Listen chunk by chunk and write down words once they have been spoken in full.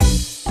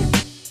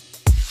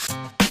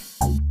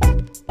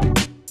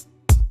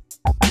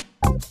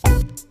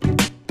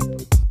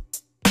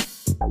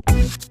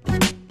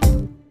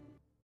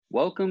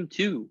welcome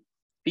to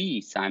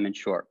the Simon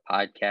Short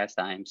podcast.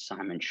 I am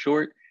Simon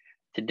Short.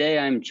 Today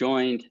I'm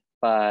joined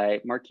by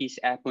Marquise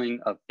Appling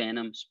of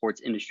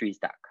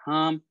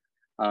PhantomSportsIndustries.com.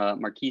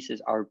 Marquise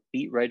is our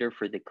beat writer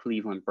for the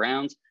Cleveland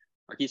Browns.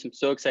 Marquise, I'm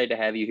so excited to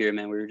have you here,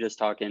 man. We were just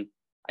talking.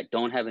 I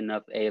don't have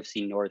enough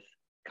AFC North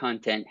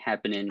content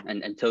happening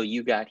until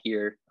you got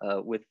here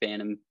with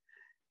Phantom.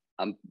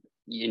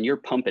 And you're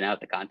pumping out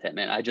the content,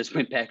 man. I just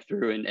went back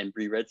through and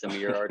reread some of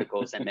your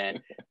articles, and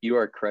man, you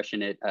are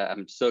crushing it.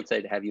 I'm so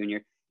excited to have you in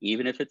here.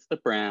 Even if it's the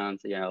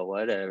Browns,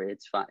 whatever,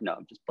 it's fine. No,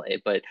 I'm just playing,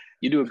 but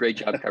you do a great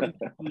job covering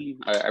the team.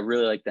 I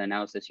really like the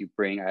analysis you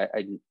bring.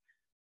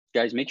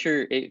 Guys, make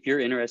sure if you're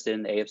interested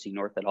in the AFC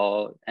North at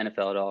all,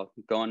 NFL at all,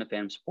 go on to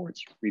Phantom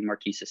Sports, read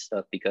Marquise's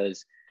stuff,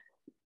 because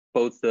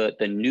both the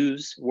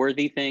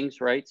newsworthy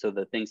things, right? So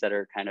the things that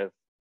are kind of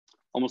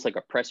almost like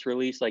a press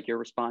release, like you're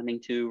responding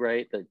to,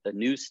 right? The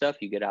news stuff,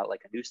 you get out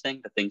like a news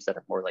thing. The things that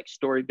are more like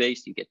story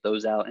based, you get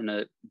those out in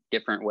a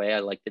different way. I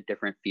like the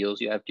different feels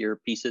you have to your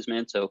pieces,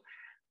 man. So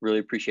really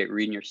appreciate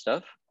reading your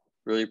stuff.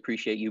 Really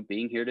appreciate you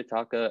being here to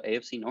talk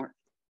AFC North.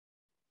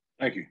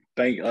 Thank you.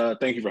 Thank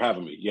you for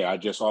having me. Yeah, I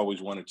just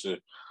always wanted to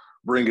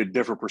bring a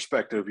different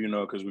perspective,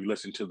 because we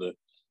listen to the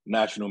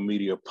national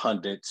media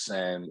pundits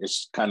and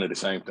it's kind of the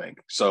same thing.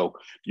 So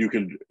you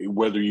can,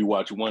 whether you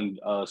watch one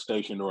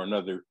station or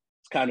another,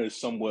 it's kind of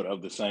somewhat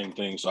of the same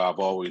thing. So I've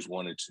always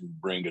wanted to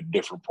bring a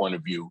different point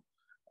of view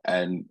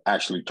and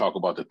actually talk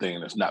about the thing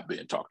that's not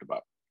being talked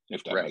about,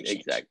 if that makes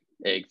sense.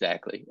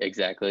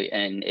 Exactly.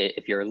 And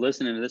if you're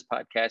listening to this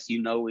podcast,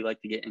 we like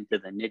to get into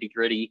the nitty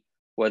gritty.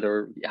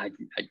 Whether I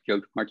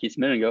joked Marquise a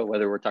minute ago,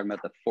 whether we're talking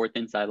about the fourth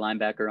inside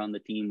linebacker on the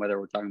team, whether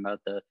we're talking about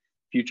the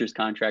futures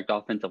contract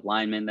offensive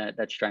lineman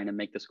that's trying to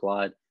make the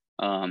squad.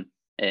 And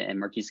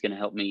Marquise is going to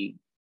help me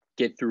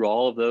get through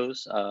all of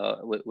those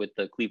with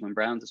the Cleveland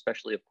Browns,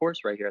 especially, of course,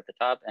 right here at the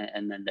top,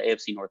 and then the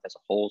AFC North as a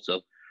whole.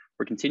 So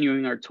we're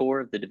continuing our tour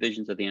of the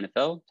divisions of the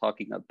NFL,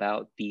 talking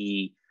about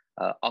the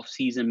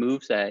off-season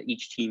moves that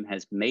each team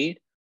has made.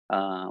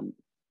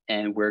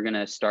 And we're going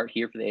to start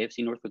here for the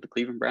AFC North with the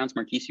Cleveland Browns.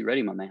 Marquise, you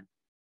ready, my man?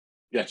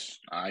 Yes,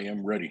 I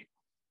am ready.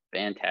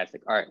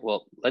 Fantastic. All right.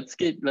 Well, let's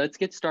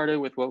get started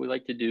with what we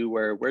like to do.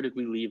 Where did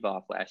we leave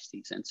off last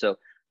season? So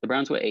the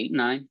Browns were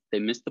 8-9. They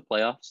missed the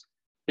playoffs.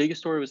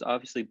 Biggest story was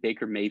obviously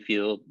Baker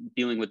Mayfield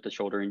dealing with the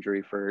shoulder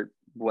injury for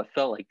what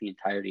felt like the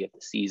entirety of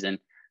the season.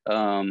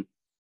 The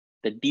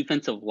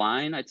defensive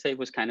line, I'd say,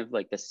 was kind of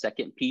like the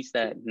second piece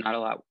that not a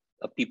lot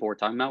of people were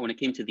talking about when it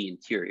came to the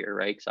interior,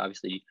 right? Because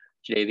obviously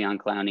Jadeveon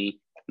Clowney,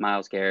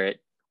 Myles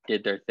Garrett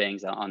did their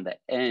things on the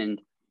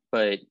end,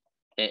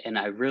 and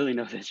I really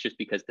know this just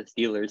because the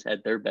Steelers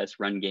had their best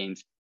run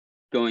games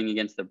going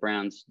against the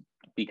Browns,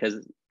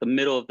 because the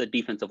middle of the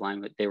defensive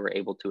line, they were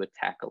able to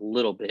attack a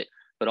little bit.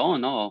 But all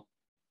in all,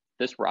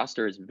 this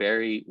roster is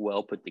very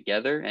well put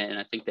together, and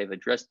I think they've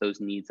addressed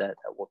those needs that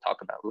we'll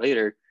talk about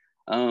later.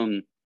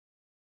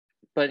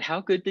 But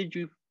how good did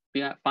you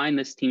find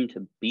this team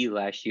to be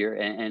last year?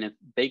 And if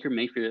Baker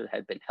Mayfield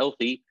had been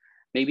healthy,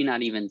 maybe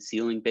not even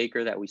ceiling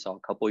Baker that we saw a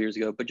couple years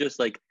ago, but just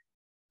like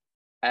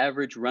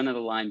average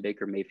run-of-the-line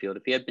Baker Mayfield,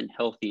 if he had been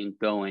healthy and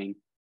going,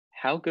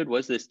 how good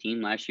was this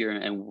team last year,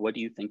 and what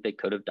do you think they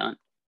could have done?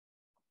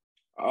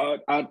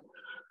 I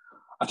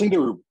think they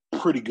were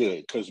pretty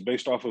good, because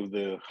based off of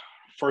the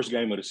first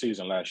game of the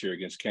season last year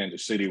against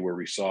Kansas City, where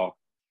we saw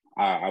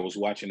I was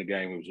watching the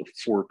game. It was a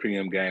 4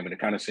 p.m. game, and it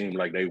kind of seemed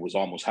like they was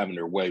almost having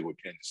their way with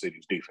Kansas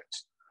City's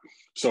defense.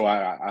 So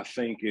I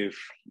think if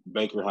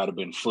Baker had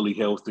been fully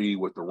healthy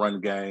with the run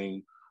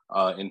game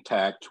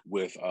intact,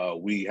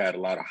 we had a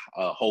lot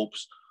of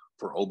hopes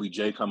for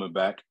OBJ coming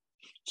back.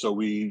 So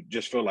we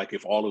just feel like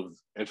if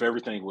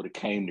everything would have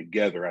came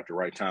together at the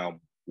right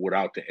time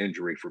without the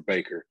injury for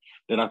Baker,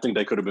 then I think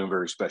they could have been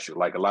very special.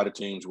 Like a lot of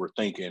teams were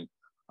thinking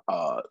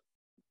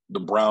the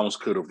Browns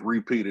could have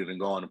repeated and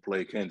gone and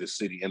played Kansas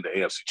City in the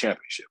AFC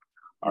Championship.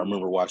 I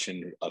remember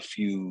watching a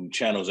few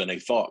channels, and they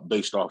thought,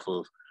 based off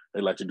of, they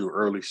like to do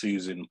early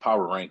season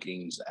power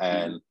rankings,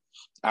 and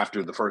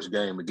after the first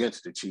game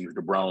against the Chiefs,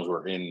 the Browns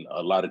were in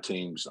a lot of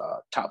teams'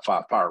 top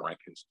 5 power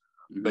rankings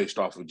based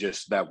off of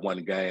just that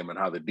one game and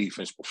how the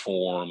defense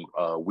performed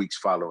weeks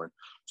following.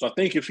 So I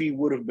think if he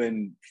would have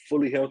been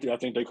fully healthy, I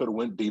think they could have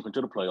went deep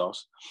into the playoffs.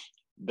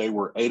 They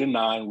were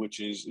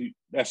 8-9,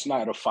 that's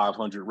not a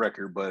 500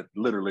 record, but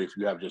literally if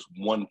you have just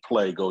one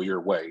play go your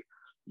way,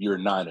 you're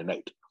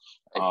 9-8.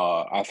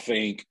 I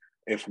think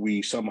if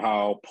we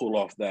somehow pull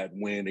off that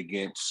win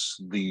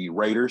against the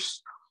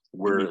Raiders,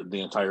 where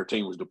the entire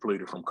team was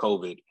depleted from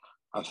COVID,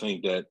 I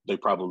think that they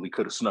probably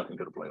could have snuck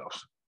into the playoffs.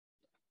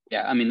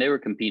 Yeah, I mean, they were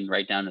competing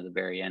right down to the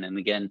very end. And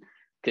again,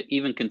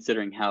 even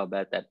considering how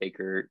bad that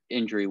Baker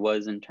injury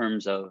was in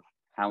terms of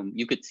how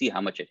you could see how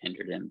much it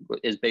hindered him.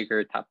 Is Baker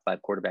a top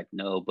 5 quarterback?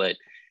 No, but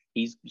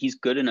he's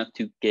good enough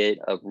to get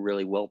a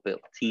really well-built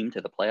team to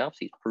the playoffs.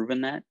 He's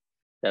proven that.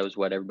 That was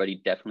what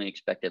everybody definitely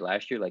expected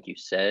last year, like you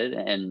said.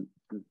 And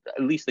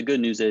at least the good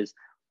news is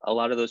a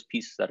lot of those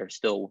pieces that are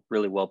still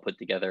really well put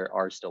together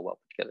are still well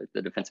put together.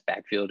 The defensive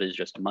backfield is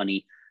just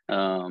money.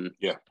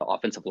 The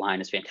offensive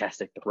line is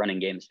fantastic. The running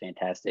game is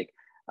fantastic.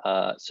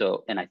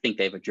 And I think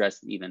they've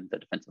addressed even the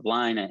defensive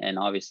line, and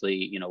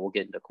obviously, we'll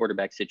get into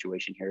quarterback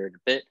situation here in a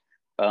bit.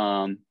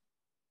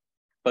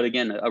 But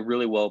again, a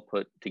really well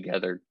put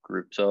together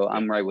group. So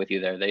I'm right with you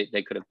there.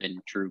 They could have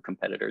been true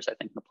competitors, I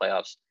think, in the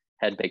playoffs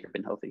had Baker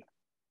been healthy.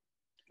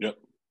 Yep.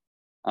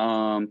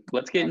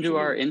 Let's get into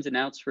our ins and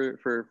outs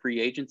for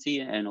free agency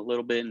and a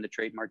little bit in the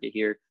trade market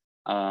here.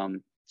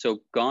 So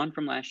gone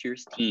from last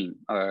year's team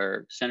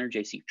are center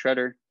J.C.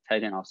 Tretter,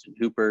 tight end Austin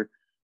Hooper,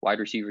 wide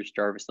receivers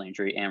Jarvis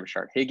Landry and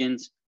Rashard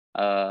Higgins,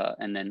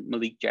 and then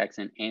Malik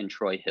Jackson and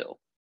Troy Hill.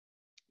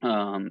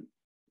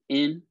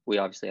 We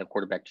obviously have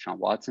quarterback Deshaun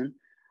Watson,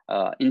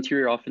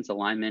 interior offensive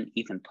lineman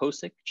Ethan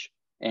Posich,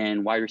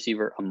 and wide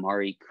receiver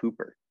Amari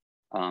Cooper.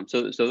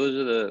 So those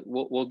are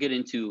we'll get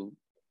into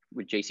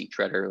with J.C.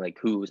 Tretter, like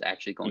who is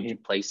actually going to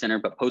play center,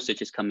 but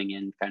Posich is coming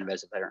in kind of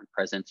as a veteran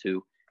presence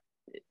who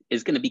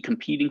is going to be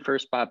competing for a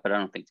spot, but I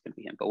don't think it's going to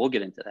be him, but we'll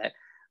get into that.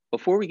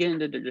 Before we get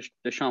into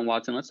Deshaun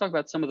Watson, let's talk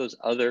about some of those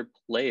other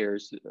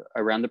players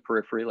around the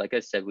periphery. Like I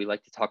said, we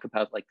like to talk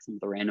about like some of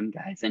the random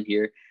guys in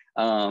here.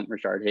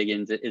 Rashard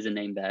Higgins is a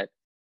name that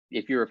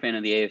if you're a fan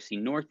of the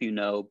AFC North,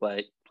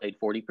 but played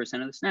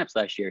 40% of the snaps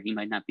last year. He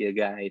might not be a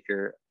guy, if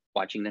you're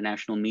watching the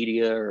national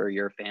media or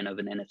you're a fan of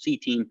an NFC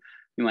team,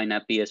 you might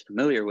not be as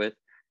familiar with.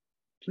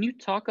 Can you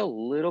talk a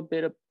little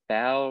bit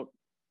about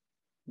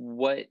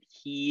what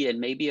he and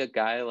maybe a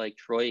guy like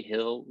Troy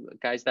Hill,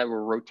 guys that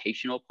were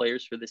rotational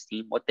players for this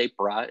team, what they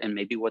brought and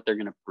maybe what they're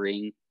going to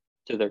bring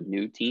to their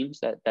new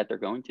teams that they're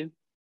going to?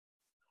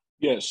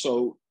 Yeah,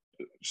 so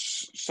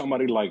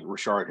somebody like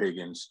Rashard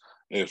Higgins,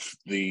 if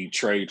the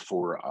trade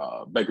for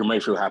Baker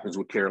Mayfield happens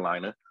with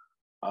Carolina,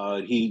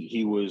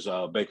 he was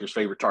Baker's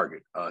favorite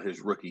target his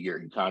rookie year.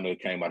 He kind of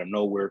came out of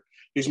nowhere.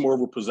 He's more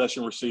of a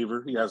possession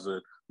receiver. He has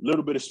a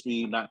little bit of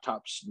speed, not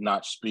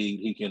top-notch speed.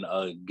 He can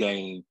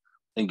gain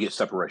and get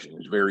separation.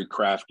 He's very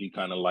crafty,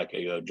 kind of like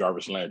a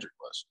Jarvis Landry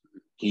was.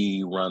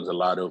 He runs a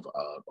lot of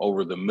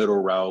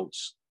over-the-middle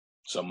routes,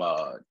 some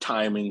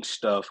timing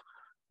stuff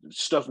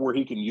where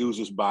he can use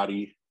his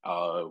body,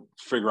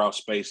 figure out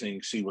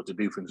spacing, see what the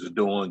defense is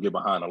doing, get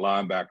behind a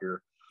linebacker,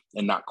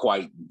 and not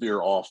quite veer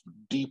off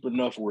deep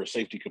enough where a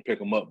safety can pick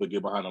him up, but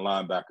get behind a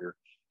linebacker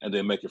and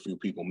then make a few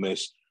people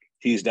miss.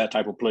 He's that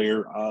type of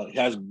player. He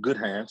has good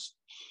hands.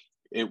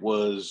 It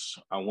was,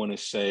 I want to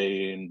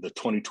say, in the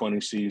 2020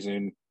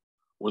 season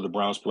where the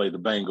Browns played the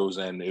Bengals,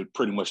 and it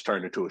pretty much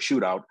turned into a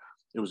shootout.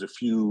 It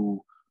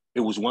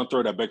was one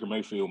throw that Baker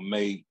Mayfield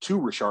made to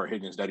Rashard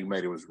Higgins that he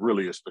made. It was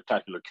really a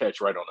spectacular catch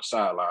right on the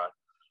sideline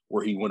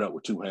where he went up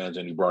with two hands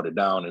and he brought it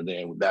down, and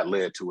then that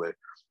led to a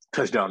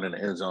touchdown in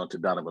the end zone to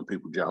Donovan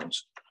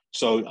Peoples-Jones.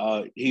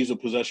 So he's a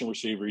possession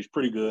receiver. He's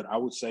pretty good. I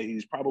would say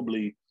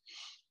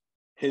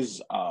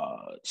his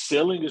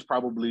ceiling is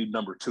probably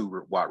number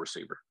 2 wide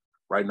receiver.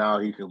 Right now,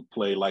 he can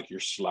play like your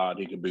slot.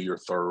 He can be your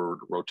third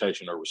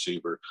rotational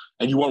receiver.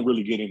 And you won't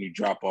really get any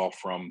drop-off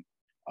from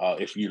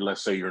if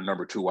let's say your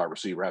number 2 wide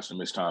receiver has to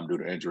miss time due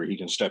to injury. He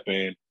can step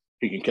in.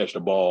 He can catch the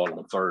ball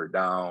on third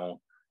down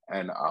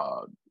and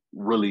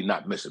really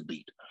not miss a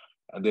beat.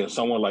 And then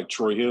someone like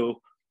Troy Hill,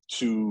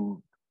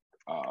 to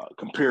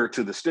compared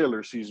to the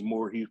Steelers,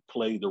 he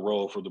played the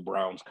role for the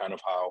Browns, kind of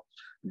how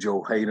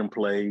Joe Hayden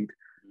played,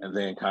 and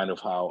then kind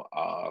of how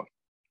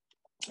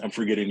I'm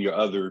forgetting your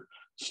other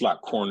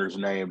slot corner's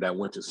name that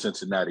went to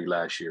Cincinnati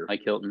last year.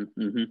 Mike Hilton.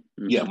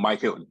 Yeah,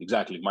 Mike Hilton.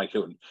 Exactly, Mike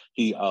Hilton.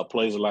 He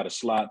plays a lot of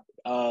slot.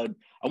 I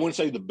wouldn't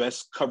say the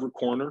best cover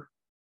corner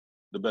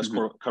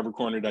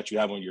that you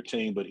have on your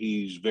team, but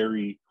he's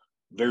very,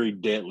 very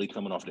deadly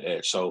coming off the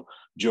edge. So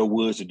Joe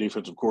Woods, the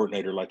defensive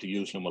coordinator, liked to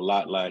use him a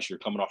lot last year,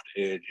 coming off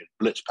the edge in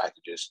blitz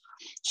packages.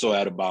 So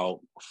at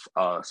about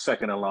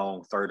second and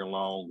long, third and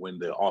long, when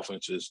the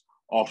offense is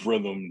off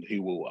rhythm, he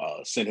will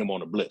send him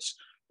on a blitz.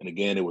 And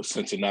again, it was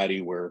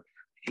Cincinnati where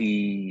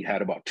he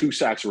had about 2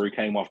 sacks where he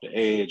came off the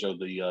edge of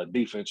the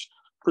defense,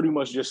 pretty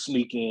much just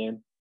sneak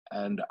in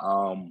and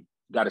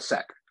got a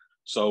sack.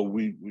 So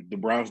the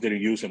Browns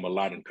didn't use him a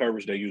lot in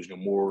coverage. They used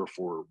him more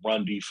for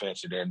run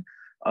defense and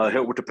then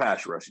help with the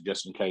pass rush,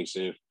 just in case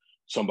if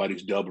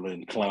somebody's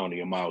doubling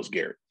Clowney and Myles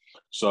Garrett.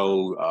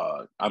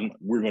 So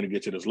we're going to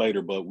get to this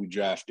later, but we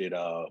drafted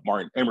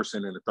Martin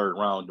Emerson in the 3rd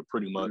round to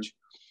pretty much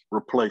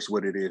replace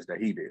what it is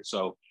that he did.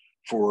 So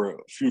for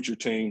future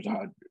teams,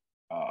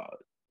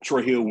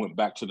 Troy Hill went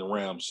back to the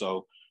Rams.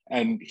 So,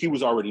 and he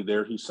was already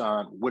there. He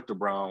signed with the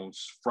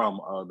Browns from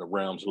the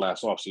Rams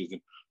last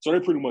offseason. So they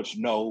pretty much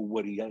know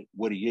what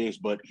he is,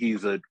 but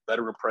he's a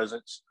veteran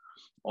presence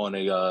on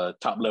a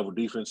top-level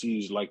defense.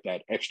 He's like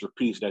that extra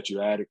piece that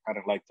you added, kind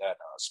of like that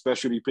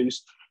specialty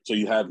piece. So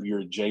you have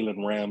your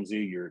Jalen Ramsey,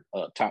 your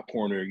top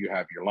corner, you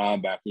have your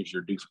linebackers,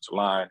 your defensive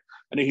line,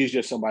 and then he's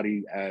just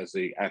somebody as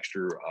a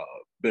extra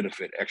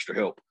benefit, extra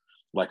help,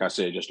 like I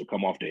said, just to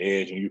come off the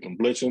edge, and you can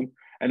blitz him,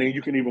 and then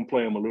you can even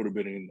play him a little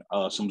bit in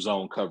some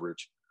zone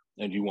coverage,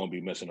 and you won't be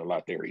missing a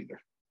lot there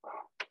either.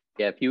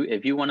 Yeah,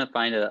 if you want to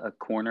find a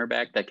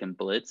cornerback that can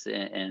blitz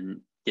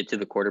and get to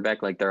the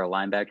quarterback like they're a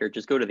linebacker,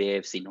 just go to the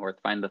AFC North,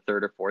 find the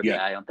third or fourth Yeah.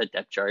 guy on the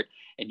depth chart,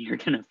 and you're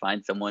going to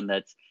find someone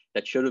that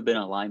should have been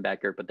a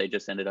linebacker, but they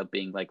just ended up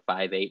being like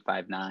 5'8",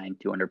 5'9",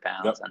 200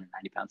 pounds, Yep.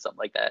 190 pounds, something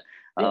like that.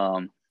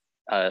 Yep.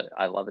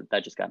 I love it.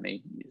 That just got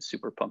me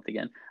super pumped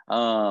again.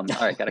 All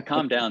right, got to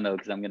calm down though,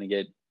 because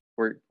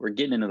we're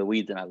getting into the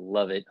weeds and I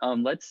love it.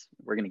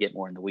 We're going to get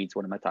more in the weeds.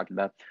 What am I talking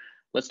about?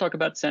 Let's talk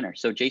about center.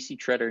 So JC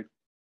Tretter,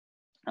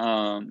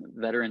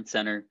 veteran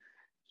center,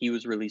 he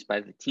was released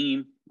by the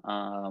team.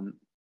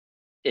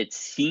 It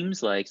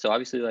seems like, so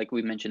obviously, like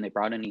we mentioned, they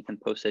brought in Ethan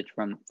Posich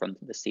from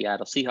the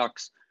Seattle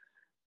Seahawks,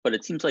 but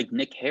it seems like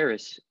Nick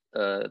Harris,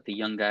 the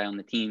young guy on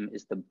the team,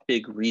 is the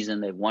big reason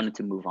they wanted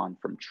to move on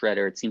from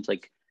Tretter. It seems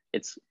like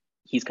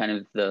he's kind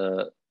of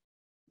the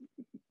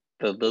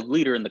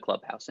leader in the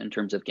clubhouse in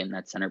terms of getting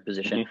that center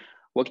position. Mm-hmm.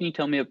 What can you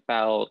tell me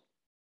about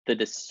the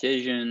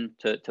decision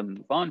to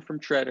move on from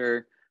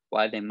Tretter,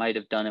 why they might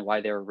have done it,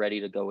 why they were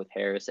ready to go with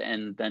Harris,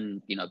 and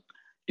then,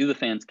 do the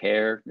fans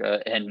care?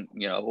 And,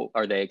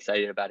 are they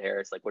excited about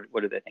Harris? Like,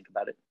 what do they think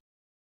about it?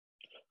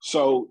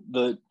 So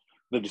the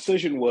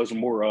decision was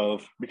more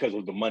of because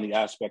of the money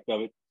aspect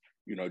of it.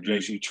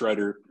 JC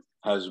Tretter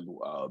has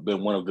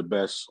been one of the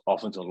best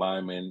offensive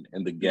linemen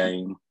in the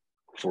game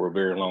for a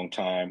very long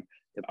time.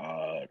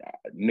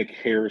 Nick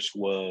Harris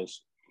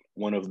was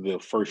one of the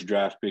first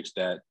draft picks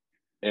that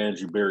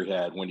Andrew Berry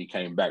had when he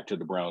came back to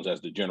the Browns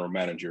as the general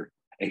manager,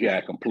 and he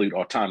had complete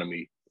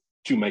autonomy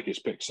to make his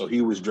pick. So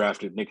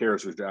Nick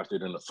Harris was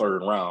drafted in the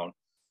third round,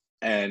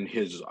 and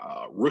his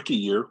rookie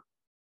year,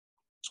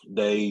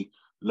 they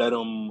let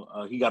him,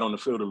 he got on the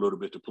field a little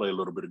bit to play a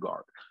little bit of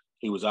guard.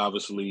 He was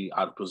obviously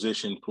out of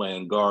position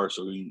playing guard,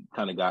 so he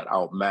kind of got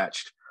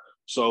outmatched.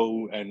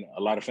 So, and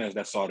a lot of fans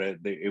that saw that,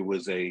 it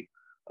was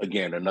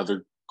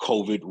another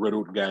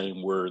COVID-riddled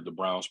game where the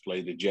Browns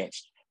played the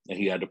Jets, and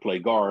he had to play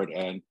guard,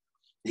 and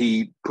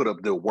he put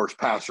up the worst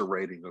passer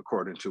rating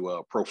according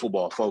to Pro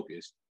Football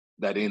Focus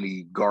that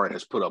any guard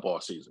has put up all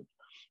season.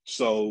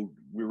 So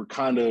we were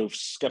kind of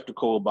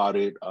skeptical about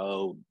it.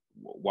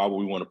 Why would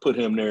we want to put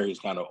him there? He's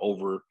kind of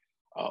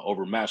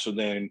overmatched. So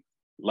then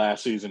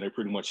last season, they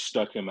pretty much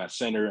stuck him at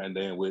center. And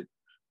then with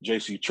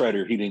JC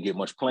Tretter, he didn't get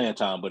much playing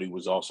time, but he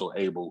was also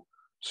able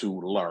to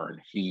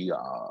learn. He,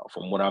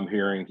 from what I'm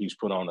hearing, he's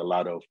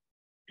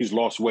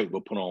lost weight,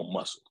 but put on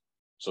muscle.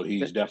 So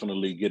he's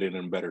definitely getting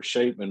in better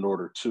shape in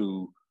order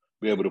to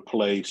be able to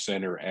play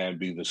center and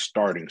be the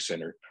starting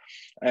center.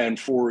 And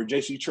for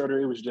JC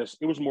Tretter,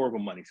 it was more of a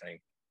money thing.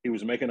 He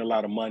was making a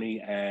lot of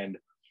money, and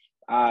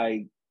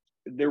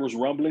there was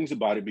rumblings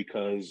about it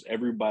because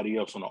everybody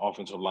else on the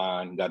offensive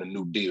line got a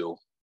new deal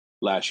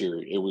last year.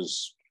 It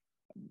was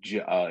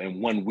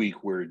in 1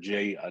 week where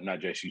not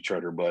JC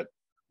Tretter, but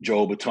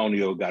Joe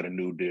Bitonio got a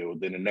new deal.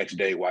 Then the next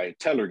day, Wyatt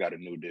Teller got a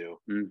new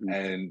deal. Mm-hmm.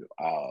 And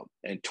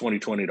in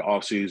 2020, the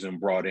offseason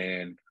brought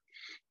in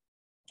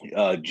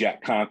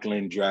Jack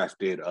Conklin,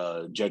 drafted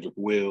Jedrick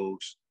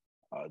Wills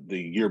the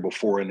year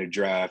before in the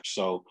draft.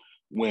 So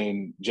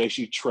when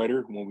JC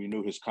Tretter, when we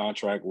knew his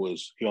contract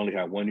he only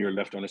had 1 year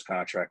left on his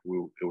contract,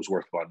 it was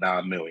worth about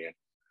 $9 million.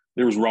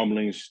 There was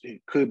rumblings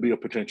it could be a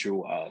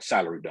potential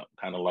salary dump,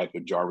 kind of like a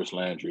Jarvis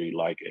Landry,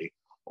 like a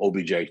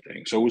OBJ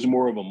thing. So it was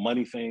more of a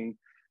money thing.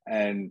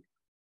 And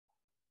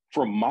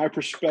from my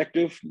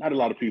perspective, not a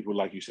lot of people,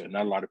 like you said,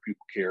 not a lot of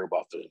people care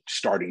about the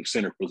starting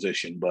center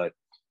position, but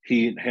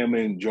him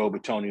and Joe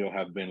Bitonio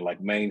have been like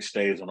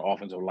mainstays on the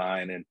offensive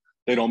line, and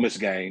they don't miss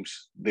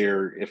games.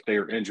 If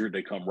they're injured,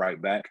 they come right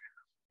back.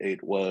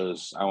 It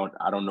was,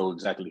 I don't know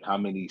exactly how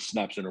many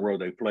snaps in a row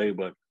they play,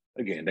 but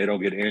again, they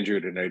don't get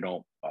injured and they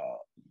don't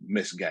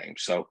miss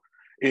games. So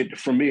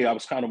for me, I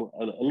was kind of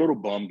a little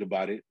bummed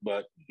about it,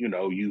 but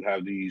you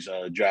have these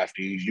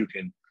draftees, you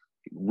can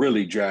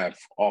really draft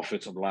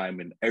offensive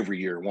linemen every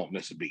year, won't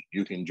miss a beat.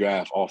 You can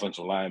draft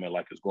offensive linemen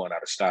like it's going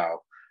out of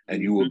style,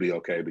 and you will be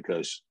okay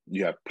because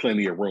you have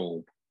plenty of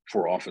room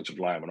for offensive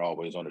linemen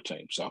always on the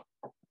team. So,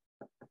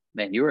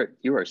 man, you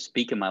are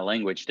speaking my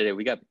language today.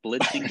 We got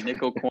blitzing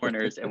nickel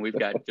corners, and we've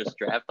got just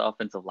draft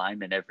offensive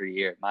linemen every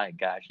year. My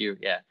gosh,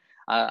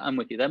 I'm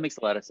with you. That makes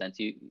a lot of sense.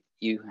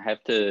 You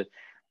have to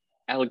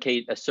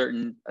allocate a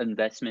certain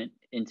investment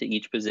into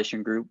each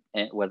position group,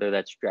 and whether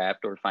that's draft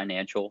or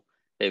financial.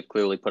 They've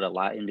clearly put a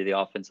lot into the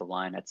offensive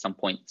line. At some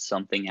point,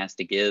 something has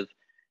to give.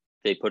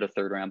 They put a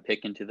third-round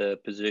pick into the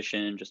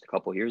position just a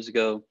couple years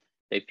ago.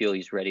 They feel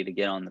he's ready to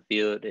get on the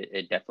field.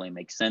 It definitely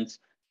makes sense.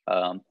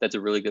 That's a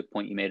really good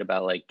point you made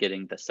about like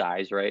getting the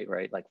size right?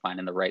 Like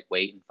finding the right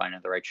weight and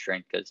finding the right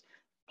strength, because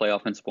play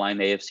offensive line,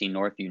 the AFC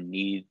North, you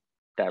need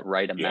that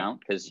right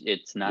amount because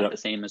it's not the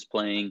same as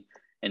playing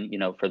and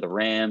for the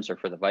Rams or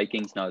for the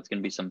Vikings. No, it's going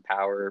to be some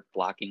power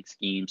blocking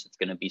schemes. It's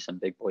going to be some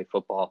big boy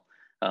football.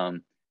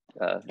 And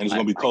it's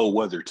going to be cold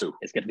weather too.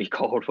 It's going to be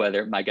cold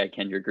weather. My guy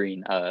Kendra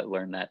Green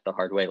learned that the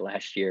hard way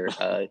last year.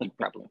 He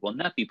probably will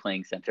not be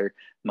playing center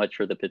much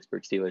for the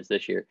Pittsburgh Steelers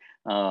this year.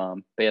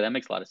 But yeah, that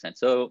makes a lot of sense.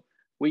 So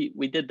we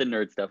did the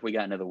nerd stuff. We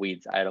got into the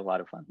weeds. I had a lot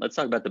of fun. Let's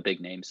talk about the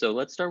big names. So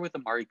let's start with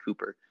Amari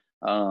Cooper.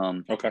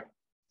 Okay.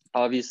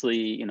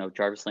 Obviously,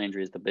 Jarvis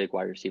Landry is the big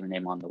wide receiver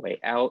name on the way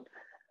out.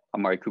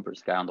 Amari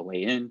Cooper's guy on the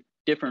way in.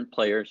 Different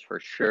players for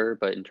sure,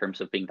 but in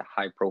terms of being the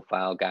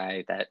high-profile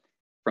guy that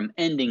from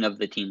ending of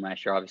the team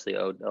last year, obviously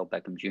Odell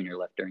Beckham Jr.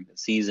 left during the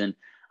season.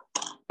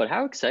 But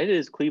how excited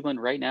is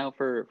Cleveland right now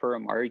for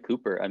Amari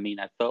Cooper? I mean,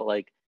 I felt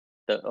like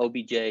the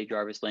OBJ,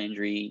 Jarvis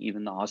Landry,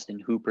 even the Austin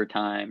Hooper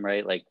time,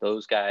 right? Like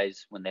those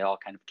guys, when they all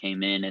kind of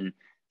came in and,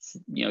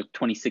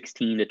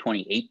 2016 to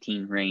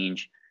 2018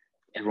 range,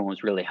 everyone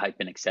was really hyped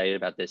and excited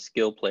about this.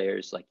 Skill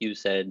players, like you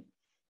said,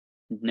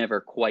 never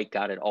quite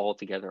got it all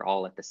together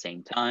all at the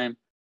same time.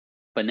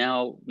 But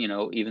now,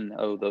 even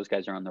though those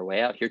guys are on their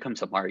way out, here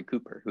comes Amari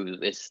Cooper,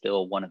 who is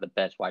still one of the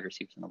best wide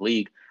receivers in the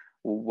league.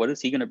 What is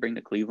he going to bring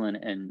to Cleveland?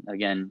 And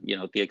again,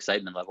 the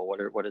excitement level,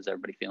 what is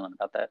everybody feeling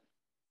about that?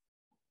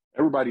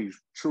 Everybody's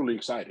truly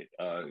excited.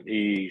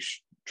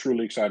 He's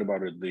truly excited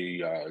about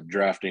the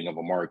drafting of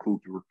Amari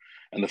Cooper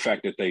and the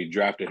fact that they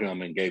drafted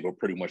him and gave up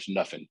pretty much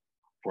nothing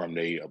from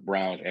the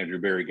Browns. Andrew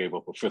Berry gave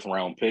up a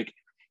 5th-round pick.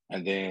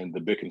 And then the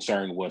big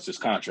concern was his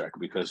contract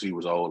because he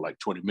was owed like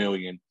 $20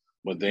 million.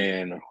 But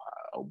then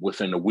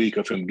within a week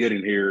of him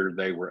getting here,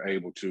 they were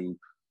able to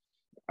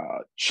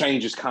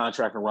change his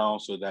contract around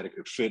so that it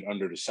could fit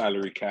under the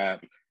salary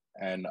cap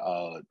and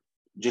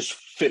just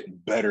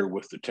fit better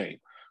with the team.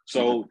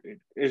 So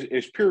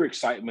it's pure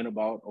excitement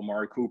about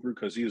Amari Cooper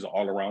because he's an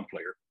all-around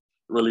player.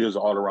 Really is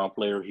an all-around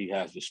player. He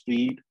has the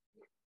speed.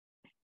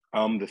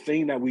 The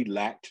thing that we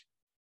lacked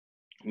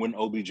when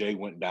OBJ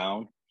went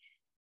down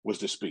was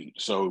the speed.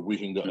 So we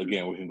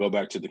can go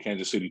back to the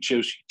Kansas City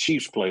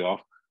Chiefs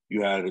playoff.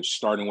 You had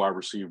starting wide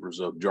receivers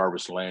of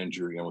Jarvis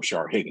Landry and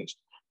Rashard Higgins.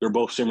 They're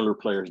both similar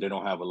players. They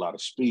don't have a lot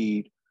of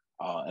speed,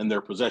 and they're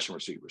possession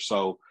receivers.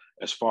 So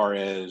as far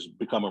as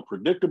becoming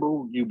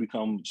predictable, you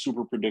become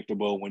super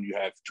predictable when you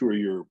have 2 of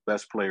your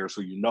best players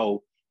who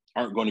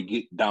aren't going to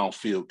get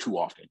downfield too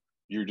often.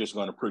 You're just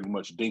going to pretty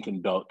much dink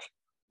and dunk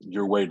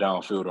your way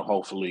downfield,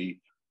 and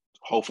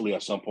hopefully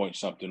at some point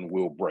something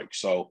will break.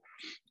 So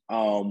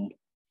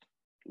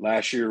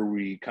last year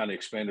we kind of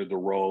expanded the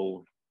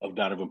role of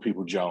Donovan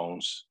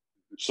Peoples-Jones.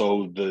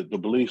 So the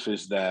belief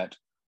is that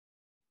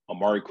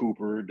Amari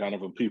Cooper,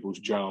 Donovan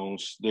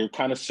Peoples-Jones, they're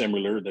kind of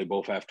similar. They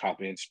both have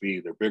top-end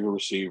speed. They're bigger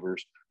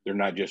receivers. They're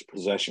not just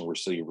possession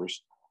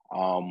receivers.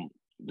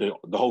 The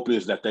hope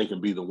is that they can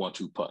be the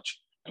 1-2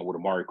 punch. And with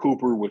Amari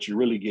Cooper, what you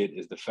really get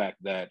is the fact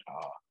that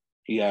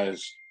he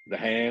has the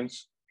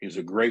hands. He's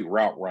a great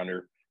route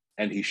runner,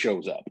 and he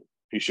shows up.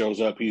 He's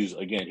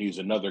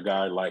another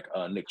guy like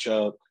Nick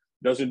Chubb.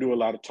 Doesn't do a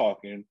lot of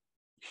talking.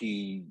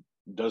 He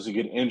doesn't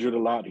get injured a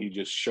lot. He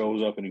just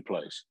shows up and he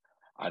plays.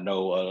 I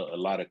know a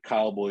lot of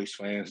Cowboys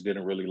fans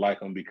didn't really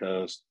like him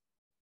because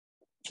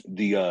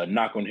the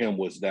knock on him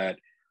was that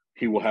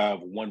he will have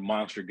one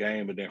monster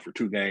game, and then for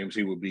 2 games,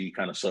 he would be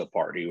kind of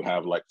subpar. He would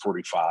have like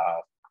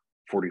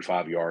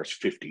 45 yards,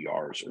 50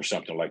 yards or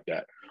something like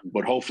that.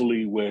 But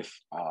hopefully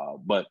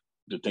but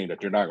the thing that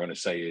they're not going to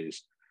say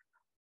is,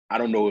 I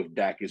don't know if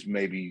Dak is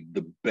maybe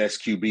the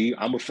best QB.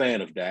 I'm a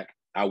fan of Dak.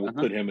 I would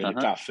put him in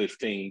the top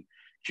 15.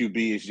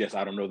 QB is just,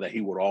 I don't know that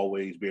he would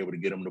always be able to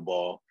get him the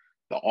ball.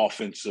 The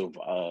offensive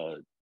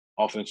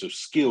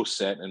skill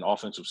set and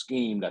offensive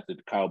scheme that the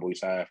Cowboys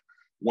have.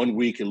 One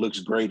week it looks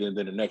great, and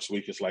then the next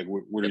week it's like,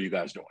 what are you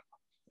guys doing?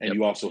 And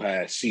you also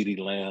had CeeDee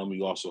Lamb.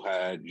 You also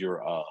had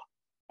your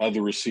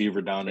other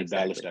receiver down in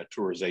Dallas that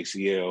tore his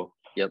ACL.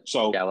 Yep.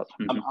 So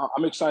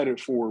I'm excited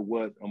for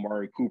what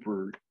Amari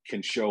Cooper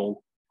can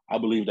show. I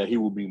believe that he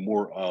will be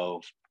more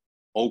of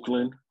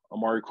Oakland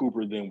Amari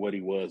Cooper than what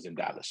he was in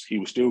Dallas. He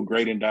was still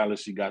great in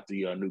Dallas. He got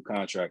the new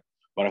contract,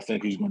 but I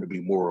think he's going to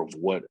be more of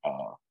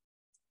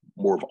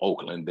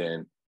Oakland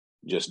than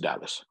just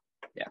Dallas.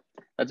 Yeah,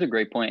 that's a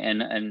great point.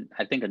 And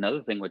I think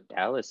another thing with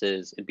Dallas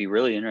is it'd be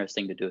really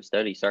interesting to do a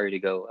study. Sorry to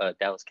go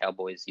Dallas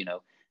Cowboys,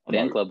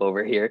 fan club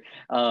over here.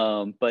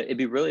 But it'd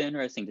be really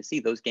interesting to see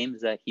those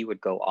games that he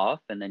would go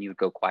off and then he would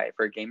go quiet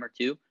for a game or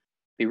two.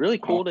 It'd be really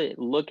cool to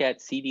look at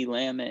CeeDee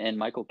Lamb and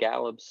Michael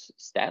Gallup's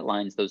stat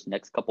lines those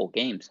next couple of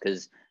games,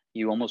 because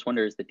you almost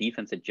wonder, is the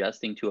defense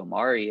adjusting to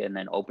Amari and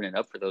then opening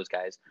up for those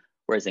guys?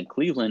 Whereas in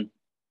Cleveland,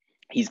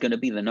 he's going to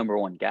be the number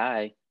one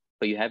guy,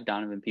 but you have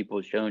Donovan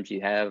Peoples-Jones,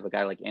 you have a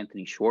guy like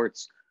Anthony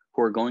Schwartz,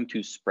 who are going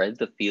to spread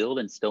the field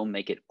and still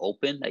make it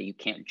open, that you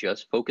can't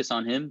just focus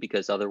on him,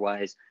 because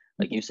otherwise,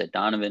 like you said,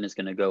 Donovan is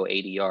going to go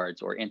 80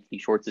 yards or Anthony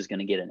Schwartz is going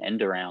to get an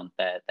end around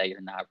that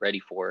you're not ready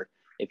for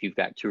if you've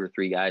got 2 or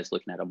 3 guys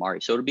looking at Amari.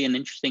 So it'll be an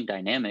interesting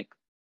dynamic,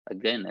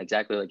 again,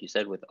 exactly like you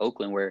said with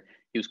Oakland, where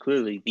he was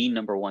clearly the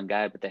number one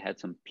guy, but they had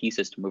some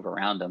pieces to move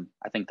around him.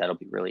 I think that'll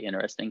be really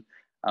interesting.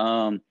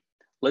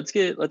 Let's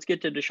get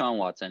to Deshaun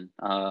Watson.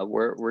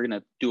 We're going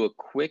to do a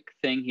quick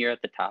thing here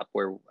at the top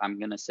where I'm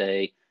going to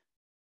say,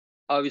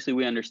 obviously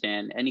we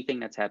understand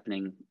anything that's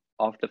happening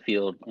off the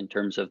field in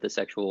terms of the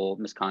sexual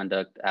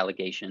misconduct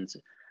allegations,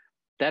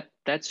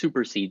 that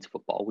supersedes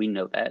football. We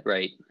know that,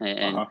 right?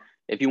 And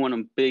if you want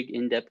a big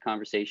in-depth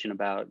conversation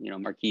about,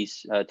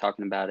 Marquise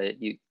talking about it,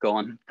 you go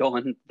on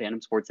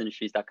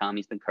phantomsportsindustries.com.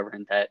 He's been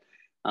covering that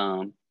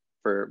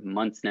for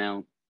months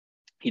now.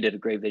 He did a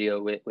great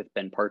video with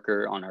Ben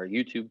Parker on our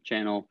YouTube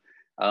channel.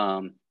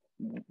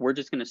 we're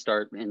just going to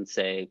start and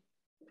say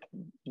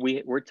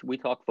we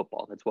talk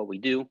football. That's what we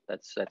do.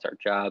 That's our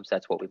jobs.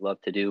 That's what we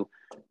love to do.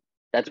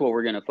 That's what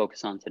we're going to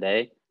focus on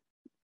today.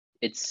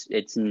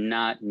 It's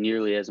not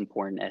nearly as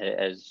important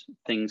as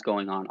things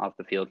going on off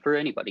the field for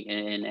anybody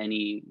in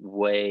any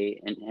way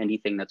and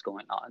anything that's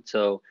going on.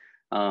 So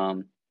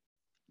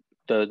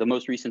the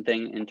most recent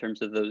thing in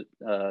terms of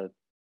the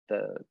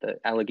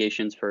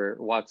allegations for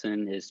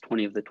Watson is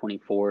 20 of the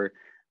 24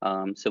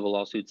 civil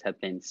lawsuits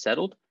have been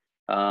settled.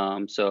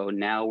 So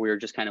now we're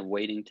just kind of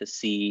waiting to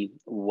see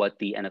what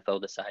the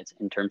NFL decides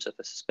in terms of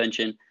a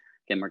suspension.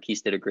 Again,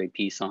 Marquise did a great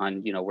piece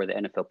on, where the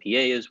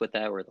NFLPA is with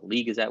that, where the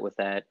league is at with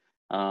that.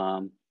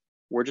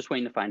 We're just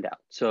waiting to find out.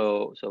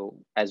 So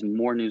as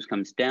more news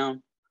comes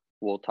down,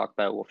 we'll talk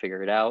about it, we'll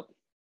figure it out,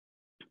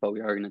 but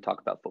we are going to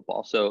talk about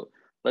football. So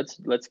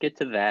let's get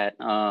to that.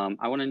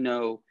 I want to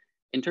know,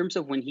 in terms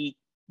of when he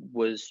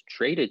was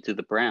traded to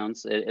the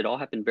Browns, it all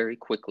happened very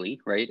quickly,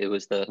 right? It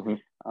was the,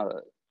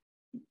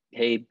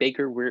 hey,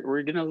 Baker,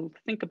 we're going to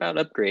think about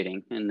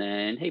upgrading. And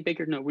then, hey,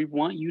 Baker, no, we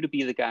want you to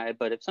be the guy,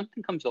 but if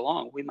something comes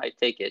along, we might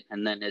take it.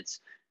 And then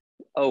it's,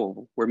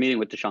 oh, we're meeting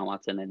with Deshaun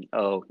Watson, and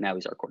oh, now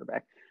he's our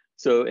quarterback.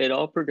 So it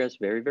all progressed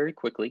very, very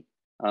quickly.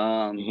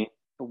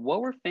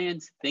 What were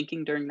fans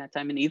thinking during that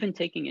time? And even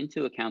taking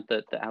into account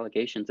the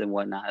allegations and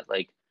whatnot,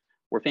 like,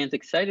 were fans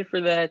excited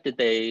for that? Did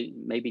they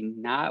maybe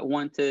not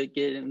want to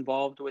get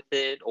involved with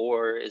it?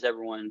 Or is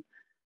everyone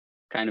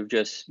kind of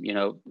just,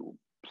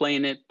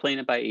 playing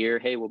it by ear?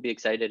 Hey, we'll be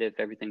excited if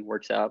everything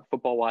works out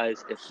football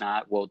wise. If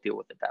not, we'll deal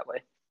with it that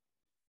way.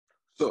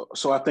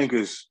 So I think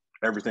it's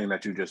everything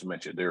that you just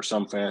mentioned. There are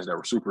some fans that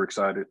were super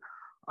excited.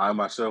 I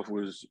myself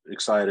was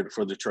excited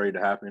for the trade to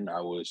happen.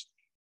 I was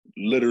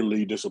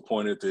literally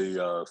disappointed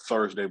the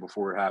Thursday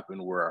before it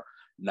happened, where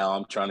now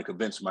I'm trying to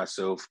convince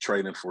myself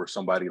trading for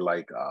somebody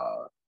like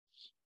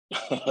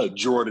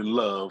Jordan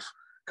Love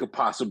could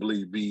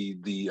possibly be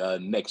the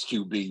next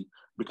QB,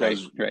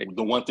 because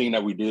the one thing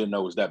that we did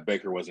know is that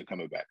Baker wasn't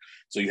coming back.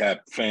 So you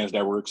had fans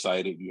that were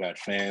excited. You had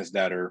fans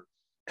that are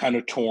kind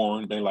of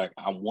torn. They're like,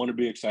 I want to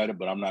be excited,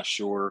 but I'm not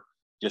sure,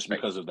 just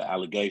because of the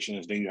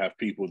allegations. Then you have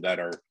people that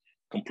are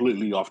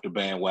completely off the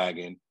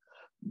bandwagon.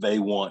 They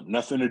want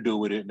nothing to do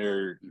with it.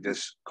 They're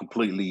just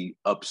completely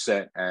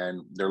upset.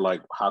 And they're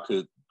like, how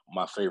could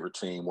my favorite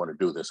team want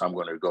to do this? I'm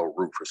going to go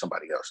root for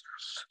somebody else.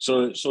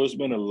 So it's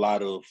been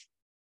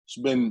it's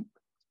been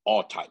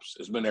all types.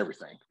 It's been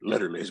everything.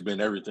 Literally, it's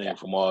been everything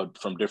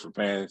from different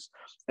fans.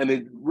 And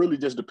it really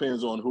just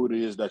depends on who it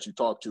is that you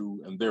talk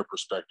to and their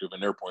perspective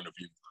and their point of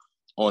view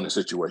on the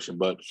situation.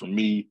 But for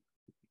me,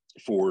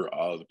 for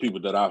the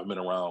people that I've been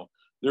around,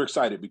 they're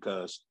excited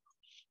because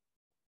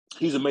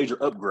he's a major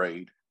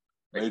upgrade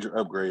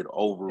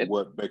over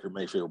what Baker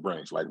Mayfield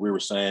brings. Like we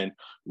were saying,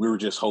 we were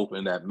just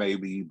hoping that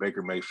maybe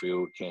Baker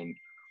Mayfield can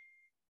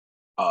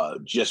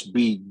just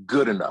be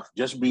good enough,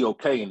 just be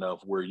okay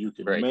enough where you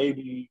can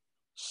maybe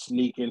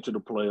sneak into the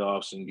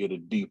playoffs and get a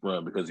deep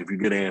run, because if you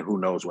get in, who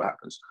knows what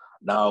happens.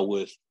 Now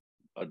with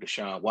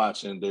Deshaun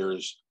Watson,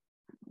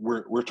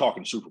 we're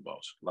talking Super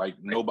Bowls. Like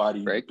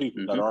nobody,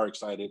 people that are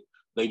excited,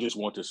 they just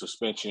want the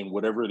suspension,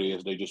 whatever it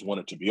is, they just want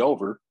it to be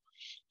over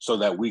so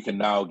that we can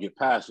now get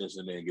past this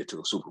and then get to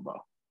a Super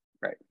Bowl.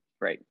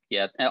 Right.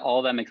 Yeah,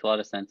 all that makes a lot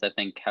of sense. I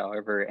think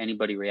however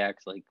anybody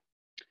reacts, like,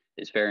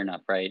 is fair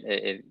enough, right?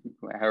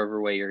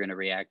 However way you're going to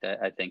react,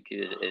 I think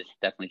is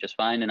definitely just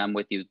fine. And I'm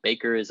with you.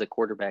 Baker is a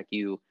quarterback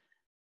you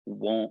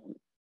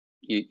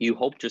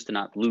hope just to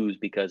not lose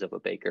because of a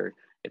Baker.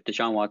 If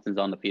Deshaun Watson's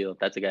on the field,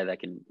 that's a guy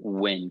that can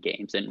win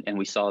games. And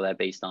we saw that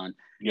based on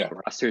the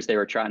rosters they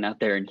were trying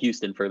out there in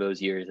Houston for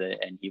those years,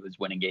 and he was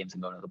winning games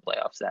and going to the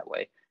playoffs that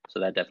way.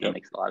 So that definitely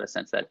makes a lot of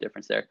sense, that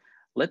difference there.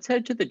 Let's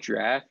head to the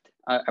draft.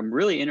 I'm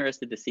really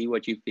interested to see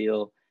what you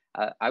feel.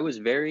 I was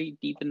very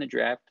deep in the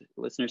draft.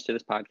 Listeners to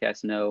this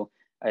podcast know,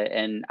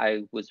 and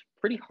I was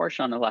pretty harsh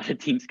on a lot of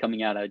teams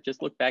coming out. I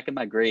just looked back at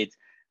my grades,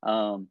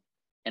 and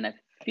I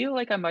feel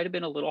like I might have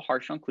been a little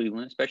harsh on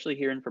Cleveland, especially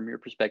hearing from your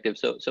perspective.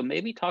 So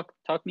maybe talk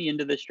me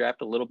into this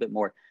draft a little bit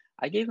more.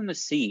 I gave them a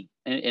C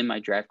in my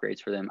draft grades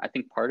for them. I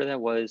think part of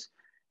that was,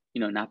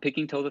 not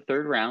picking till the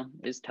third round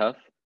is tough.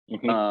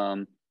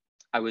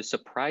 I was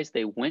surprised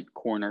they went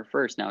corner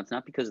first. Now, it's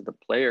not because of the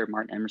player.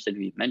 Martin Emerson,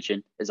 who you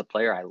mentioned, is a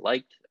player I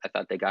liked. I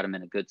thought they got him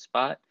in a good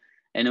spot.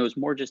 And it was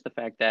more just the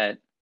fact that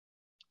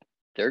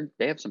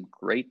they have some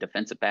great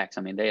defensive backs.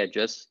 I mean, they had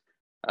just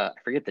I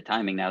forget the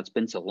timing now. It's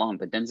been so long,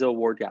 but Denzel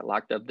Ward got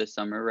locked up this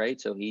summer, right?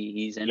 So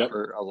he's in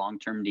for a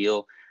long-term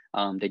deal.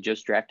 They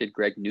just drafted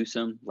Greg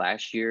Newsome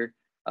last year,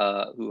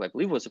 who I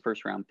believe was a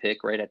first-round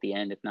pick right at the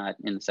end, if not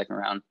in the second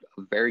round.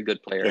 A very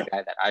good player, a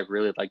guy that I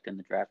really liked in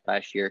the draft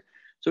last year.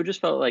 So it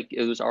just felt like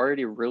it was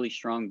already a really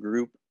strong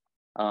group.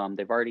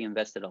 They've already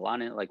invested a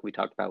lot in it, like we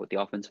talked about with the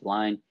offensive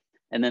line.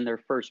 And then their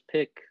first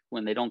pick,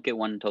 when they don't get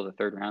one until the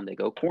third round, they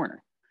go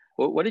corner.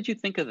 What did you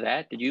think of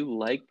that? Did you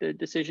like the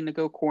decision to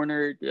go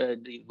corner? Do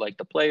you like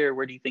the player?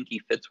 Where do you think he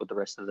fits with the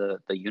rest of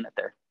the unit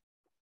there?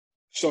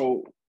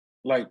 So,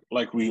 like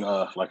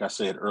I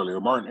said earlier,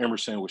 Martin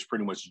Emerson was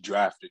pretty much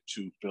drafted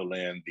to fill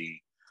in the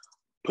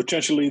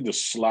potentially the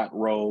slot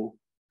role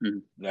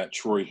that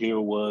Troy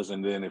Hill was,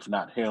 and then if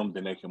not him,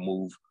 then they can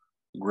move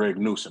Greg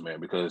Newsome in,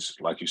 because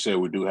like you said,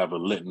 we do have a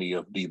litany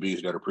of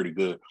DBs that are pretty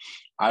good.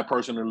 I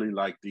personally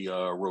like the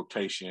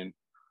rotation,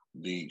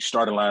 the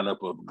starting lineup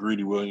of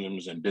Greedy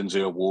Williams and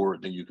Denzel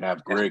Ward. Then you can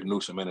have Greg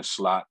Newsome in a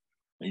slot,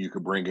 and you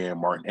could bring in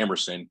Martin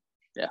Emerson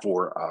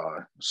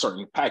for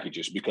certain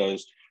packages,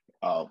 because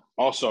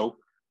also,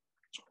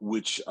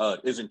 which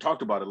isn't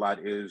talked about a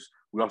lot, is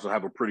we also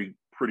have a pretty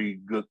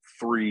good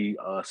three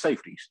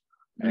safeties.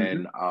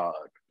 And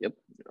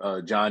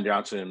John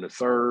Johnson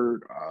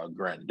III,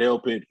 Grant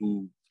Delpit,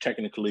 who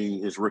technically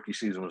his rookie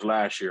season was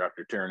last year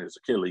after tearing his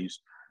Achilles,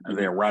 and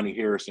then Ronnie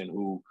Harrison,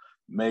 who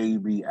may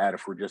be added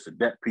for just a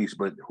depth piece,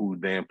 but who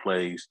then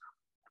plays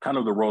kind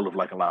of the role of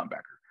like a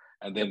linebacker.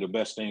 And then the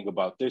best thing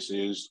about this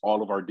is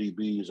all of our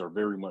DBs are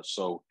very much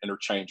so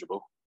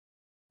interchangeable.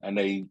 And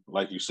they,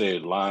 like you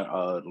said,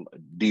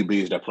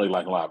 DBs that play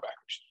like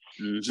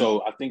linebackers.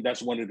 So I think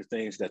that's one of the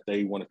things that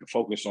they wanted to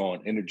focus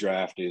on in the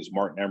draft is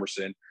Martin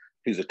Emerson.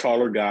 He's a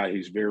taller guy.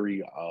 He's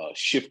very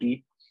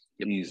shifty.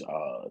 He's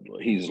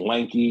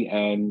lanky,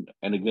 and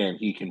again,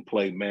 he can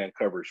play man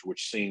coverage,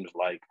 which seems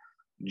like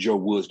Joe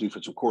Woods,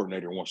 defensive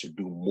coordinator, wants to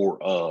do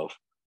more of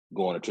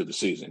going into the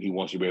season. He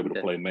wants to be able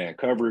to play man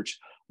coverage,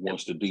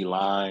 wants the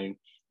D-line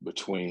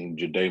between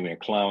Jadeveon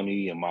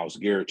Clowney and Myles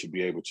Garrett to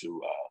be able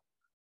to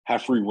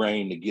have free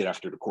reign to get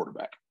after the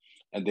quarterback.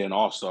 And then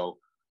also,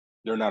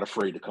 they're not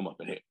afraid to come up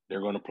and hit.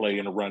 They're going to play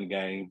in the run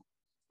game.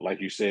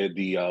 Like you said,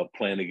 the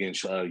playing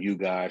against you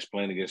guys,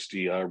 playing against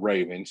the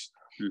Ravens,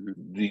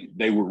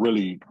 they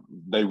really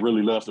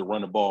love to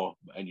run the ball,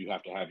 and you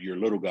have to have your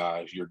little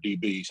guys, your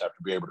DBs, have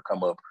to be able to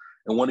come up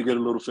and want to get a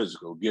little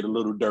physical, get a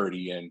little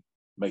dirty, and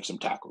make some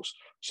tackles.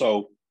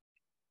 So,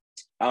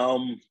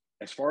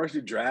 as far as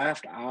the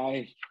draft,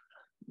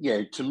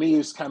 to me,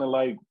 it's kind of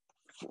like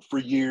for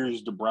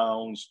years the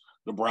Browns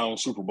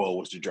Super Bowl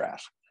was the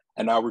draft,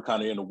 and now we're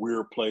kind of in a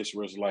weird place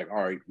where it's like,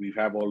 all right, we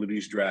have all of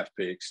these draft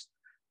picks.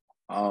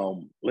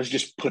 Let's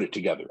just put it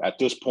together. At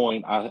this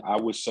point, I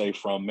would say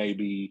from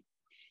maybe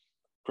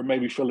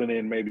filling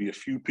in maybe a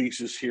few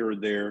pieces here or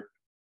there,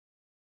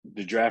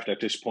 the draft at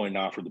this point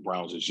now for the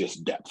Browns is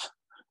just depth.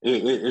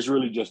 It's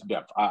really just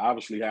depth. I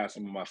obviously have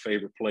some of my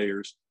favorite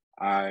players.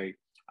 I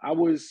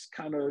was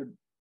kind of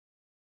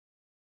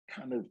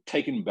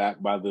taken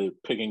back by the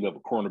picking of a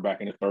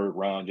cornerback in the third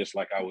round, just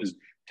like I was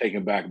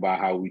taken back by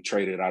how we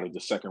traded out of the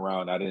second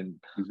round. I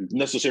didn't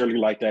necessarily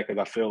like that because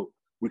I felt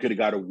we could have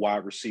got a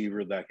wide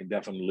receiver that can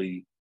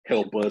definitely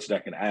help us,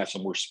 that can add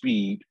some more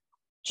speed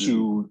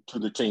to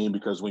the team,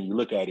 because when you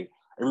look at it,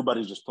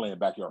 everybody's just playing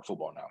backyard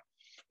football now.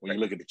 When you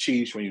look at the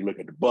Chiefs, when you look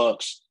at the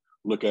Bucks,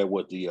 look at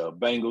what the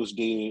Bengals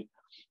did,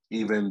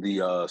 even the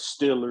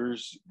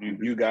Steelers,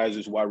 you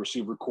guys' wide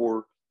receiver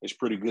core is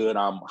pretty good.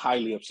 I'm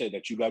highly upset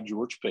that you got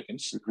George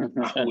Pickens.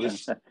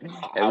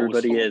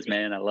 Everybody is,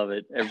 man. I love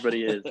it.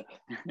 Everybody is.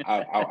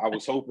 I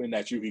was hoping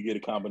that you could get a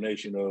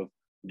combination of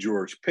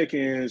George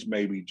Pickens,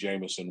 maybe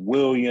Jameson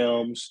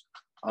Williams.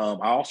 I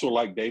also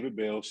like David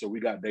Bell, so we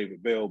got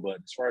David Bell. But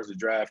as far as the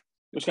draft,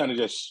 it was kind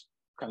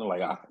of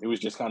like it was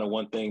just kind of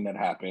one thing that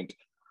happened.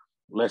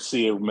 Let's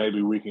see if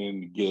maybe we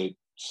can get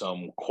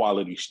some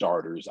quality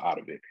starters out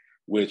of it.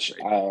 Which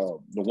the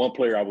one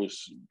player I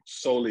was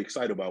solely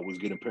excited about was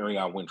getting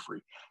Perion Winfrey.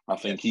 I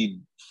think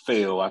he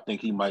fell. I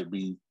think he might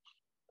be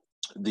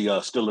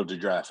the still of the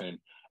draft. And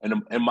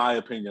in my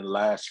opinion, the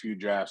last few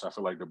drafts, I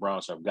feel like the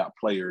Browns have got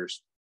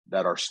players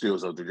that are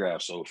steals of the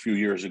draft. So a few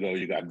years ago,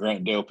 you got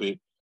Grant Delpit.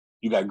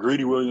 You got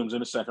Greedy Williams in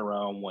the second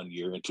round one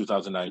year in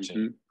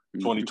 2019.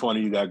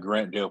 2020, you got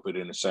Grant Delpit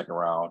in the second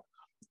round.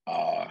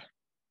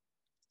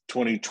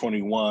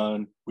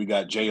 2021, we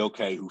got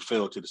JOK, who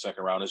fell to the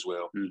second round as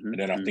well. And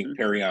then I think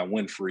Perion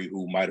Winfrey,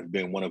 who might have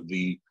been one of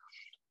the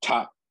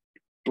top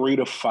 3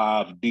 to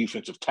 5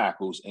 defensive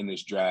tackles in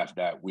this draft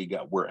that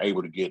we're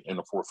able to get in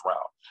the fourth round.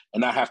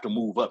 And I have to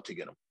move up to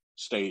get them,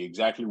 stay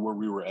exactly where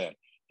we were at,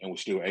 and we're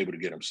still able to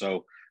get them.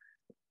 So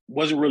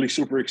wasn't really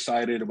super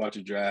excited about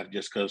the draft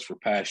just because for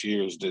past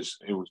years,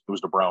 it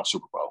was the Browns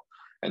Super Bowl.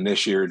 And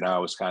this year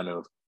now it's kind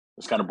of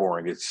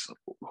boring. It's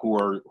who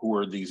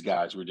are these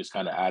guys? We're just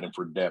kind of adding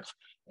for depth,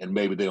 and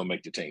maybe they'll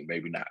make the team,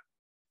 maybe not.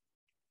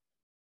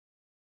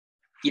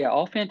 Yeah,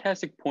 all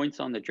fantastic points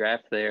on the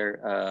draft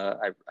there.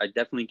 I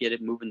definitely get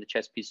it, moving the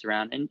chess piece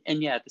around,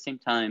 and yeah, at the same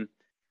time,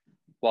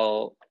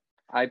 while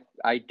I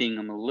ding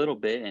them a little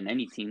bit, and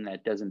any team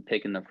that doesn't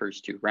pick in the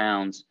first 2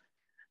 rounds,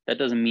 that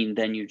doesn't mean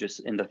then you just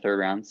in the third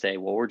round say,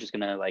 well, we're just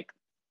gonna like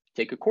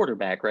take a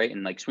quarterback, right,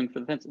 and like swing for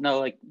the fence. No,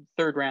 like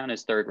third round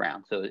is third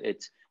round, so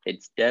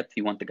it's depth.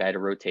 You want the guy to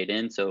rotate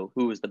in. So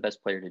who was the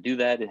best player to do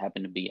that? It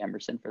happened to be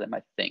Emerson for them,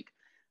 I think.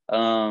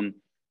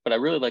 But I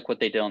really like what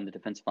they did on the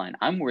defensive line.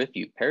 I'm with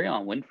you.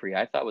 Perion Winfrey,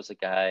 I thought was a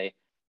guy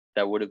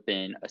that would have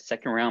been a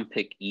second round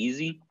pick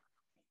easy.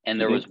 And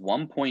there was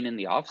one point in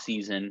the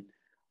offseason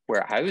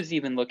where I was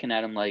even looking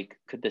at him like,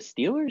 could the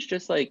Steelers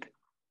just like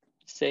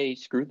say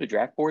screw the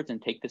draft boards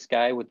and take this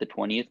guy with the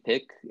 20th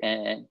pick,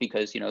 and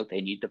because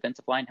they need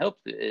defensive line help?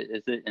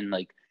 Is it? And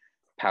like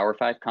Power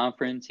 5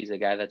 conference. He's a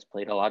guy that's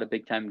played a lot of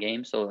big time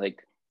games. So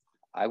like,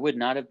 I would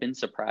not have been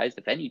surprised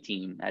if any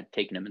team had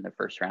taken him in the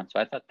first round. So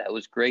I thought that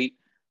was great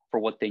for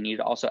what they needed.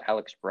 Also,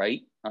 Alex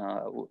Bright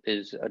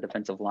is a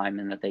defensive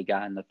lineman that they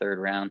got in the third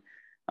round.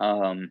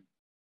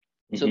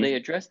 So they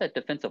addressed that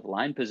defensive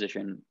line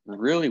position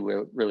really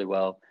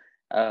well.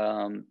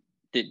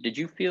 Did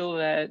you feel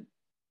that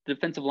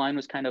defensive line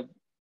was kind of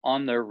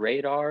on their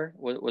radar?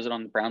 Was it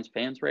on the Browns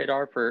fans'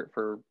 radar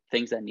for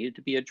things that needed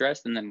to be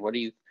addressed? And then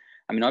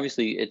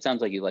obviously it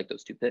sounds like you like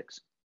those two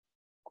picks.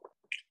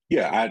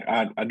 Yeah,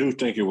 I do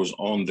think it was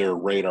on their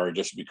radar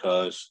just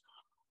because,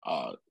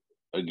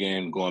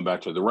 again, going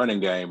back to the running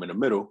game in the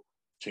middle,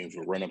 teams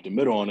would run up the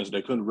middle on us.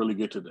 They couldn't really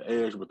get to the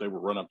edge, but they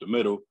would run up the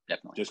middle.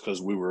 Definitely. Just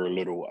because we were a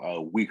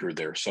little weaker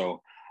there.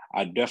 So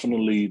that's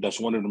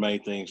one of the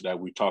main things that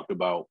we talked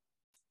about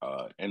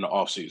in the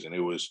offseason. It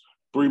was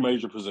three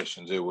major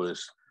positions. It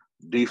was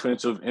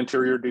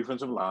interior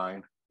defensive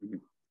line,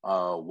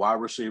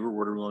 wide receiver,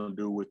 what are we going to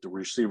do with the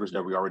receivers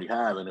that we already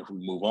have? And if we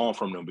move on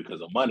from them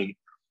because of money,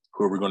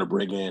 who are we going to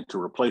bring in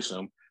to replace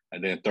them?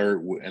 And then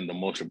third, and the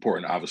most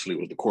important, obviously,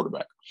 was the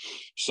quarterback.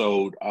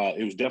 So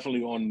it was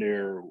definitely on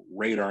their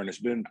radar. And it's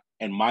been,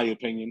 in my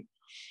opinion,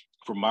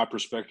 from my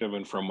perspective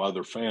and from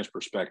other fans'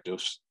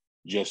 perspectives,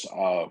 just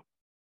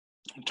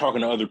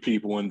talking to other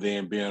people and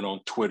then being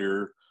on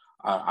Twitter.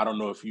 I don't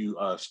know if you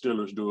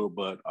Steelers do it,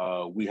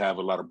 but we have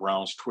a lot of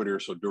Browns Twitter.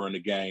 So during the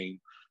game,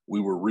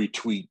 we would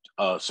retweet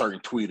a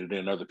certain tweet, and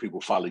then other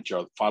people follow each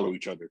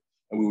other,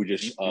 and we would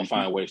just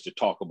find ways to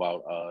talk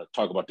about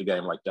the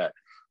game like that.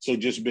 So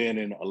just being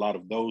in a lot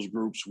of those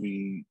groups,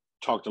 we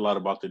talked a lot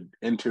about the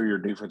interior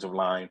defensive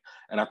line,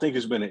 and I think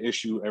it's been an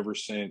issue ever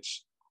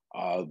since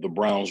the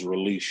Browns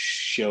released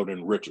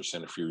Sheldon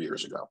Richardson a few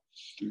years ago.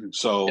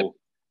 So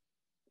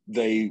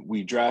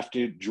we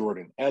drafted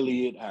Jordan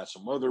Elliott, had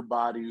some other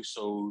bodies,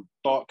 so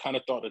thought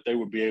that they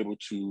would be able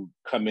to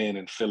come in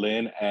and fill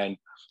in. And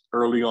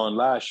early on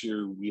last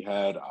year, we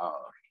had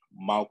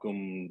Malik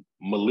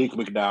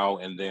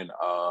McDowell, and then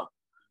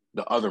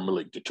the other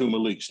Malik, the two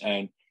Maliks,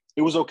 and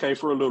it was okay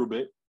for a little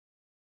bit,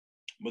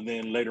 but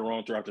then later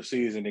on throughout the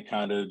season, it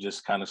kind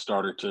of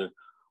started to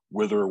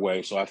wither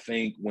away. So I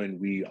think when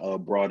we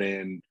brought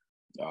in,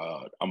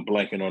 I'm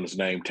blanking on his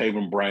name,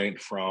 Taven Bryant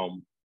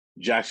from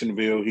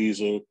Jacksonville,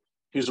 he's a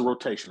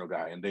rotational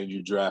guy, and then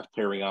you draft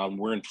Perrion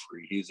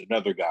Winfrey, he's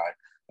another guy,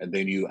 and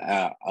then you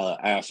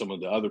add some of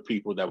the other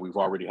people that we've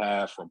already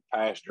had from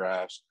past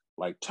drafts,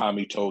 like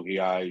Tommy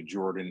Togiai,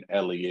 Jordan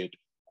Elliott,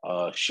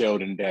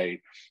 Sheldon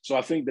Day. So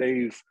I think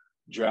they've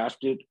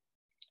drafted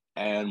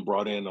and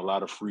brought in a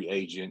lot of free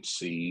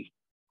agency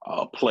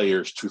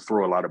players to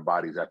throw a lot of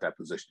bodies at that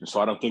position.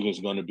 So I don't think it's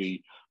going to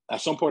be,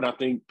 at some point, I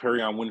think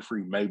Perrion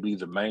Winfrey may be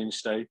the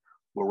mainstay,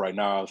 but right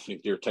now I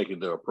think they're taking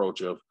the approach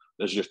of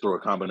let's just throw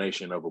a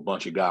combination of a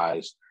bunch of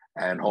guys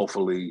and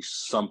hopefully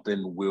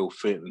something will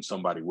fit and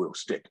somebody will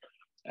stick.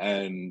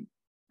 And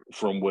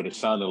from what it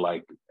sounded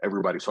like,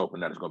 everybody's hoping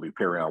that it's going to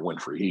be Perrion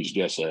Winfrey.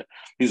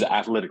 He's an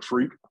athletic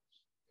freak.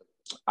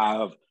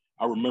 I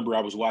remember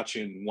I was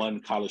watching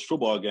one college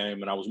football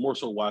game, and I was more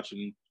so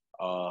watching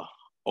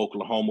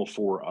Oklahoma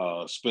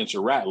for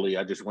Spencer Rattler.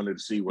 I just wanted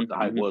to see what the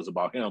hype was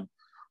about him.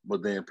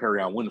 But then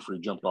Perrion Winfrey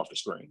jumped off the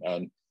screen,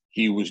 and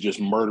he was just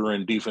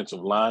murdering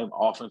offensive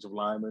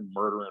linemen,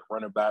 murdering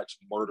running backs,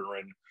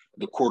 murdering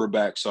the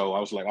quarterback. So I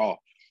was like,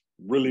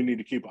 really need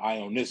to keep an eye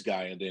on this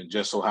guy. And then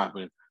just so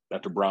happened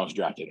that the Browns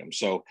drafted him.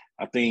 So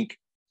I think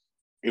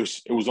it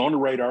was on the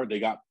radar.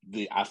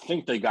 I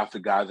think they got the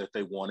guy that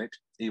they wanted,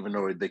 even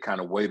though they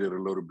kind of waited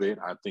a little bit.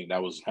 I think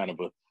that was kind of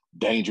a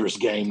dangerous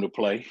game to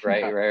play.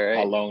 Right.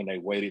 How long they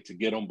waited to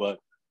get him, but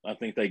I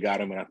think they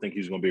got him, and I think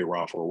he's going to be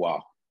around for a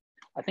while.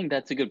 I think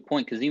that's a good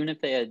point, because even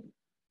if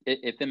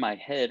in my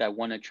head I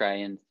want to try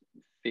and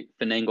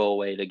finagle a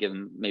way to give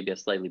him maybe a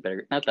slightly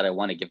better, not that I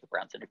want to give the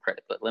Browns any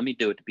credit, but let me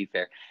do it to be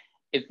fair.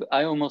 If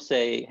I almost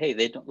say,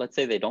 hey, let's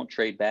say they don't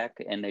trade back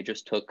and they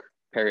just took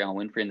Perrion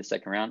Winfrey in the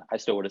second round, I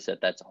still would have said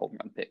that's a home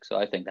run pick. So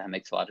I think that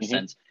makes a lot of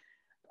sense.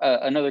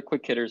 Another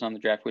quick hitters on the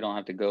draft we don't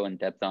have to go in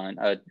depth on.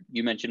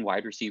 You mentioned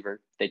wide receiver.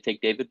 They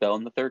take David Bell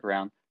in the third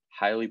round,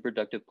 highly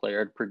productive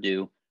player at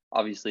Purdue.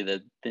 Obviously,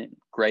 the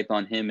gripe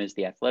on him is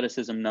the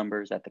athleticism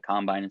numbers at the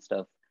combine and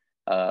stuff.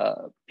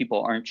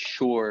 People aren't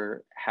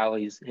sure how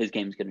his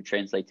game is going to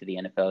translate to the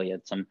NFL. He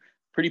had some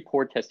pretty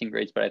poor testing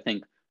grades, but I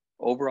think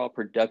overall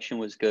production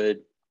was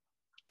good.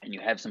 And you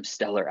have some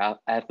stellar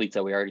athletes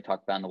that we already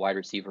talked about in the wide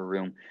receiver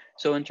room.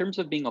 So in terms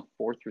of being a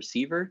fourth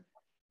receiver,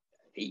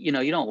 you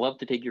don't love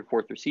to take your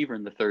fourth receiver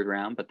in the third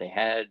round, but they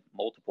had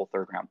multiple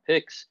third round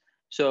picks.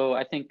 So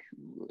I think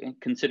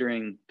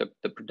considering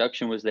the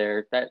production was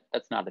there,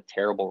 that's not a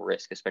terrible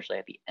risk, especially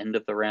at the end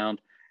of the round.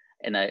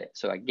 And I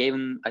gave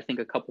him, I think,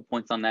 a couple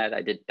points on that.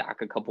 I did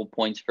dock a couple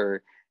points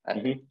for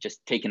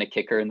just taking a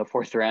kicker in the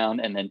fourth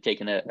round and then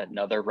taking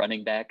another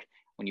running back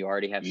when you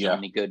already have so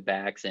many good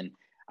backs. And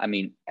I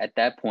mean, at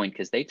that point,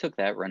 because they took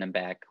that running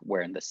back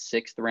where in the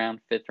sixth round,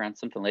 fifth round,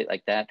 something late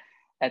like that.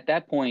 At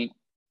that point,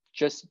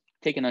 just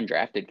take an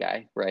undrafted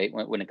guy, right?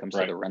 When it comes to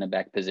Right. the running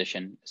back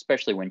position,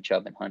 especially when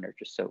Chubb and Hunt are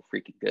just so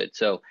freaking good.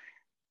 So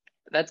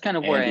that's kind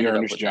of where I And ended up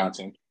Ernest with them.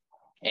 Johnson.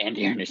 And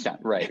Ernest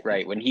Johnson,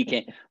 right. When he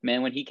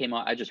came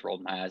on, I just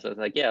rolled my eyes. I was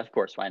like, yeah, of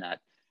course, why not?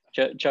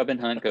 Chubb and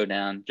Hunt go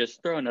down.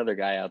 Just throw another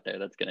guy out there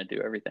that's going to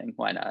do everything.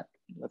 Why not?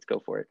 Let's go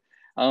for it.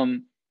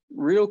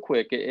 Real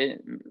quick,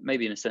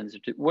 maybe in a sentence or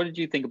two, what did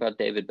you think about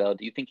David Bell?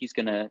 Do you think he's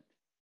going to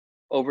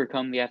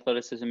overcome the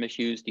athleticism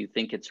issues? Do you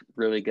think it's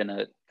really going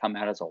to come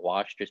out as a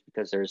wash just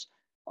because there's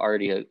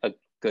already a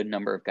good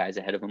number of guys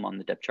ahead of him on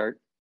the depth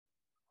chart?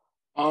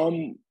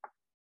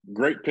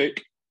 Great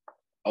pick.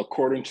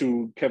 According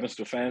to Kevin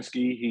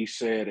Stefanski, he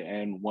said,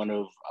 and one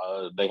of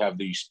they have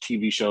these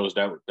TV shows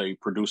that they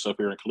produce up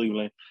here in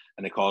Cleveland,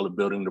 and they call it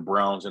Building the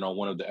Browns. And on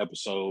one of the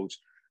episodes,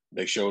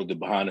 they showed the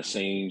behind the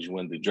scenes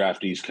when the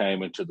draftees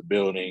came into the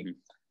building,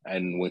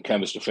 and when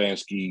Kevin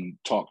Stefanski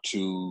talked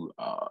to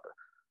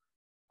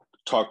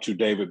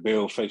David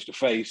Bell face to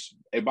face.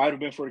 It might have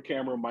been for the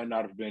camera, might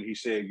not have been. He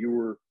said, "You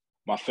were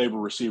my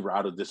favorite receiver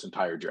out of this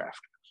entire draft."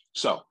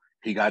 So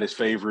he got his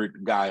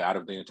favorite guy out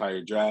of the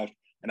entire draft.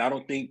 And I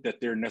don't think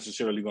that they're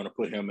necessarily going to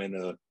put him in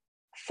a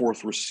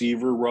fourth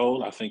receiver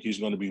role. I think he's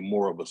going to be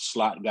more of a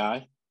slot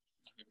guy.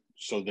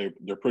 So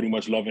they're pretty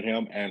much loving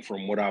him. And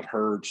from what I've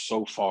heard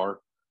so far,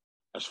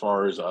 as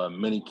far as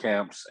mini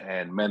camps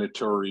and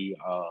mandatory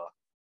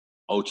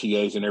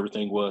OTAs and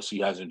everything he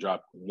hasn't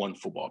dropped one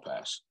football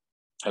pass,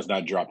 has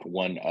not dropped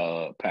one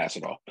pass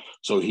at all.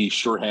 So he's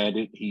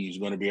sure-handed. He's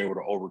going to be able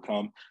to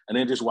overcome. And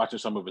then just watching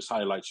some of his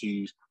highlights,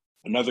 he's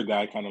another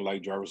guy kind of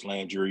like Jarvis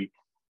Landry,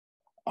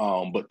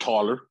 but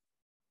taller,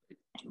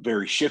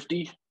 very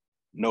shifty,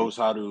 knows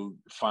how to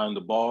find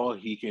the ball.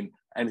 He can,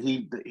 and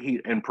he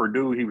in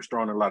Purdue, he was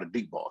throwing a lot of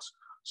deep balls.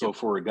 So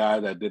for a guy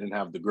that didn't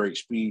have the great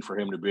speed, for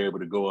him to be able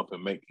to go up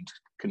and make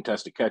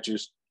contested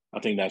catches,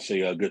 I think that's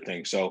a good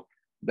thing. So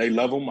they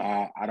love him.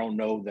 I don't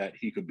know that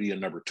he could be a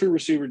number 2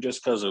 receiver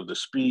just because of the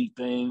speed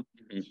thing.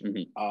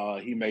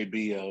 He may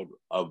be a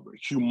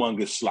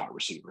humongous slot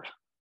receiver.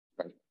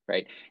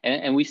 Right.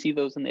 And we see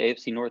those in the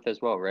AFC North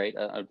as well, right?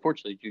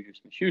 Unfortunately, Juju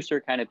Smith-Schuster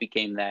kind of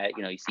became that.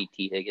 You see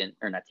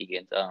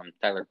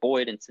Tyler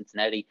Boyd in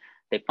Cincinnati.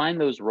 They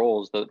find those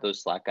roles,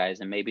 those slot guys,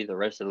 and maybe the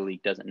rest of the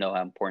league doesn't know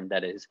how important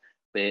that is.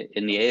 But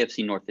in the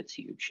AFC North, it's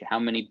huge. How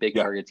many big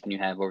targets can you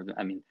have over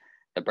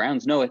the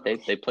Browns know it.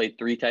 They played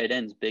 3 tight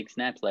ends, big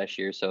snaps last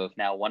year. So if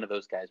now one of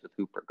those guys with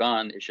Hooper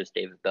gone, it's just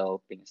David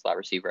Bell being a slot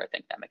receiver, I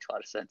think that makes a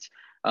lot of sense.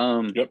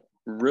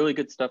 Really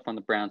good stuff on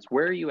the Browns.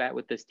 Where are you at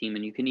with this team?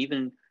 And you can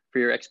even, for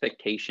your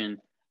expectation,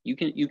 you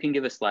can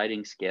give a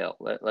sliding scale.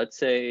 Let's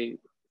say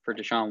for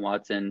Deshaun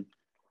Watson,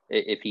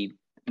 if he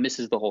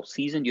misses the whole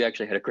season, you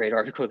actually had a great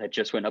article that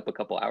just went up a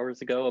couple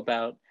hours ago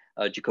about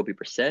Jacoby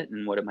Brissett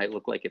and what it might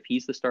look like if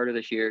he's the starter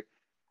this year.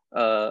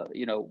 Where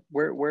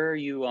are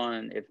you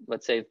on, if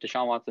let's say if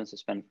Deshaun Watson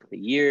suspended for the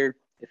year,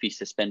 if he's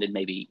suspended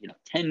maybe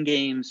 10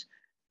 games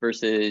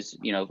versus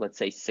let's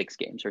say 6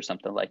 games or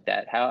something like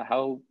that,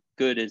 how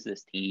good is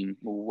this team?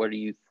 What do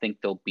you think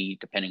they'll be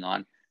depending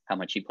on how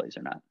much he plays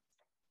or not?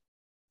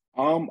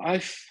 I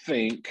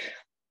think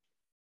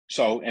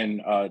so,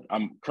 and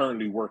I'm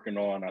currently working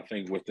on, I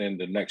think within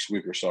the next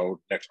week or so,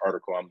 next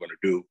article I'm going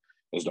to do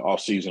is the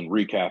off-season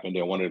recap, and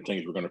then one of the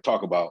things I'm going to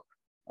talk about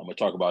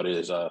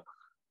is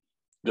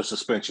the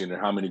suspension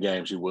and how many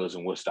games he was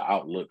and what's the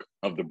outlook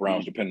of the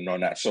Browns depending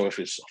on that. So if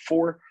it's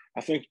 4,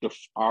 I think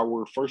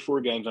our first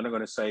 4 games, I'm not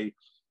going to say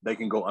they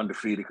can go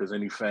undefeated because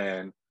any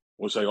fan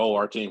will say, oh,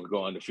 our team could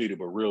go undefeated,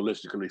 but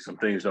realistically, some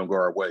things don't go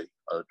our way.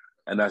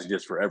 And that's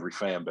just for every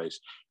fan base.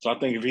 So I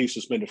think if he's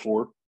suspended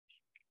 4,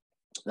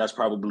 that's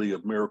probably a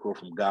miracle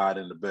from God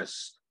and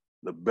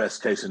the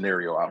best case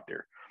scenario out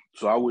there.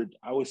 So I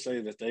would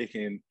say that they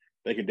can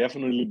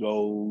definitely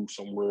go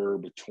somewhere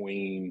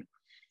between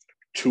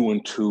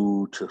 2-2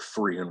 to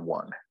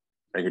 3-1.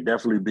 They could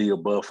definitely be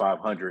above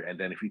 500. And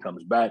then if he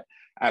comes back,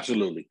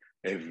 absolutely.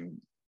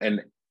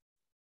 And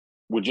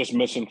we're just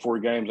missing 4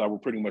 games, I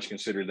would pretty much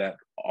consider that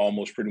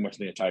almost pretty much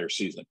the entire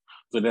season.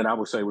 So then I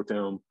would say with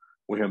him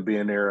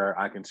being there,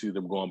 I can see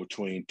them going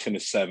between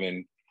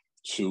 10-7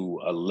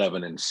 to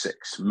 11-6.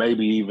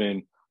 Maybe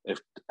even if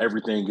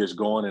everything gets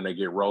going and they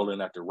get rolling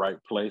at the right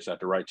place at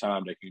the right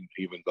time, they can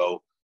even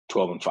go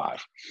 12-5.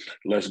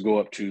 Let's go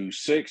up to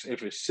 6.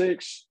 If it's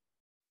 6,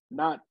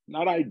 not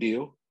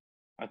ideal.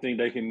 I think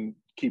they can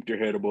keep their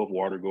head above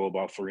water, go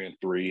about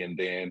 3-3, and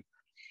then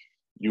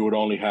you would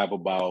only have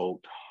about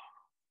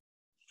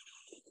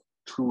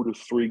 2 to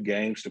 3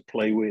 games to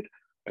play with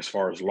as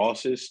far as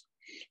losses.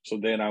 So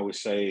then I would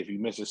say if he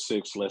misses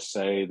 6, let's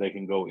say they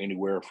can go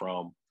anywhere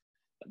from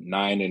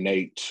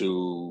 9-8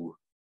 to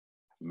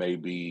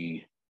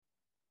maybe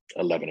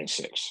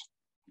 11-6,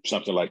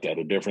 something like that,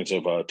 a difference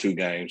of 2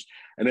 games.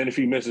 And then if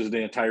he misses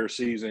the entire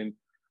season,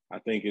 I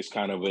think it's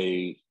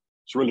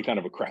really kind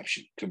of a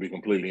crapshoot, to be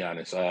completely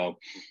honest. I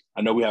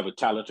know we have a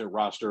talented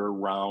roster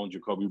around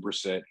Jacoby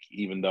Brissett,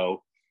 even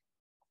though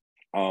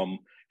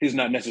he's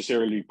not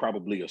necessarily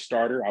probably a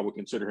starter. I would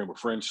consider him a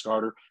fringe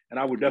starter, and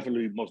I would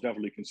most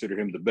definitely consider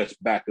him the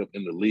best backup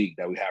in the league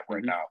that we have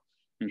right now.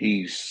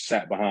 He's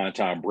sat behind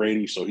Tom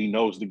Brady, so he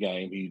knows the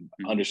game. He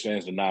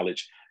understands the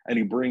knowledge, and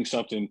he brings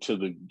something to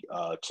the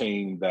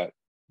team that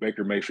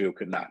Baker Mayfield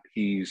could not.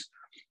 He's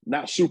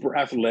not super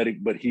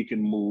athletic, but he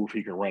can move.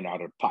 He can run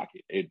out of the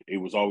pocket. It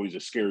was always a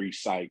scary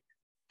sight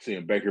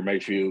seeing Baker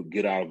Mayfield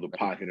get out of the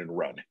pocket and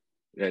run.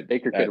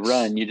 Baker could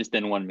run. You just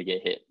didn't want him to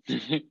get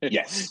hit.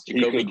 Yes,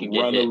 Jacoby he could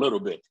run a little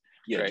bit.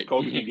 Yeah, right.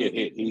 Jacoby can get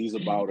hit. He's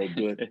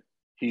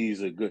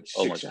a good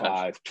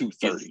 6'5",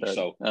 230.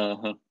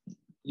 So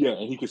yeah,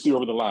 and he can see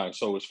over the line.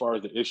 So as far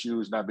as the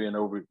issues not being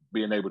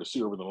able to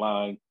see over the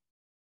line,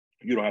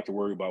 you don't have to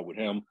worry about with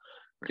him.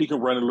 He can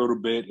run a little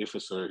bit. If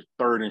it's a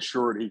third and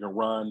short, he can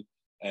run.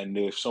 And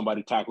if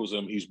somebody tackles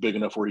him, he's big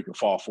enough where he can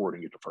fall forward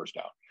and get the first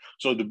down.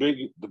 So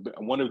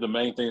one of the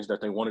main things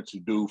that they wanted to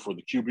do for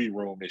the QB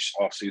room this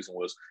offseason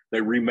was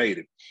they remade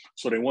it.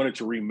 So they wanted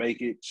to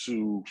remake it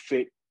to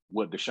fit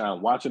what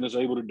Deshaun Watson is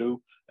able to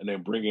do, and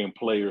then bring in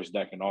players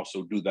that can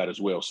also do that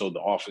as well. So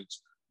the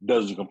offense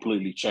doesn't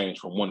completely change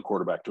from one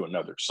quarterback to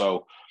another.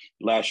 So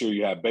last year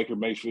you had Baker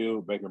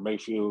Mayfield. Baker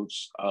Mayfield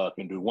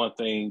can do one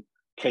thing.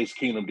 Case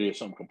Keenum did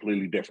something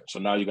completely different. So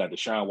now you got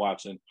Deshaun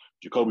Watson,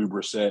 Jacoby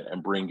Brissett,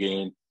 and bring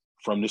in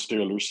from the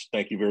Steelers.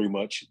 Thank you very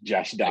much,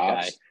 Josh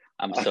Dobbs.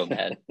 I'm so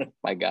mad.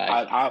 My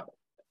guy.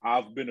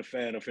 I've been a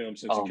fan of him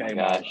since he came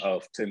out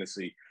of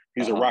Tennessee.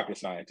 He's a rocket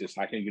scientist.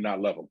 How can you not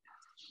love him?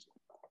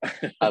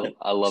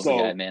 I love the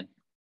guy, man.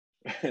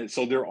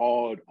 So they're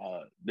all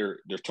they're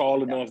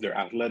tall enough, they're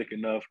athletic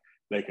enough,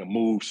 they can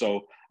move.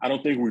 So I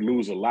don't think we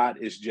lose a lot.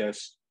 It's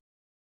just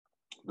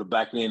the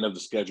back end of the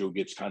schedule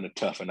gets kind of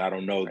tough, and I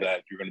don't know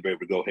that you're going to be able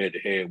to go head to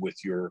head with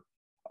your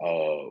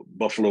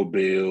Buffalo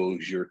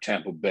Bills, your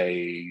Tampa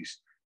Bays,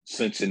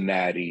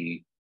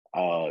 Cincinnati,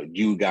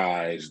 you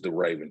guys, the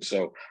Ravens.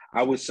 So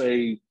I would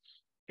say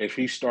if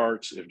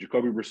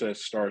Jacoby Brissett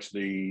starts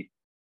the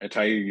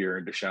entire year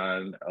and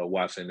Deshaun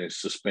Watson is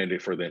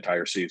suspended for the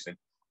entire season,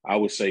 I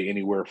would say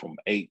anywhere from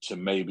 8 to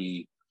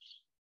maybe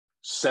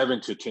 7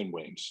 to 10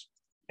 wins.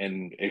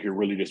 And it could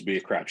really just be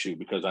a crapshoot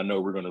because I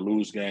know we're going to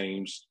lose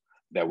games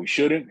that we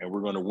shouldn't, and we're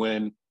going to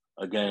win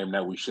a game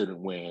that we shouldn't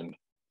win.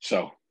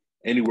 So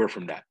anywhere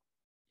from that.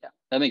 Yeah,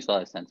 that makes a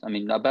lot of sense. I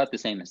mean, about the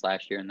same as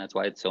last year, and that's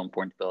why it's so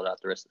important to build out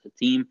the rest of the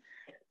team.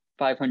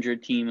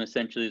 500 team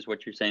essentially is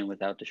what you're saying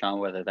without Deshaun,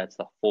 whether that's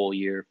the whole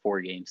year, 4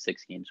 games,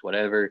 6 games,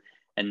 whatever.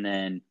 And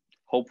then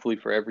hopefully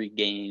for every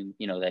game,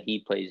 that he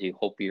plays, you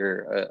hope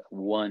you're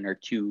 1 or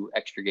 2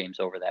 extra games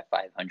over that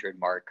 500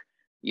 mark,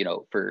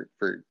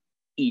 for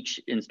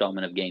each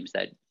installment of games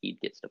that he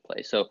gets to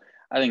play. So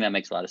I think that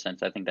makes a lot of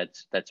sense. I think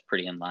that's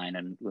pretty in line,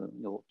 and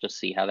we'll just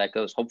see how that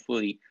goes.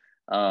 Hopefully,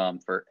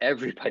 for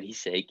everybody's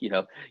sake,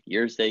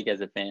 your sake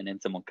as a fan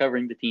and someone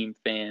covering the team,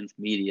 fans,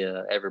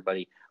 media,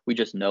 everybody, we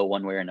just know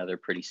one way or another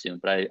pretty soon.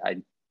 But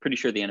I'm pretty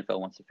sure the NFL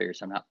wants to figure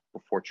something out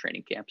before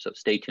training camp. So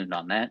stay tuned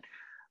on that.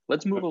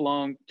 Let's move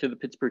along to the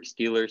Pittsburgh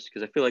Steelers,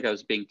 because I feel like I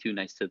was being too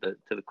nice to the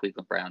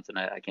Cleveland Browns, and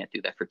I can't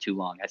do that for too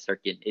long. I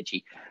start getting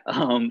itchy.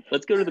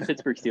 Let's go to the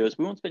Pittsburgh Steelers.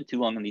 We won't spend too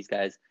long on these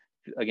guys.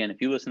 Again, if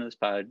you listen to this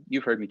pod,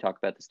 you've heard me talk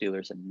about the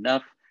Steelers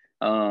enough,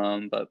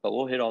 but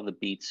we'll hit all the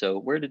beats. So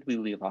where did we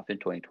leave off in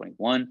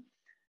 2021? In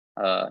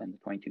the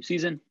 22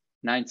 season,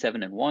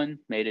 9-7-1,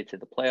 made it to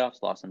the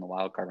playoffs, lost in the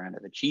wild card round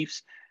of the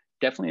Chiefs.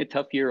 Definitely a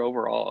tough year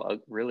overall,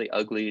 really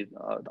ugly.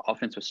 The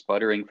offense was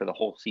sputtering for the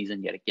whole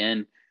season yet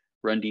again.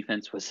 Run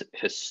defense was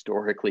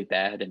historically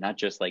bad, and not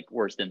just like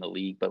worst in the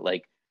league, but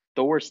like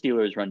the worst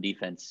Steelers run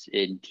defense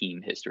in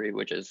team history,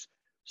 which is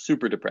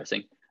super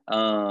depressing.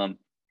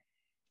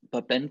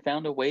 But Ben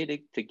found a way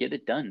to get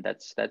it done.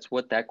 That's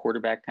what that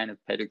quarterback kind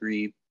of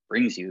pedigree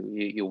brings you.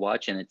 You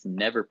watch, and it's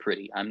never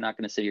pretty. I'm not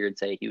going to sit here and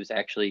say he was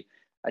actually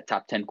a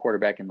top 10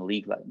 quarterback in the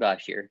league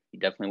last year. He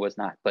definitely was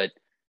not. But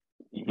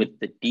with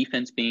the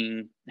defense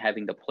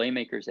having the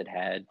playmakers it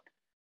had,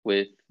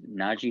 with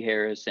Najee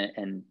Harris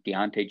and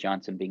Deontay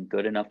Johnson being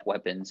good enough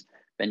weapons,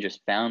 Ben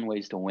just found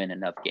ways to win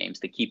enough games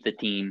to keep the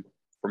team,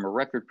 from a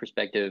record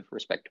perspective,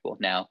 respectable.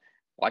 Now,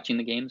 watching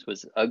the games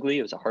was ugly.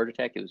 It was a heart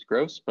attack. It was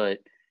gross, but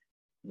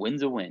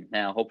win's a win.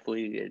 Now,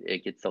 hopefully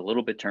it gets a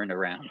little bit turned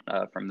around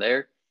from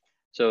there.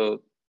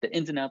 So the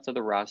ins and outs of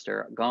the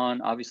roster are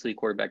gone. Obviously,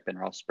 quarterback Ben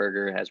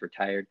Roethlisberger has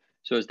retired.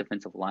 So is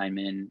defensive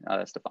lineman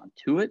Stephon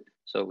Tuitt.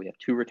 So we have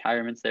 2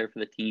 retirements there for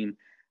the team.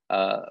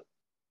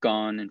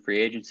 Gone in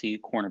free agency,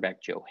 cornerback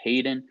Joe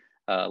Hayden,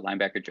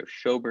 linebacker Joe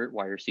Schobert,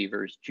 wide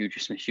receivers Juju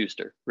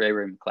Smith-Schuster, Ray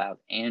McLeod,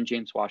 and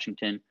James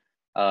Washington,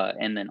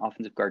 and then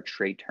offensive guard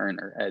Trey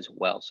Turner as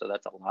well. So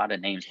that's a lot of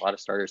names, a lot of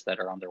starters that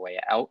are on their way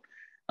out.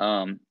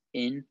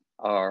 In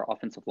our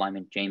offensive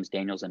linemen, James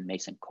Daniels and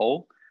Mason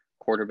Cole,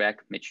 quarterback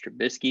Mitch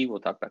Trubisky. We'll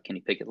talk about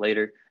Kenny Pickett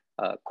later.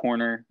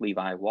 Corner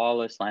Levi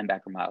Wallace,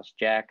 linebacker Miles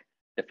Jack,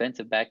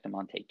 defensive back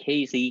DeMonte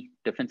Casey,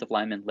 defensive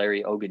lineman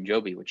Larry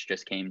Ogunjobi, which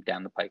just came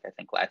down the pike, I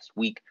think, last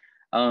week.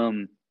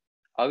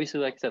 Obviously,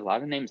 like I said, a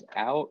lot of names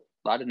out,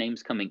 a lot of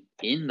names coming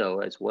in, though,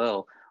 as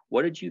well.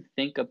 What did you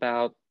think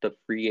about the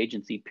free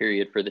agency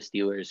period for the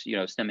Steelers,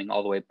 stemming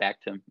all the way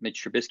back to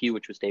Mitch Trubisky,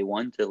 which was day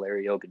 1, to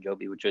Larry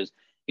Ogunjobi, which was,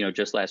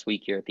 just last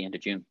week here at the end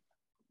of June?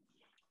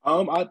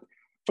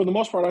 For the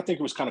most part, I think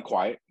it was kind of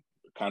quiet,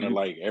 kind of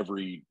like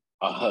every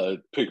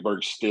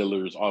Pittsburgh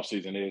Steelers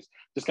offseason is.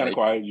 Just kind of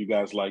quiet. You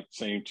guys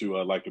seem to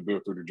like to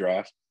build through the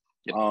draft.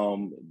 Yep.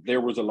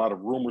 There was a lot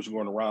of rumors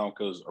going around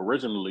because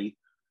originally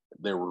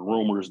there were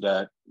rumors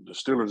that the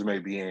Steelers may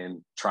be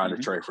trying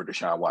to trade for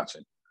Deshaun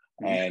Watson.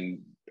 And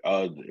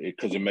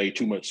because it made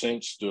too much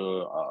sense,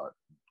 the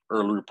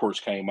early reports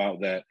came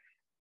out that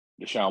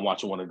Deshaun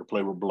Watson wanted to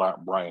play with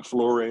Brian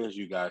Flores.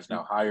 You guys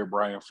now hire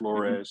Brian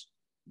Flores.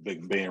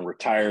 Big Ben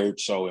retired.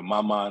 So in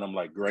my mind, I'm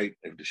like, great.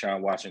 If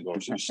Deshaun Watson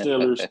goes to the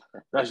Steelers,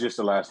 that's just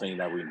the last thing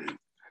that we need.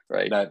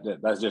 Right.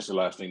 That's just the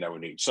last thing that we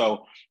need.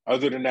 So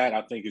other than that,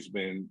 I think it's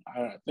been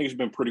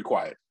pretty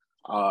quiet.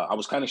 I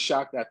was kind of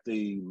shocked at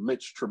the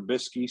Mitch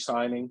Trubisky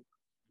signing.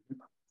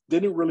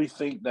 Didn't really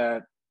think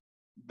that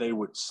they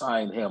would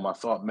sign him. I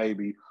thought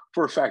maybe,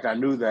 for a fact, I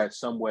knew that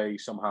some way,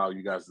 somehow,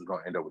 you guys were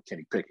going to end up with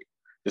Kenny Pickett.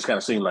 This kind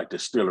of seemed like the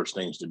Steelers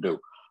things to do.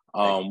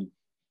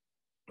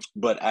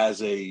 But as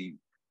the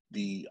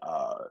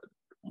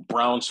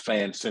Browns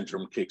fan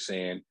syndrome kicks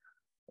in,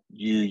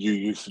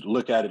 you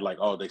look at it like,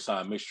 oh, they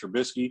signed Mitch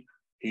Trubisky.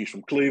 He's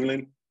from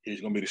Cleveland.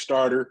 He's going to be the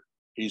starter.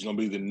 He's going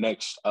to be the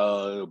next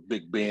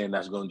Big Ben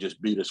that's going to just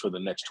beat us for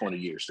the next 20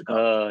 years to come.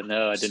 Oh,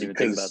 no, I didn't even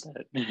think about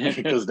that.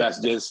 Because that's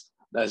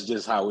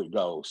just how it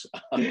goes.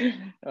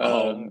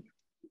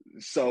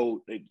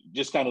 So they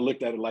just kind of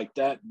looked at it like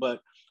that.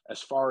 But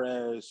as far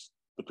as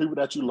the people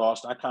that you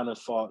lost, I kind of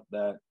thought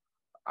that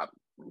I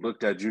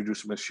looked at Juju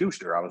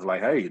Smith-Schuster. I was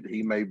like, hey,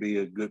 he may be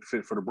a good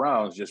fit for the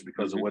Browns just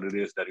because of what it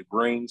is that he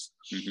brings.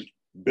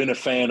 Been a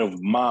fan of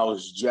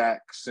Miles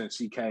Jack since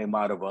he came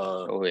out of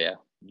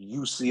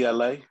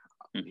UCLA,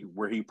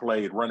 where he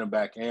played running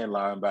back and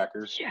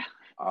linebacker. Yeah.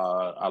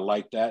 I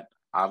like that.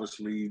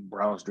 Obviously,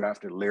 Browns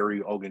drafted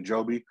Larry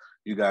Ogunjobi.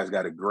 You guys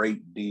got a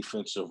great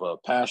defensive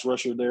pass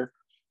rusher there.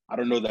 I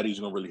don't know that he's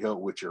going to really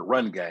help with your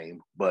run game,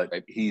 but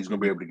he's going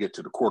to be able to get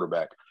to the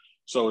quarterback.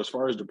 So as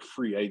far as the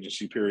free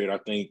agency period, I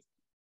think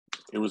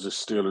it was a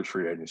Steelers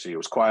free agency. It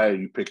was quiet.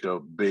 You picked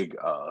up big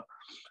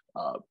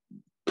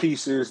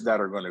pieces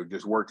that are going to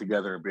just work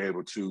together and be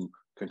able to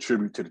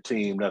contribute to the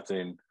team.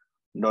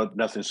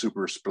 Nothing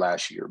super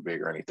splashy or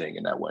big or anything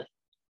in that way.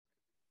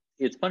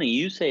 It's funny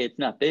you say it's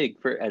not big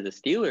as a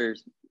Steelers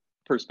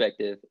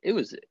perspective. It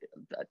was.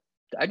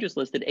 I just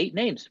listed 8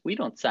 names. We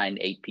don't sign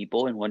 8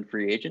 people in one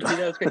free agency.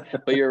 That was great.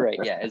 But you're right.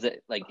 Yeah,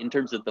 in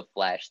terms of the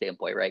flash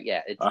standpoint, right?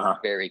 Yeah, it's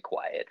very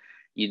quiet.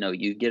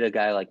 You get a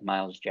guy like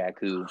Miles Jack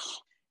who,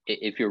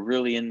 if you're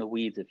really in the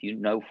weeds, if you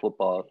know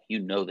football, you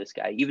know this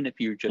guy. Even if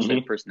you're just a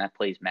person that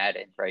plays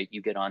Madden, right?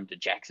 You get on to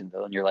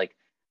Jacksonville and you're like,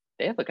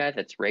 they have a guy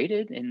that's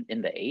rated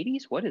in the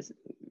 80s? What is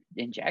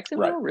in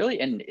Jacksonville, really?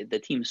 And the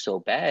team's so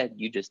bad,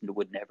 you just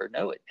would never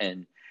know it.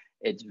 And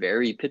it's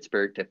very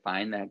Pittsburgh to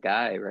find that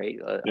guy, right?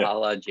 A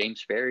la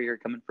James Ferrier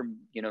coming from,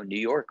 New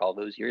York all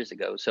those years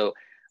ago. So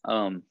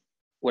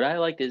what I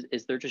liked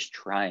is they're just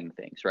trying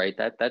things, right?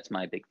 That's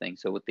my big thing.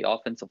 So with the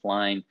offensive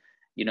line,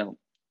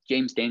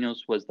 James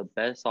Daniels was the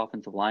best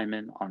offensive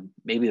lineman on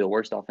maybe the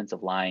worst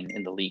offensive line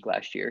in the league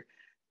last year.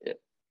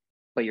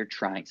 But you're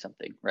trying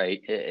something,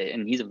 right?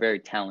 And he's a very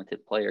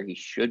talented player.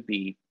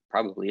 He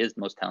probably is the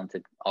most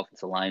talented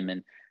offensive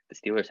lineman the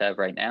Steelers have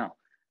right now.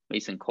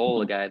 Mason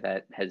Cole, a guy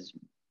that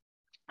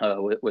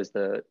was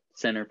the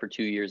center for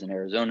 2 years in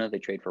Arizona. They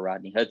trade for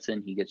Rodney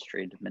Hudson. He gets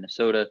traded to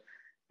Minnesota.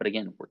 But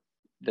again,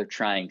 they're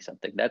trying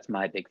something. That's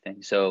my big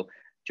thing. So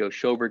Joe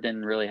Schobert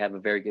didn't really have a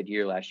very good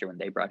year last year when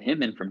they brought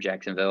him in from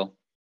Jacksonville.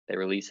 They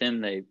release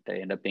him. They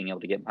end up being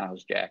able to get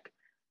Miles Jack.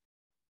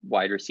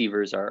 Wide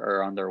receivers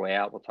are on their way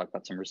out. We'll talk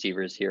about some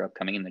receivers here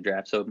upcoming in the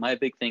draft. So my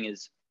big thing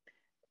is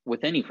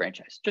with any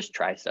franchise, just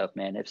try stuff,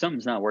 man. If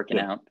something's not working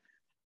out,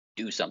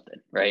 do something,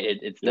 right?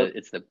 It's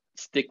the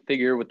stick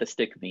figure with the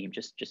stick meme.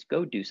 Just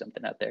go do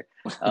something out there.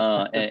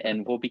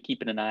 And we'll be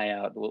keeping an eye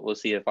out. We'll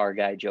see if our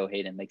guy Joe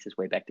Hayden makes his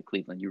way back to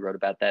Cleveland. You wrote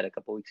about that a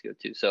couple weeks ago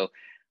too. So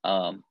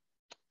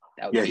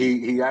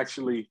he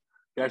actually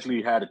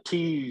had a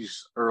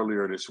tease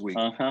earlier this week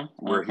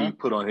where he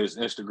put on his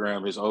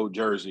Instagram his old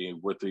jersey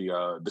with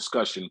the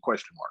discussion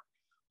question mark.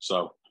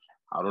 So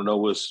I don't know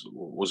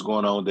what's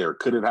going on there.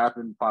 Could it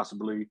happen?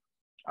 Possibly.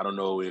 I don't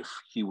know if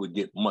he would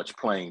get much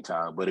playing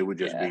time, but it would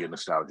just be a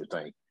nostalgia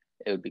thing.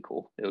 It would be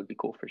cool. It would be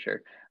cool for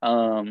sure.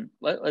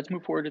 Let's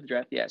move forward to the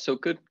draft. Yeah, so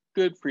good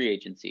free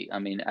agency. I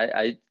mean,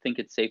 I think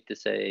it's safe to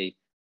say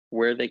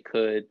where they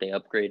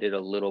upgraded a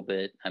little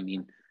bit. I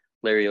mean,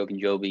 Larry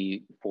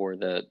Ogunjobi for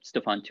the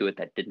Stephon Tuitt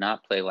that did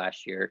not play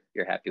last year.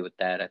 You're happy with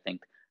that. I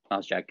think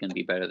Miles Jack can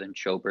be better than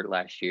Schobert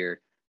last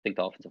year. I think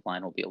the offensive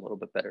line will be a little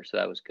bit better, so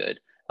that was good.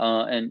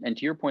 And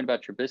to your point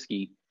about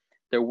Trubisky,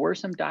 there were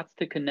some dots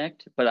to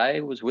connect, but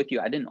I was with you.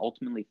 I didn't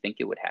ultimately think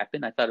it would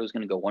happen. I thought it was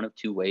going to go one of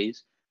two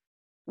ways,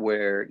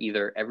 where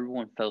either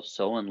everyone fell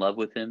so in love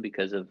with him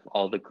because of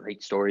all the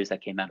great stories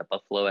that came out of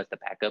Buffalo as the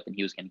backup and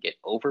he was going to get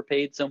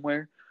overpaid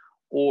somewhere,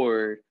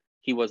 or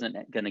he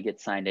wasn't going to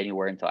get signed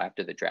anywhere until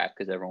after the draft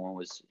because everyone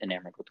was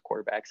enamored with the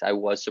quarterbacks. I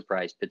was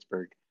surprised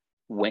Pittsburgh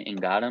went and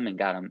got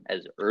him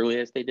as early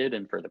as they did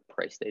and for the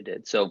price they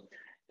did. So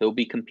he'll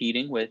be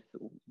competing with,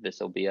 this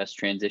will be us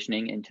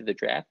transitioning into the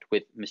draft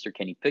with Mr.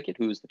 Kenny Pickett,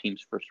 who is the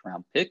team's first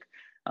round pick.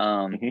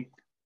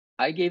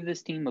 I gave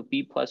this team a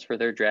B+ for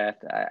their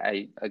draft.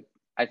 I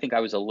think I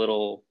was a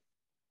little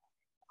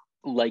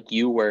like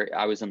you, where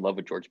I was in love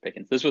with George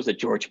Pickens. This was a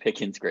George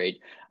Pickens grade.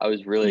 I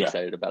was really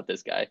excited about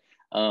this guy.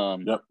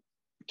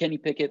 Kenny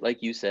Pickett,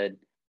 like you said,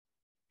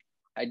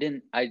 I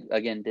didn't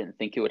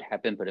think it would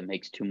happen, but it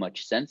makes too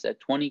much sense at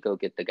 20. Go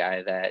get the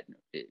guy that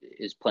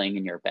is playing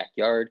in your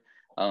backyard.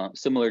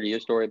 Similar to your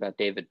story about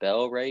David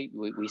Bell, right?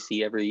 We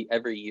see every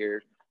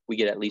year we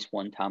get at least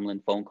one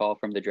Tomlin phone call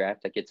from the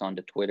draft that gets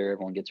onto Twitter.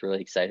 Everyone gets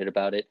really excited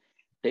about it.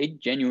 They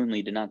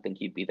genuinely did not think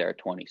he'd be there at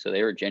 20. So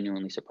they were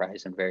genuinely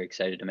surprised and very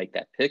excited to make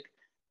that pick.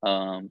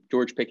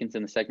 George Pickens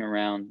in the second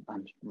round,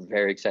 I'm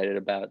very excited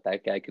about.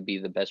 That guy could be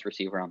the best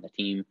receiver on the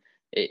team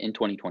in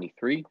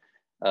 2023.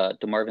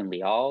 DeMarvin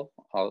Leal,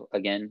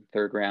 again,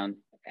 third round,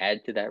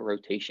 add to that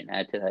rotation,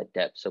 add to that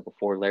depth. So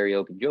before Larry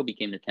Ogunjobi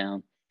came to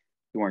town,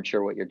 you weren't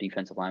sure what your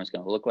defensive line was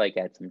going to look like.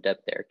 Add some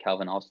depth there.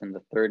 Calvin Austin,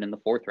 the third and the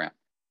fourth round.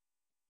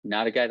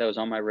 Not a guy that was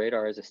on my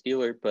radar as a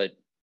Steeler, but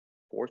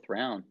fourth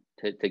round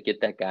to get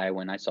that guy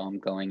when I saw him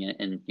going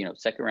in,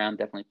 second round,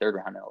 definitely third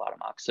round in a lot of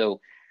mocks. So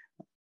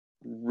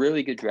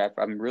really good draft.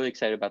 I'm really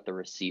excited about the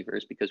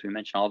receivers because we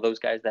mentioned all those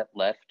guys that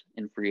left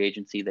in free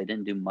agency. They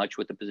didn't do much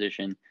with the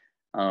position.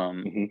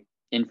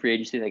 In free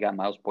agency, they got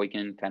Miles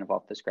Boykin kind of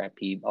off the scrap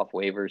heap, off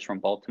waivers from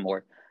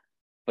Baltimore.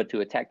 But to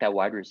attack that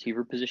wide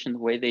receiver position the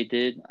way they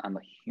did, I'm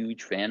a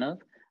huge fan of.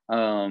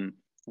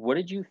 What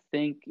did you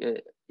think?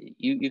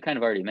 You kind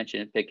of already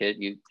mentioned it, Pickett.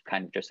 You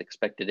kind of just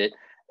expected it.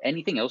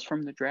 Anything else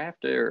from the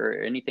draft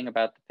or anything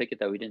about the Pickett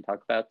that we didn't talk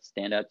about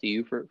stand out to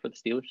you for the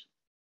Steelers?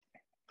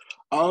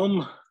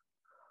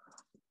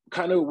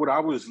 Kind of what I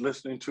was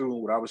listening to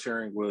and what I was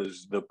hearing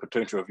was the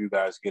potential of you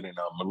guys getting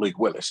Malik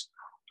Willis,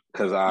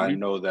 because I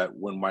know that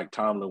when Mike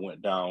Tomlin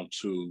went down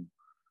to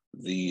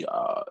the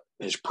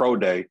his pro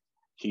day,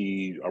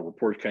 a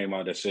report came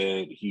out that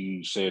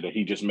he said that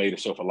he just made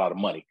himself a lot of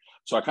money.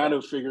 So I kind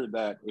of figured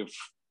that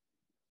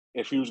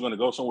if he was going to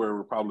go somewhere, it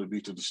would probably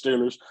be to the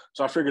Steelers.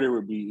 So I figured it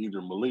would be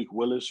either Malik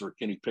Willis or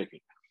Kenny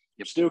Pickett.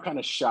 I'm still kind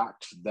of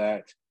shocked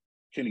that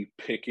Kenny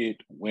Pickett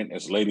went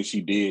as late as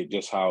he did,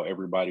 just how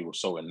everybody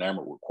was so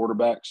enamored with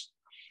quarterbacks.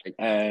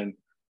 And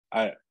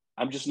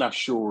I'm just not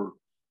sure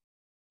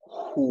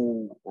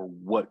who or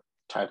what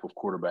type of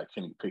quarterback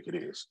Kenny Pickett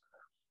is.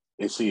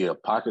 Is he a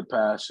pocket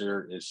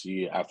passer? Is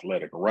he an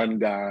athletic run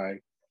guy?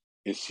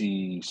 Is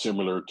he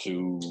similar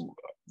to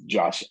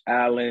Josh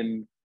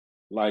Allen?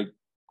 Like,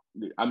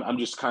 I'm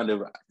just kind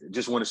of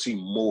just want to see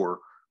more,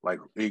 like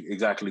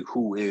exactly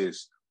who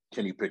is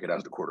Kenny Pickett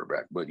as the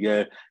quarterback. But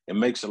yeah, it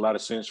makes a lot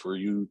of sense for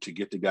you to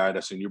get the guy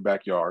that's in your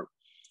backyard.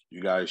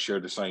 You guys share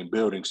the same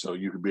building, so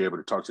you can be able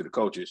to talk to the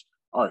coaches.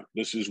 All right,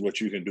 this is what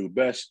you can do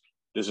best.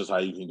 This is how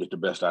you can get the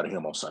best out of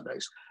him on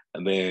Sundays.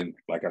 And then,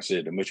 like I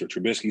said, the Mitchell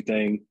Trubisky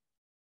thing,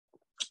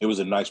 it was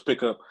a nice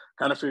pickup.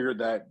 Kind of figured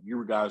that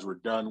you guys were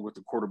done with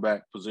the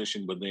quarterback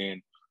position, but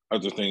then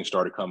other things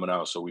started coming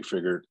out, so we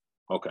figured,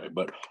 okay.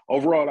 But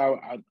overall,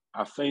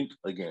 I think,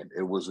 again,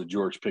 it was a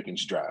George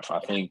Pickens draft. I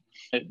think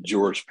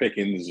George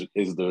Pickens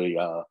is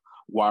the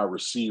wide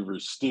receiver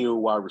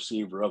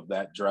of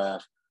that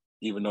draft.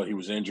 Even though he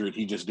was injured,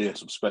 he just did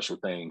some special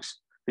things.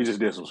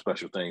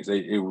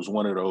 It was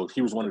one of those.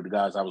 He was one of the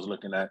guys I was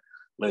looking at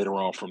later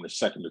on from the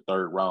second to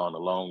third round,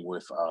 along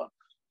with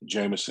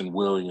Jameson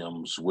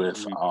Williams,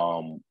 with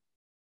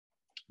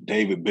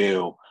David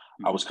Bell.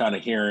 I was kind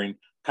of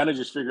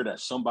just figured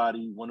that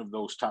one of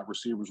those top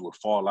receivers would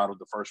fall out of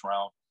the first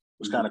round.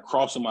 Was kind of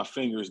crossing my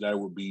fingers that it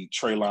would be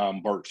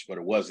Treylon Burks, but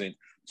it wasn't.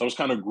 So I was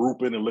kind of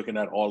grouping and looking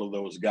at all of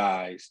those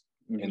guys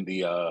in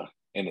the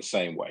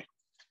same way.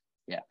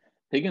 Yeah.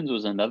 Pickens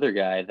was another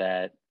guy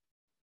that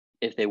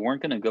if they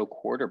weren't going to go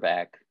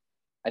quarterback,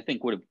 I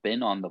think would have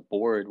been on the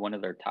board, one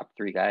of their top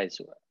three guys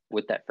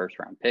with that first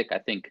round pick. I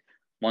think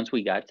once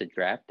we got to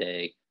draft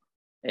day,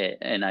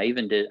 and I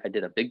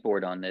did a big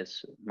board on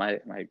this. My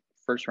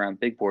first round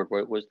big board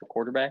was the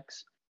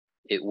quarterbacks.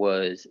 It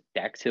was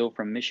Dax Hill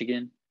from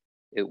Michigan.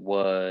 It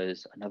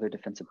was another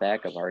defensive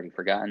back I've already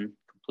forgotten,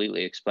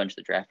 completely expunged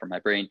the draft from my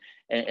brain.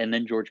 And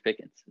then George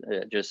Pickens.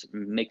 Just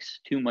makes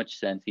too much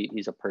sense.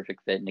 He's a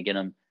perfect fit. And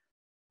again,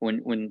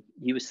 when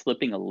he was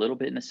slipping a little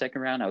bit in the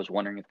second round, I was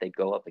wondering if they'd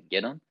go up and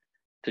get him.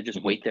 To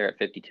just wait there at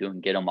 52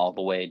 and get him all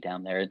the way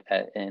down there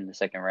in the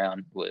second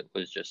round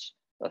was just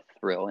a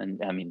thrill.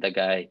 And I mean, the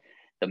guy,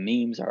 the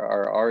memes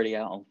are already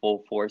out on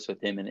full force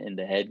with him in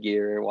the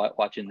headgear,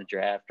 watching the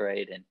draft,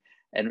 right?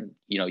 And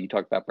you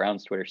talk about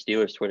Browns Twitter,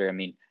 Steelers Twitter. I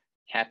mean,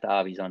 half the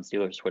hobbies on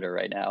Steelers Twitter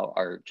right now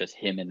are just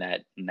him in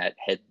that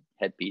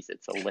headpiece.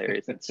 It's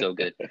hilarious. It's so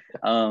good.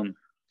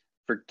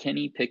 For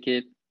Kenny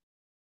Pickett,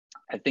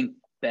 I think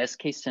best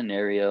case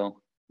scenario,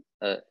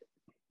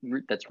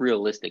 that's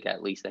realistic,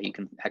 at least, that you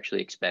can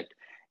actually expect,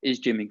 is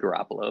Jimmy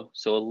Garoppolo.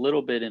 So a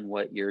little bit in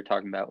what you're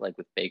talking about, like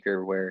with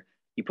Baker, where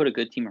you put a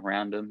good team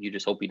around him, you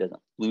just hope he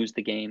doesn't lose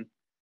the game.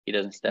 He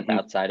doesn't step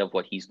outside of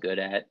what he's good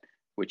at,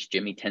 which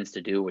Jimmy tends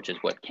to do, which is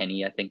what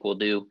Kenny, I think, will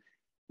do.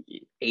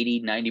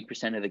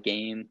 80-90% of the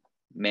game,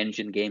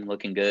 managing the game,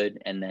 looking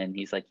good. And then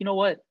he's like, you know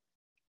what?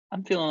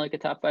 I'm feeling like a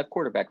top 5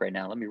 quarterback right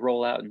now. Let me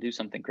roll out and do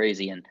something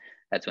crazy. And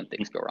that's when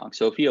things go wrong.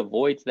 So if he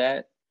avoids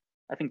that,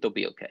 I think they'll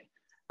be okay.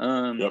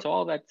 Yep. So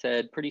all that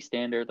said, pretty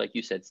standard. Like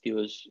you said,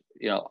 Steelers,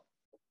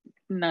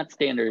 not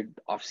standard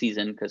off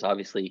season because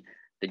obviously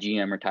the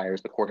GM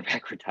retires, the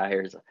quarterback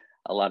retires,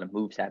 a lot of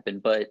moves happen.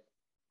 But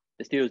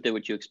the Steelers did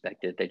what you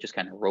expected. They just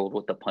kind of rolled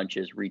with the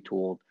punches,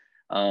 retooled.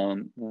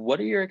 What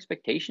are your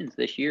expectations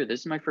this year? This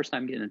is my first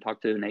time getting to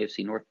talk to an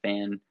AFC North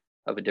fan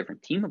of a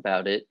different team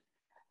about it.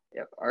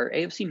 Are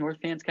AFC North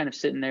fans kind of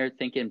sitting there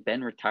thinking,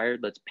 Ben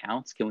retired, let's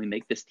pounce? Can we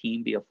make this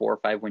team be a 4 or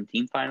 5 win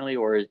team finally?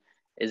 Or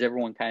is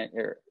everyone kind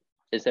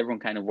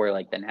of where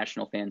like the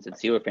national fans and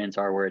Steelers fans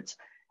are, where it's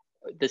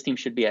this team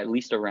should be at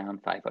least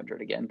around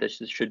 500 again?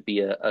 This should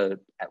be a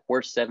at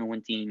worst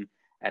 7-win team,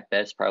 at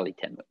best probably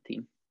 10-win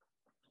team.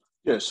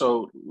 Yeah,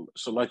 so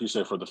like you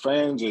said, for the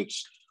fans,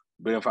 it's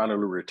Ben finally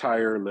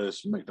retired.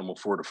 Let's make them a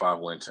 4 to 5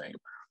 win team.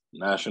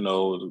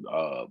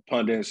 National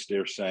pundits,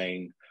 they're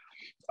saying,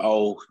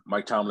 oh,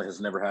 Mike Tomlin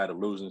has never had a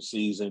losing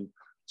season,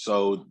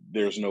 so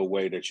there's no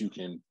way that you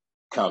can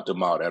count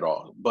them out at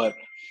all. But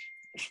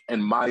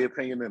in my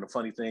opinion, and the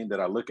funny thing that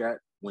I look at,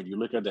 when you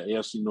look at the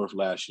AFC North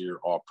last year,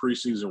 all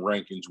preseason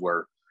rankings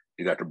where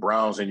you got the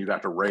Browns and you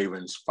got the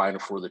Ravens fighting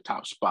for the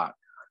top spot.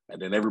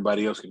 And then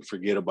everybody else can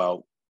forget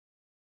about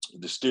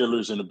the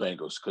Steelers and the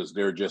Bengals because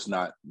they're just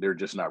not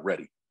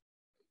ready.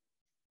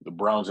 The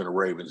Browns and the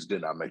Ravens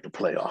did not make the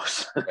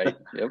playoffs. Right.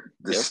 Yep.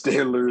 The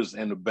Steelers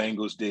and the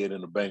Bengals did,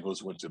 and the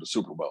Bengals went to the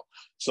Super Bowl.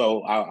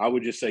 So I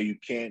would just say you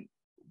can't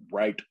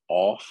write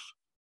off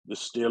the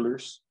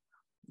Steelers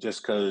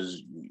just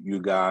because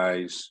you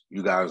guys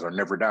are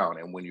never down.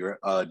 And when you're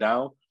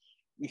down,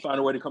 you find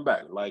a way to come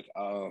back. Like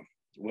I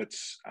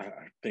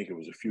think it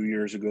was a few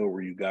years ago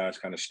where you guys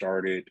kind of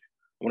started.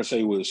 I want to say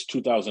it was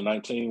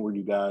 2019 where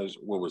you guys,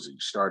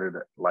 started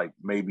like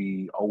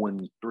maybe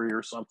 0-3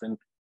 or something,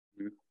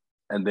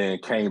 and then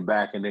came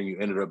back, and then you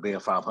ended up being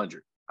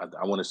 500.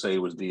 I want to say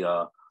it was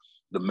the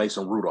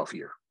Mason Rudolph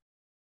year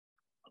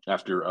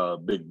after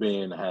Big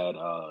Ben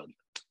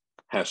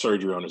had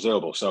surgery on his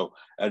elbow. So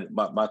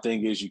my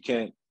thing is you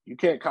can't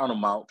count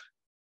them out.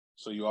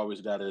 So you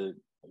always got to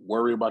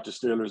worry about the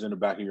Steelers in the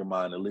back of your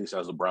mind. At least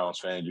as a Browns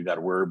fan, you got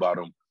to worry about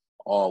them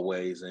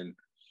always. And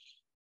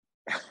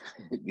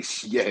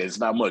yeah, it's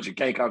not much. You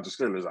can't count the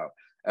Steelers out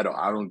at all.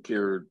 I don't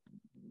care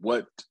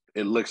what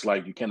it looks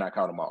like. You cannot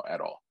count them out at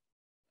all.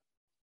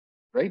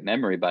 Great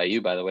memory by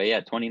you, by the way.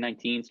 Yeah,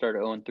 2019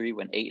 started 0-3,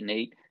 went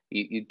 8-8.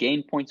 You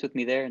gained points with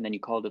me there, and then you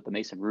called it the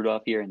Mason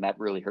Rudolph year, and that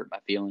really hurt my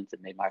feelings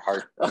and made my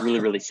heart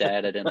really, really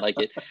sad. I didn't like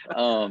it.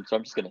 So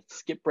I'm just gonna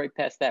skip right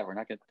past that.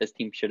 This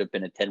team should have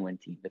been a 10-win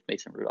team if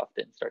Mason Rudolph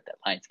didn't start that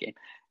Lions game.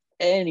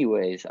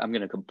 Anyways, I'm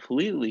gonna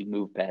completely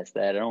move past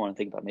that. I don't want to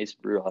think about Mason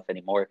Rudolph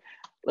anymore.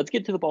 Let's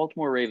get to the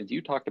Baltimore Ravens.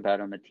 You talked about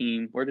on the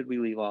team. Where did we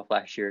leave off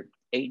last year?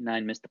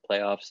 8-9, missed the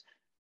playoffs,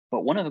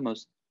 but one of the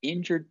most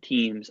injured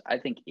teams, I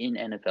think, in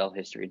NFL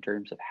history in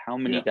terms of how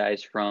many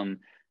guys from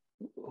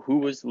who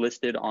was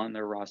listed on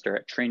their roster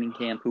at training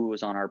camp, who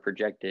was on our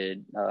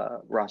projected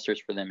rosters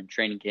for them in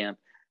training camp,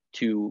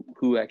 to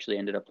who actually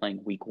ended up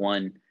playing week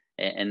 1.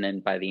 And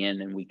then by the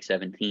end in week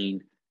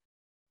 17,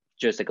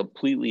 just a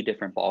completely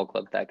different ball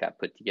club that got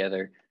put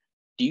together.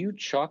 Do you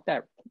chalk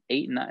that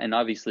 8-9? And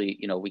obviously,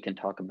 we can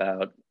talk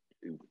about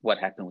what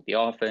happened with the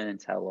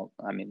offense,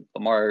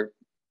 Lamar,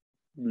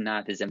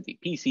 not his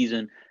MVP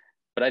season,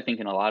 but I think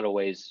in a lot of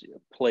ways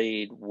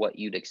played what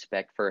you'd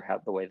expect for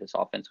the way this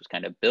offense was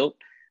kind of built.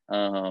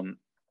 Do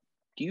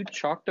you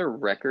chalk their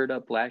record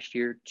up last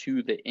year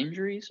to the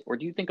injuries, or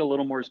do you think a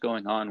little more is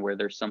going on where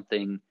there's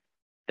something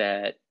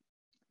that,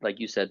 like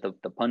you said,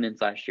 the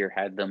pundits last year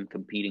had them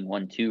competing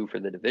 1-2 for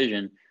the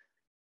division?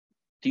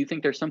 Do you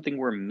think there's something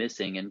we're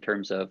missing in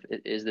terms of,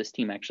 is this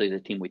team actually the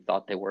team we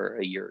thought they were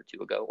a year or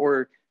two ago?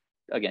 Or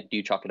again, do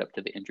you chalk it up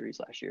to the injuries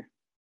last year?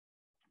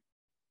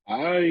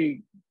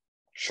 I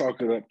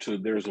chalk it up to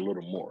there's a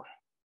little more.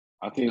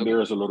 I think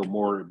there's a little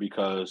more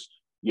because,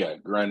 yeah,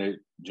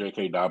 granted,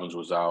 J.K. Dobbins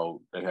was out.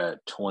 They had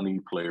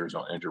 20 players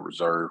on injured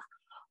reserve.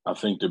 I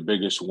think the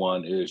biggest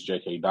one is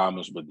J.K.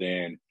 Dobbins, but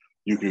then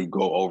you could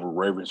go over,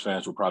 Ravens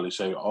fans would probably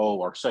say, oh,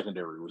 our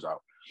secondary was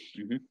out.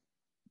 Mm-hmm.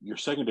 Your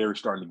secondary is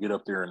starting to get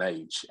up there in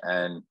age.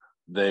 And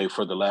they,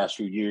 for the last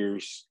few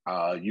years,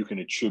 you can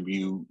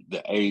attribute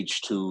the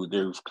age to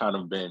they've kind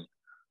of been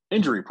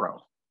injury prone.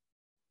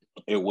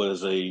 It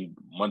was a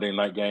Monday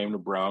night game, the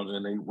Browns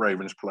and the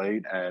Ravens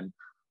played, and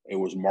it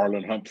was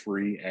Marlon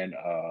Humphrey and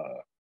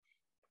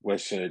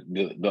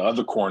the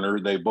other corner.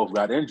 They both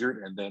got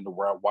injured, and then the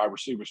wide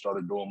receiver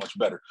started doing much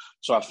better.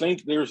 So I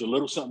think there's a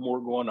little something more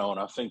going on.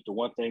 I think the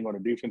one thing on the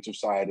defensive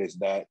side is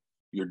that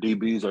your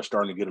DBs are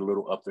starting to get a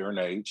little up there in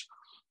age.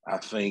 I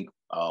think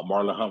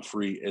Marlon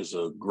Humphrey is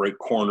a great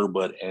corner,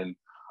 but in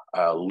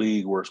a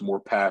league where it's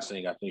more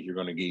passing, I think you're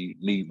going to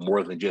need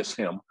more than just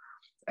him.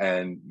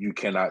 And you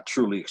cannot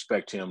truly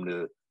expect him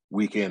to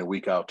week in and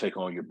week out, take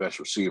on your best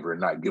receiver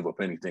and not give up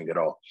anything at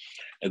all.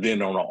 And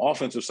then on the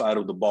offensive side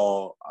of the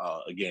ball,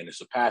 again,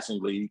 it's a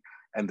passing league,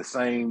 and the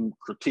same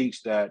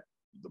critiques that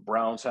the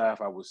Browns have,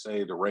 I would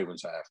say the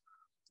Ravens have.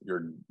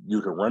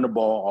 You can run the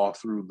ball all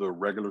through the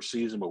regular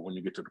season, but when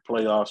you get to the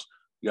playoffs,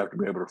 you have to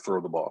be able to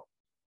throw the ball.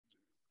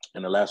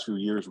 In the last few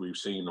years, we've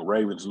seen the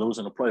Ravens lose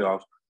in the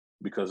playoffs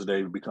because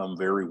they've become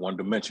very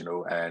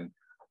one-dimensional, and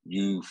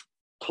you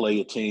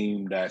play a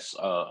team that's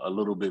a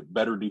little bit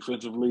better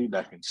defensively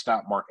that can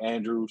stop Mark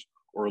Andrews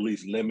or at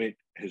least limit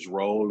his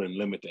role and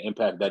limit the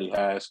impact that he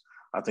has.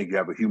 I think you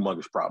have a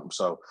humongous problem.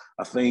 So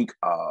I think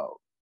I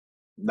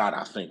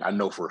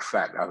know for a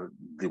fact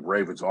the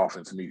Ravens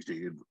offense needs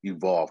to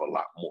evolve a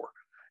lot more.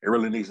 It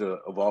really needs to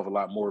evolve a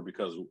lot more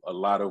because a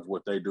lot of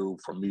what they do,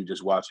 from me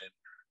just watching,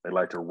 they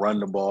like to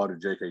run the ball to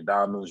J.K.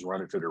 Dobbins,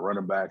 run it to the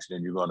running backs,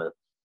 then you're going to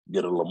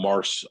get a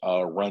Lamar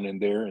run in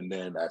there, and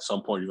then at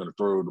some point you're going to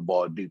throw the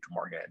ball deep to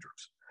Mark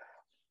Andrews.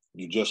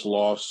 You just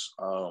lost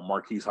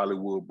Marquise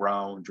Hollywood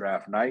Brown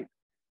draft night.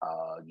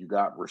 You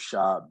got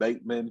Rashad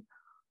Bateman,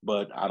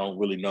 but I don't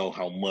really know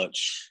how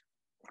much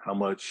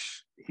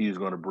he's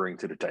going to bring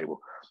to the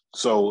table.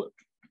 So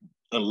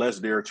unless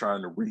they're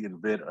trying to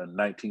reinvent a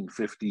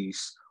 1950s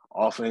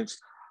offense,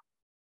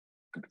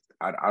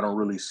 I don't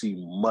really see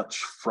much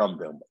from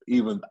them.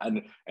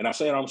 And I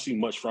say I don't see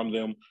much from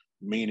them,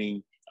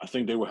 meaning I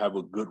think they will have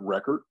a good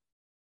record.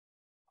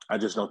 I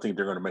just don't think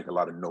they're going to make a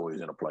lot of noise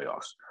in the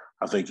playoffs.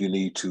 I think you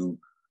need to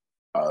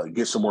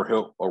get some more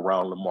help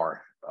around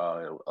Lamar,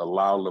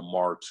 allow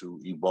Lamar to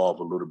evolve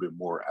a little bit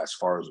more as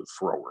far as a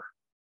thrower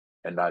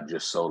and not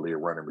just solely a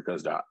runner,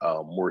 because the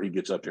more he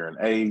gets up there in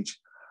age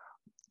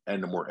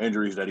and the more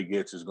injuries that he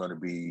gets is going to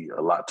be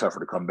a lot tougher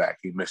to come back.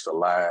 He missed the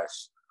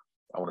last,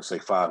 I want to say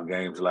 5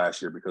 games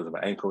last year because of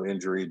an ankle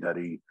injury that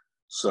he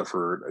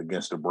suffered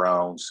against the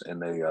Browns in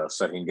the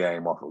second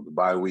game off of the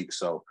bye week.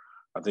 So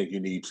I think you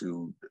need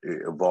to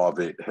evolve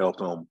it,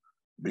 help him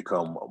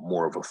become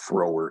more of a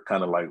thrower,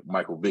 kind of like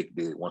Michael Vick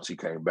did once he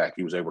came back.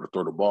 He was able to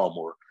throw the ball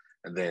more.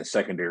 And then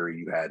secondary,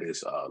 you had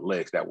his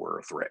legs that were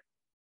a threat.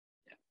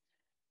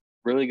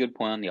 Really good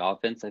point on the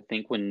offense. I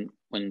think when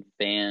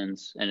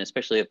fans, and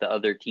especially if the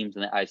other teams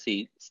in the I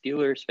see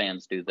Steelers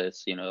fans do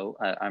this,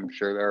 I'm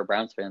sure there are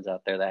Browns fans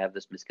out there that have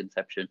this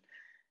misconception.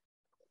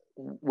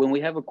 When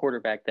we have a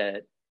quarterback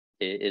that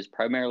is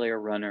primarily a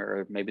runner,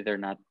 or maybe they're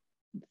not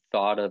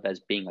thought of as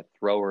being a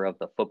thrower of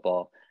the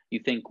football, you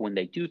think when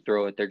they do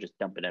throw it, they're just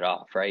dumping it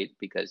off, right?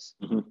 Because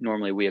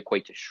normally we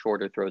equate to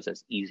shorter throws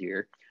as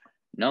easier.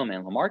 No,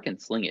 man, Lamar can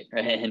sling it.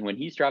 Right? And when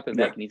he's dropping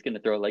back and he's going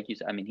to throw, like you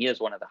said, I mean, he has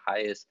one of the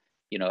highest,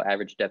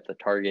 average depth of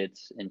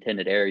targets,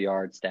 intended air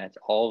yard stats.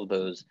 All of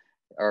those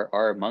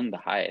are among the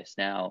highest.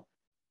 Now,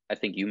 I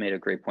think you made a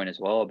great point as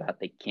well about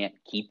they can't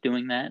keep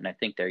doing that. And I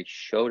think they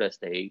showed us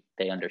they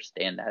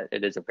understand that.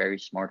 It is a very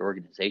smart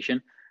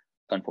organization,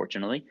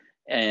 unfortunately.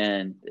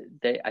 And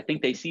I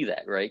think they see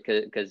that, right?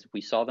 Because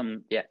we saw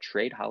them,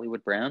 trade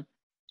Hollywood Brown,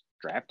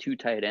 draft 2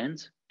 tight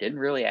ends, didn't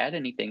really add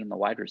anything in the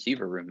wide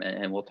receiver room.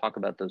 And we'll talk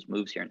about those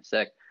moves here in a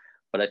sec.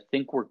 But I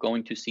think we're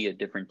going to see a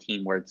different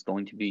team where it's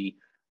going to be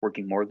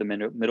working more the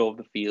middle of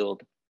the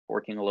field,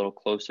 working a little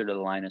closer to the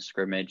line of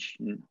scrimmage,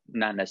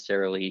 not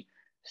necessarily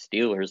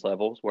Steelers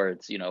levels where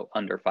it's,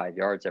 under 5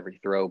 yards every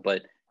throw,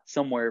 but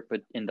somewhere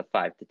but in the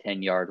 5 to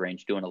 10 yard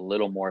range, doing a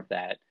little more of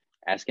that,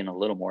 asking a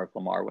little more of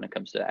Lamar when it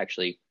comes to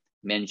actually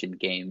managing the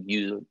game,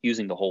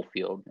 using the whole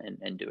field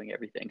and doing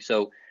everything.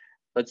 So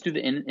let's do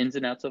the ins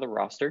and outs of the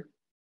roster.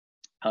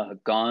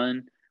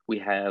 We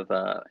have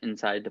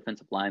inside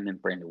defensive lineman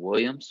Brandon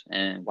Williams,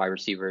 and wide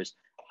receivers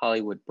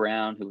Hollywood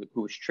Brown,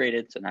 who was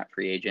traded, so not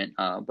free agent,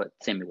 but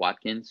Sammy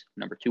Watkins,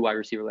 number 2 wide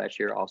receiver last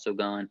year, also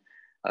gone.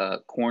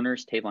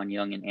 Corners Tavon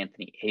Young and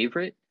Anthony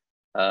Averett.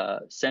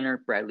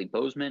 Center Bradley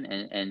Bozeman,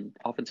 and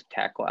offensive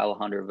tackle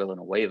Alejandro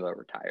Villanueva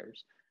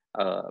retires.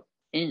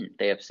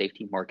 They have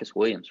safety Marcus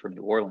Williams from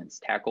New Orleans,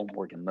 tackle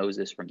Morgan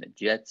Moses from the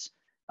Jets,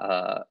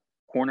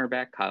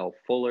 cornerback Kyle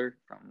Fuller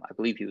from, I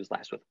believe he was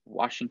last with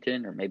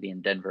Washington or maybe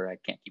in Denver. I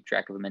can't keep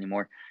track of him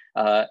anymore.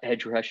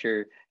 Edge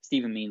rusher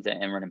Stephen Means,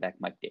 and running back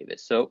Mike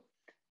Davis. So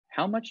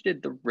how much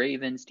did the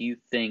Ravens, do you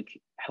think,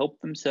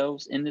 help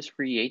themselves in this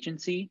free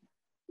agency?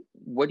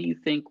 What do you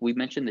think? We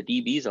mentioned the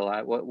DBs a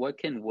lot. What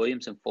can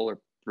Williams and Fuller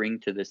bring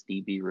to this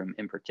DB room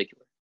in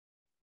particular?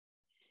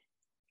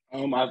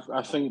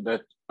 I think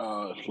that,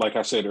 like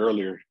I said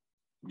earlier,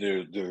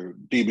 the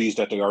DBs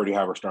that they already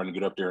have are starting to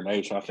get up there in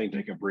age. So I think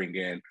they can bring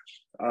in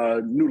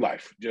new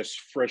life, just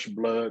fresh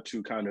blood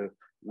to kind of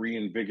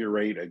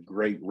reinvigorate a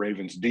great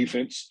Ravens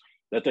defense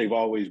that they've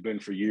always been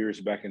for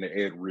years back in the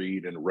Ed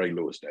Reed and Ray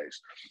Lewis days.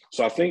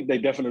 So I think they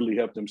definitely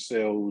help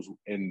themselves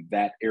in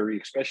that area,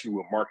 especially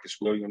with Marcus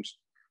Williams.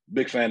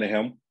 Big fan of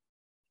him.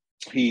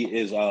 He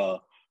is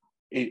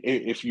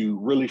if you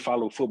really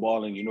follow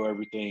football and you know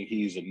everything,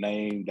 he's a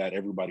name that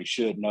everybody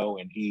should know,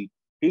 and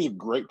he's a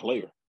great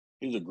player.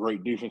 He's a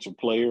great defensive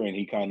player, and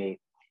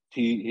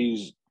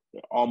he's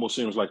almost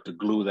seems like the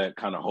glue that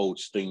kind of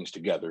holds things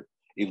together.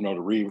 Even though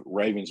the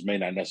Ravens may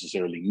not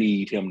necessarily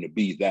need him to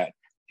be that,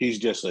 he's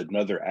just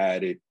another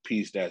added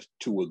piece that's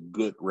to a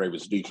good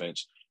Ravens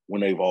defense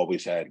when they've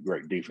always had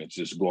great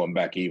defenses, going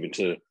back even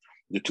to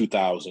the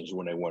 2000s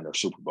when they won their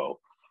Super Bowl.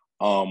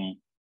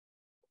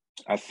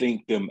 I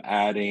think them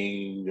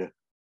adding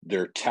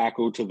their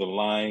tackle to the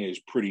line is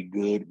pretty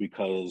good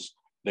because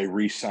they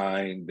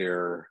re-signed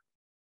their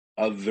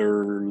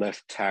other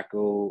left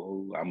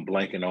tackle. I'm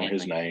blanking on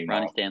his name.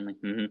 Ronnie Stanley.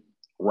 Mm-hmm.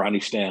 Ronnie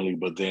Stanley,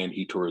 but then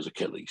he tore his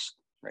Achilles.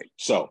 Right.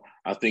 So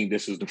I think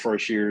this is the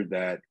first year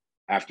that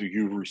after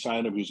you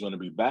re-sign him, he's going to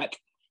be back.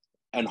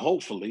 And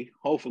hopefully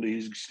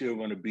he's still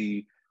going to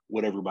be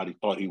what everybody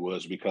thought he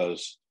was,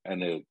 because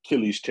an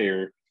Achilles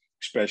tear,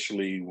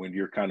 especially when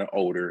you're kind of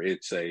older,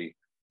 it's a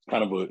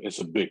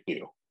big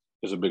deal.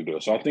 It's a big deal.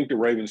 So I think the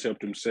Ravens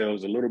helped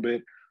themselves a little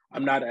bit.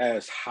 I'm not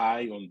as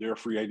high on their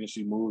free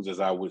agency moves as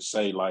I would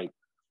say,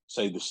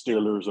 say the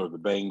Steelers or the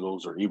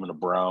Bengals or even the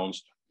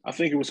Browns. I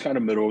think it was kind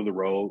of middle of the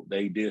road.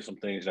 They did some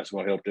things that's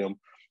going to help them.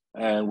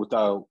 And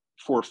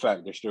for a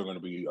fact, they're still going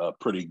to be a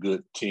pretty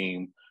good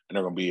team, and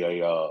they're going to be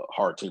a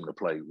hard team to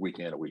play week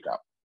in and week out.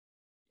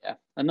 Yeah,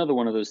 another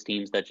one of those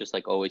teams that just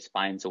like always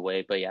finds a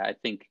way. But yeah, I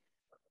think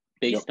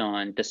based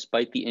on,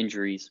 despite the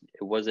injuries,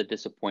 it was a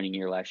disappointing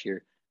year last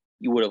year.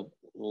 You would have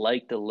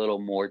liked a little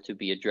more to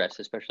be addressed,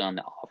 especially on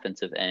the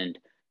offensive end.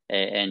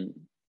 And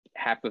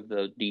half of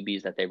the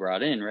DBs that they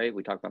brought in, right?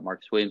 We talked about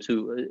Marcus Williams,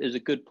 who is a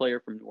good player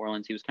from New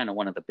Orleans. He was kind of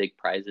one of the big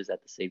prizes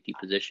at the safety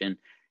position,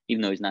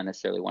 even though he's not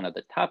necessarily one of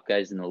the top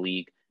guys in the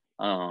league.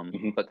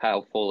 But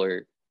Kyle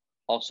Fuller,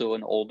 also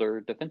an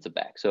older defensive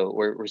back. So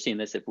we're seeing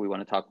this if we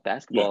want to talk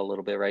basketball a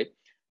little bit, right?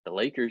 The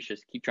Lakers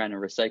just keep trying to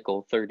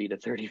recycle 30 to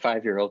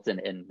 35-year-olds,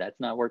 and that's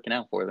not working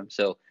out for them.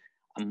 So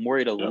I'm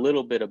worried a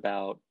little bit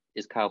about,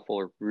 is Kyle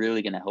Fuller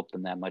really going to help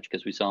them that much?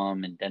 Because we saw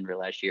him in Denver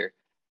last year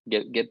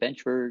get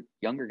benched for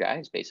younger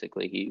guys,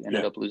 basically. He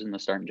ended up losing the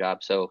starting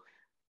job. So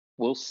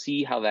we'll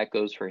see how that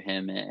goes for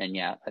him. And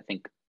yeah, I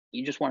think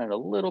he just wanted a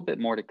little bit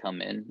more to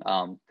come in,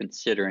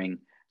 considering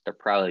they're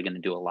probably going to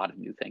do a lot of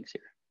new things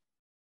here.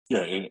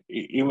 Yeah, and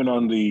even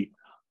on the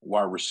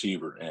wide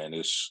receiver, and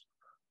it's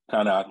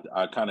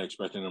I kind of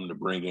expected them to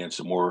bring in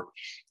some more.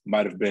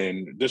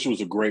 This was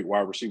a great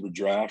wide receiver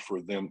draft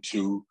for them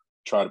to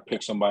try to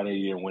pick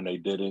somebody, and when they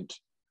didn't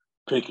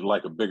pick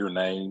like a bigger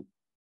name,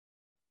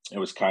 it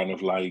was kind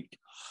of like,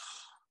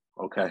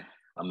 okay,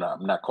 I'm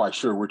not quite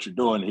sure what you're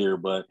doing here,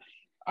 but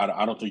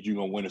I don't think you're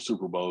going to win a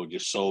Super Bowl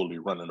just solely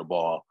running the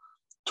ball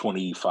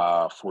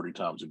 25, 40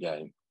 times a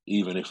game,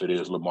 even if it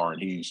is Lamar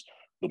and he's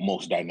the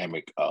most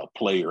dynamic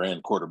player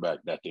and quarterback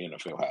that the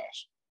NFL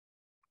has.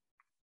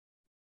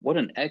 What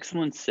an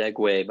excellent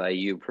segue by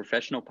you.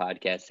 Professional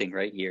podcasting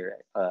right here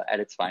at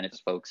its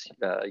finest, folks.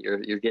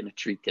 You're getting a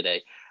treat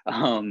today.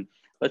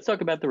 Let's talk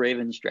about the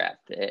Ravens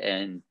draft.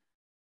 And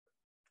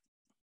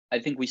I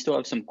think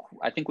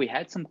we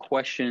had some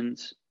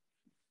questions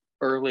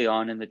early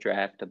on in the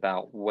draft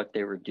about what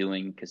they were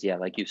doing. Because, yeah,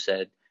 like you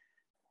said,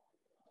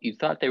 you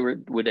thought they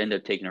would end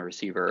up taking a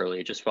receiver early.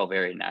 It just felt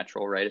very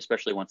natural, right?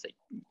 Especially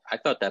I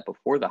thought that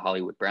before the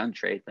Hollywood Brown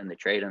trade, then they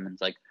trade him and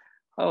it's like,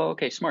 oh,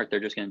 okay, smart.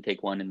 They're just going to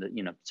take one in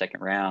the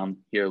second round,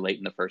 here late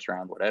in the first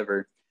round,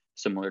 whatever,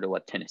 similar to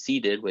what Tennessee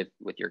did with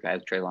your guy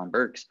Treylon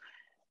Burks.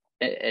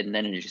 And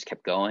then it just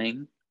kept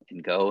going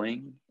and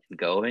going and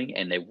going,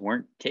 and they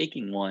weren't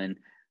taking one.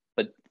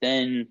 But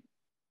then,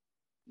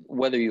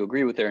 whether you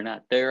agree with it or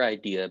not, their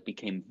idea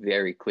became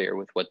very clear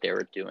with what they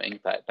were doing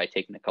by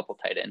taking a couple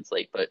tight ends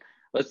late. But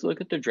let's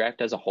look at the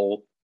draft as a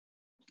whole.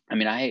 I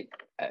mean, I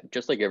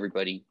just like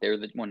everybody, they're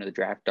one of the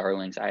draft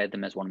darlings. I had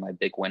them as one of my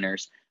big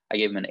winners. I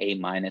gave them an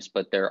A-,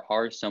 but there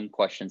are some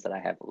questions that I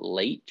have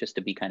late, just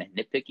to be kind of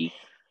nitpicky.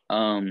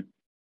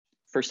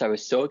 First, I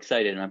was so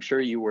excited, and I'm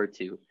sure you were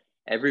too.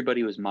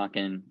 Everybody was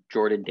mocking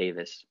Jordan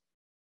Davis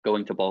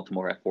going to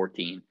Baltimore at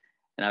 14.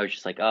 And I was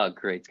just like, oh,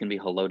 great. It's going to be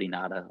Haloti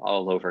Ngata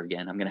all over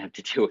again. I'm going to have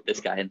to deal with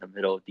this guy in the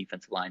middle of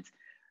defensive lines.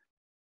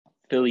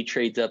 Philly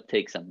trades up,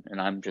 takes him, and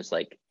I'm just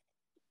like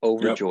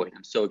overjoyed. Yep.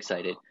 I'm so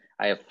excited.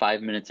 I have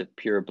 5 minutes of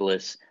pure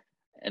bliss,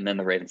 and then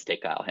the Ravens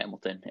take Kyle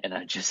Hamilton, and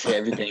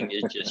everything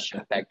is just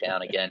shut back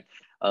down again.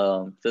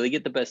 So they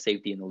get the best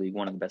safety in the league,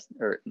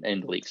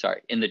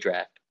 in the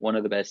draft, one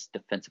of the best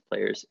defensive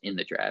players in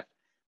the draft.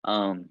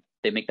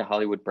 They make the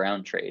Hollywood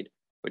Brown trade,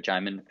 which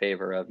I'm in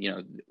favor of.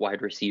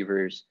 Wide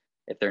receivers,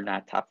 if they're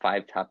not top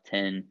 5, top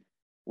 10,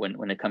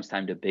 when it comes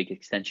time to big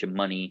extension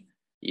money,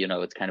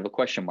 it's kind of a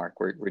question mark.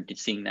 We're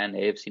seeing that in the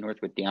AFC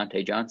North with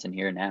Deontay Johnson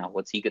here now.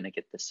 What's he going to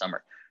get this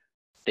summer?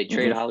 They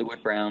trade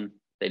Hollywood Brown.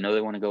 They know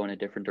they want to go in a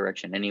different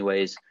direction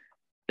anyways.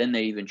 Then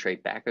they even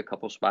trade back a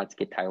couple spots,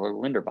 get Tyler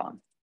Linderbaum.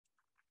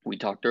 We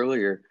talked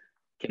earlier,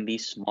 can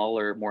these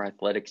smaller, more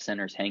athletic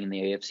centers hang in the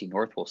AFC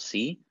North? We'll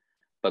see.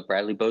 But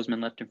Bradley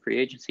Bozeman left in free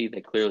agency.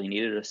 They clearly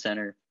needed a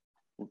center.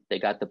 They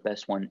got the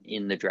best one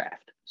in the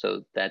draft.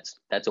 So that's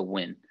a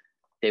win.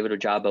 David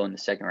Ojabo in the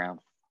second round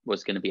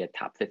was going to be a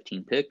top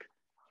 15 pick,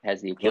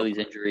 has the Achilles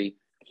injury.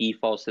 He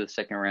falls to the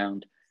second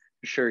round.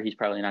 Sure, he's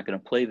probably not going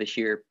to play this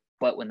year,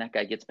 but when that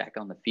guy gets back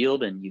on the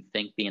field and you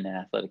think being an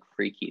athletic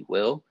freak he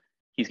will,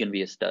 he's going to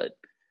be a stud.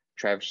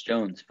 Travis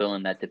Jones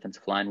filling that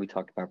defensive line. We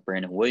talked about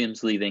Brandon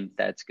Williams leaving.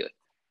 That's good.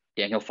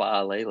 Daniel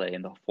Faalele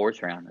in the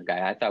 4th round, a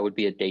guy I thought would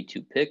be a day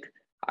 2 pick.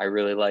 I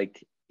really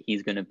liked.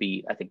 He's going to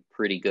be, I think,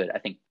 pretty good. I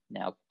think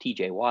now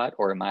TJ Watt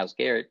or Myles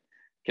Garrett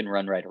can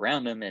run right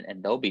around him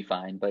and they'll be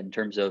fine. But in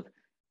terms of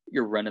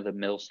your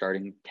run-of-the-mill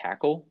starting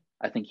tackle,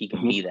 I think he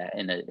can be that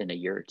in a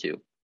year or two.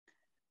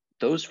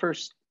 Those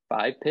first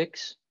 5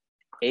 picks,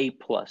 A+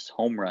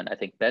 home run. I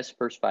think best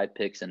first 5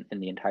 picks in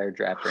the entire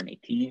draft for an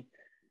 18.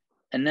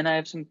 And then I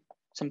have some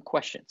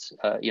questions.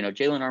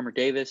 Jalen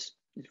Armour-Davis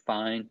is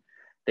fine.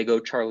 They go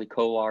Charlie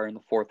Kolar in the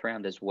 4th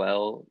round as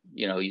well.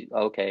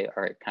 Okay,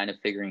 all right, kind of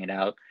figuring it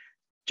out.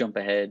 Jump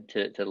ahead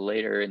to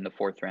later in the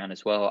 4th round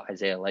as well,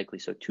 Isaiah Likely.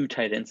 So 2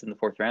 tight ends in the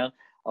 4th round.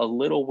 A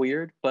little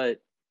weird,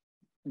 but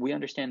we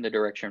understand the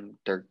direction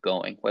they're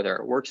going. Whether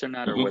it works or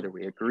not, or whether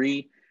we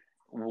agree,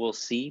 we'll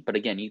see. But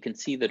again, you can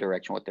see the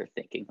direction, what they're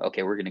thinking.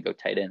 Okay, we're going to go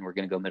tight end. We're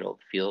going to go middle of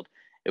the field.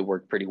 It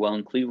worked pretty well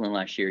in Cleveland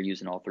last year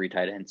using all 3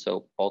 tight ends.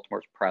 So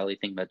Baltimore's probably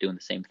thinking about doing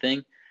the same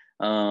thing.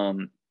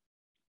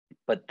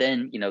 But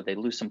then, they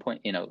lose some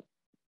point.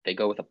 They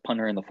go with a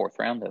punter in the 4th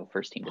round, the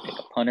first team to pick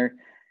a punter.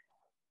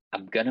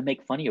 I'm going to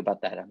make fun of you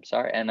about that. I'm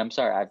sorry. And I'm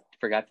sorry. I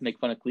forgot to make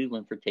fun of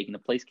Cleveland for taking a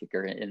place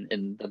kicker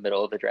in the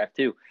middle of the draft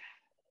too.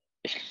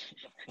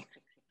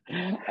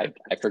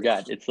 I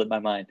forgot. It slipped my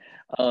mind.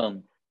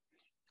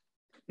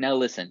 Now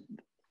listen,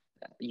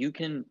 you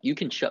can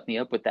shut me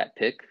up with that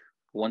pick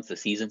once the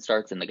season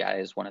starts and the guy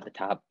is one of the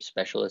top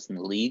specialists in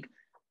the league.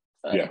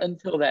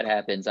 Until that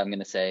happens, I'm going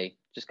to say,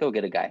 just go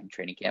get a guy in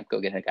training camp. Go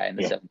get a guy in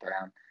the 7th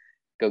round.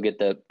 Go get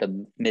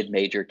the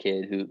mid-major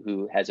kid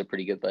who has a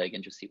pretty good leg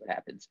and just see what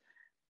happens.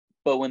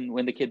 But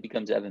when the kid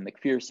becomes Evan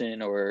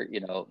McPherson or,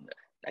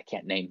 I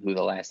can't name who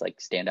the last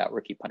standout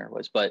rookie punter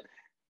was, but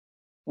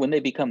when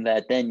they become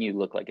that, then you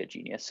look like a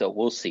genius. So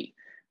we'll see.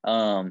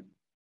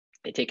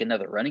 They take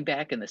another running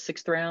back in the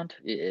 6th round.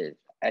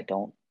 I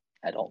don't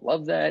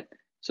love that.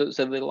 So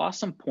they lost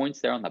some points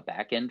there on the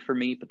back end for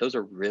me, but those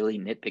are really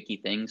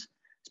nitpicky things,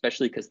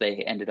 especially because they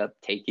ended up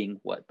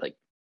taking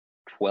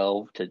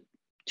 12 to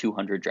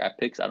 200 draft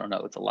picks. I don't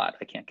know. It's a lot.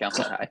 I can't count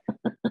that high.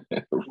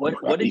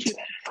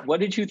 What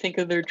did you think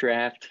of their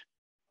draft?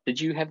 Did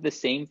you have the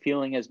same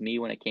feeling as me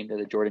when it came to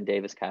the Jordan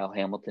Davis, Kyle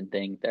Hamilton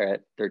thing? They're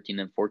at 13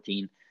 and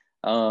 14.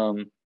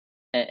 And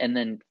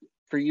then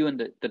for you and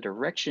the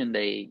direction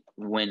they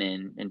went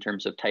in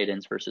terms of tight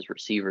ends versus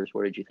receivers,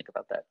 what did you think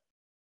about that?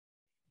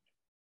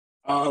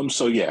 I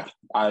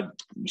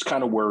was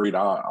kind of worried.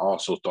 I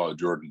also thought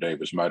Jordan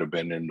Davis might have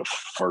been in the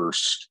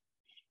first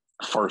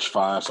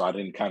 5, so I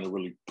didn't kind of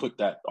really put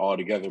that all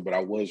together, but I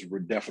was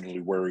definitely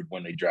worried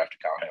when they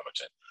drafted Kyle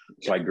Hamilton.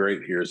 It's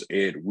great, here's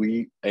Ed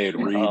Reed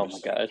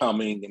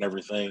coming and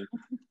everything.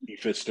 He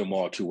fits them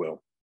all too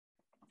well.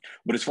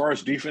 But as far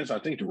as defense, I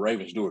think the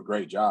Ravens do a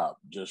great job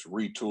just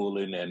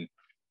retooling and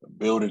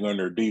building on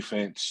their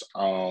defense.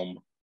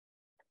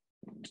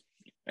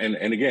 And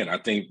again, I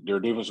think their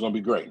defense is going to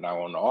be great.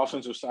 Now on the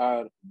offensive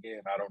side,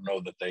 again, I don't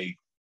know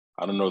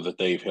that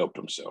they've helped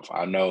themselves.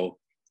 I know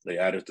they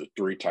added the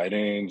 3 tight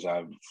ends.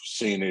 I've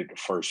seen it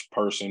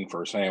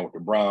firsthand with the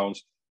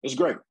Browns. It's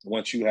great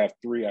once you have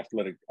 3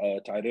 athletic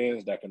tight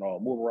ends that can all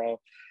move around.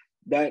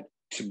 That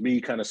to me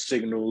kind of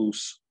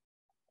signals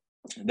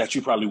that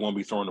you probably won't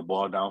be throwing the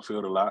ball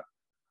downfield a lot.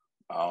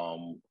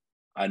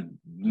 I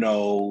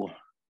know.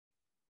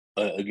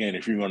 Again,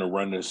 if you're going to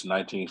run this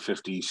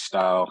 1950s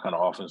style kind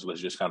of offense,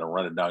 let's just kind of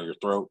run it down your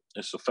throat.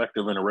 It's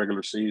effective in a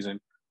regular season,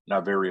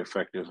 not very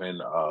effective in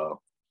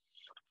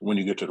when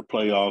you get to the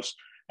playoffs.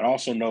 I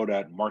also know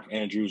that Mark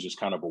Andrews is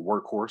kind of a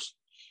workhorse.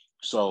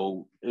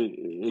 So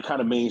it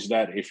kind of means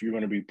that if you're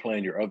going to be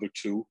playing your other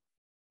 2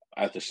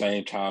 at the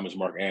same time as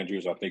Mark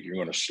Andrews, I think you're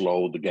going to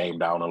slow the game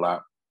down a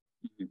lot.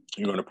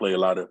 You're going to play a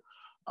lot of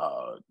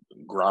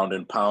ground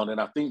and pound. And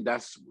I think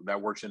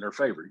that works in their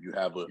favor. You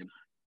have a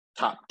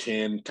top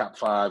 10, top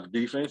 5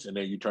 defense, and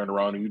then you turn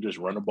around and you just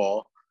run the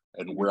ball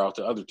and wear out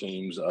the other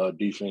team's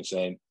defense,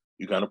 and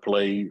you kind of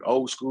play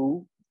old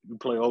school. You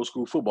play old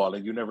school football,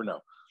 and you never know.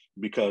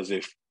 Because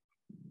if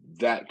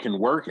that can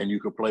work and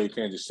you can play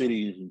Kansas City,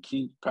 you can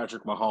keep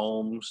Patrick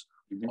Mahomes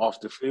off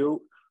the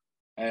field,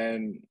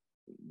 and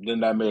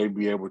then that may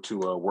be able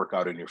to work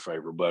out in your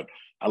favor. But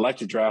I like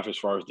the draft as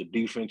far as the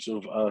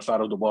defensive side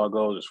of the ball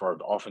goes. As far as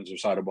the offensive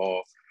side of the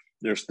ball,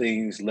 there's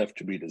things left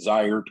to be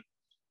desired.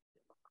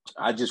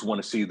 I just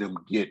want to see them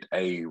get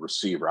a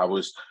receiver. I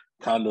was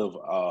kind of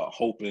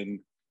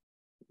hoping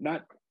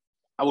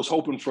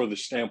for the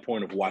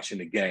standpoint of watching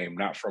the game,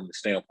 not from the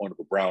standpoint of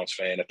a Browns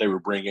fan, that they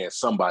would bring in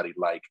somebody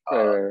like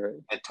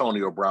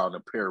Antonio Brown to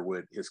pair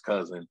with his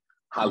cousin,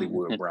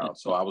 Hollywood Brown.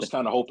 So I was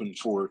kind of hoping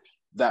for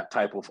that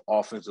type of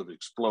offensive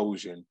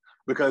explosion,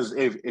 because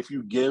if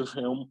you give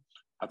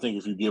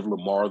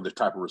Lamar the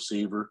type of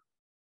receiver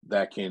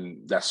that's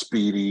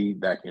speedy,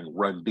 that can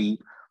run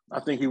deep, I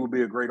think he would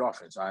be a great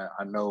offense. I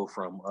know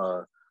from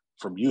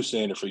you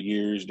saying it for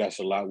years, that's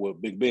a lot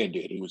what Big Ben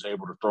did. He was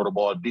able to throw the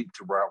ball deep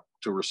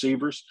to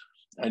receivers,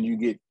 and you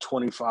get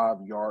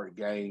 25-yard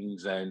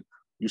gains, and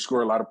you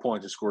score a lot of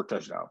points and score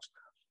touchdowns.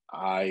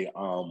 I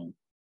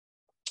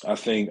I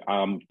think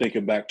I'm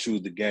thinking back to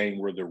the game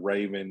where the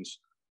Ravens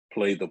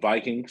played the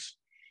Vikings,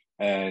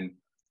 and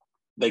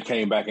they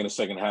came back in the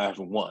second half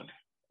and won.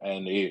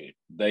 And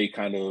they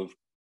kind of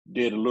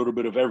did a little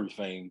bit of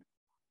everything,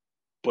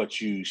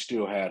 but you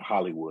still had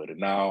Hollywood. And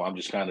now I'm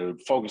just kind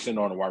of focusing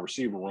on the wide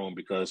receiver room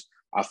because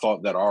I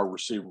thought that our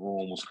receiver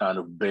room was kind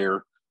of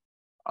bare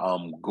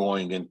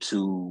going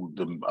into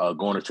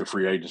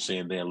free agency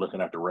and then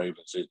looking at the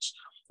Ravens.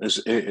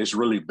 It's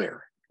really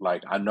bare.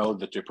 Like, I know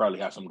that they probably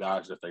have some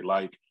guys that they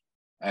like,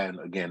 and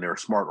again, they're a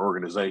smart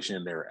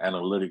organization. They're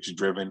analytics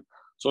driven.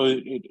 So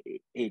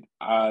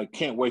I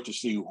can't wait to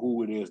see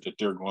who it is that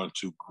they're going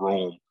to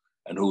groom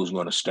and who's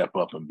going to step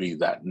up and be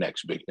that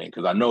next big thing.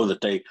 Because I know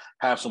that they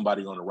have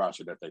somebody on the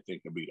roster that they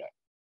think can be that.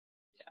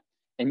 Yeah.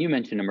 And you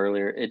mentioned him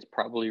earlier. It's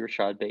probably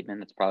Rashad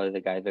Bateman. It's probably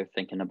the guy they're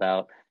thinking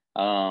about.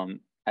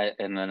 And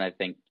then I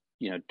think,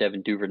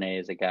 Devin Duvernay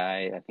is a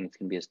guy. I think it's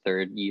going to be his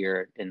third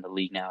year in the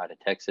league now out of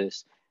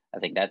Texas. I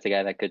think that's a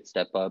guy that could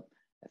step up.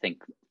 I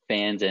think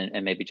fans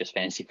and maybe just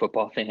fantasy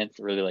football fans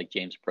really like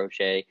James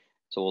Prochet.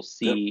 So we'll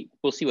see. Yep.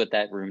 We'll see what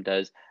that room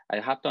does. I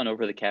hopped on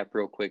over the cap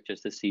real quick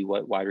just to see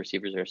what wide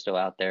receivers are still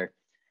out there.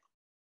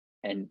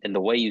 And the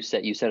way you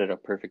set it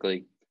up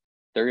perfectly.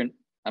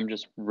 I'm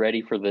just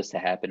ready for this to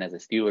happen as a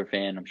Steeler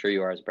fan. I'm sure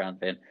you are as a Brown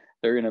fan.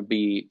 They're going to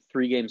be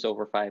 3 games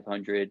over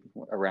 500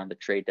 around the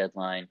trade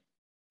deadline,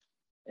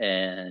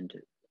 and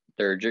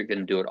they're going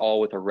to do it all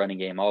with a running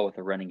game.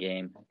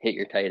 Hit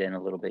your tight end a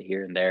little bit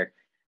here and there,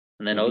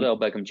 and then Odell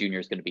Beckham Jr.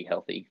 is going to be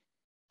healthy.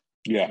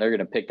 Yeah, they're going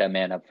to pick that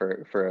man up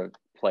for a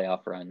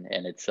playoff run,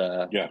 and it's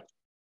going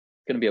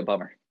to be a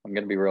bummer. I'm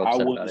going to be real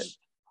upset about it.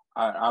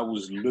 I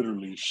was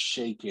literally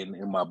shaking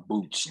in my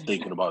boots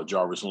thinking about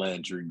Jarvis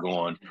Landry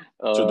going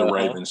to the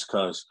Ravens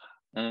because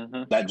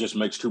that just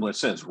makes too much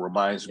sense.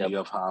 Reminds me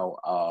of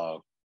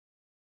how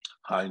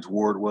Hines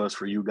Ward was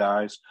for you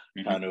guys,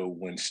 kind of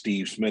when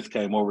Steve Smith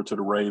came over to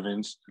the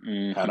Ravens,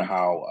 kind of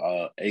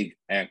how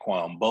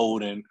Anquan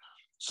Bolden.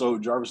 So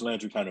Jarvis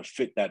Landry kind of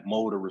fit that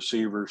mold of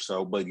receiver.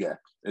 So, but yeah,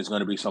 it's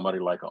going to be somebody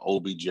like an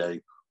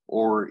OBJ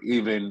or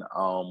even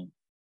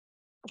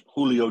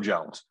Julio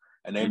Jones.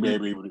 And they may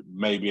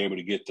be able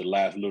to get the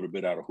last little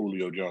bit out of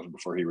Julio Jones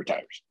before he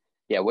retires.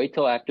 Yeah, wait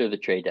till after the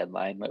trade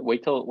deadline.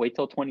 Wait till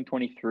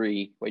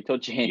 2023. Wait till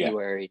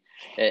January,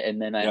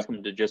 and then ask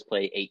him to just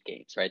play 8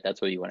 games. Right,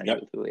 that's what you want to do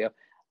with Julio.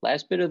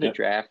 Last bit of the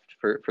draft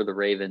for the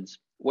Ravens.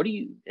 What do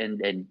you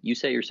and you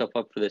set yourself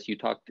up for this? You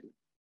talked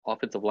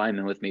offensive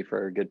lineman with me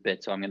for a good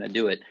bit, so I'm going to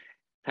do it.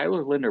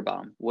 Tyler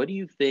Linderbaum. What do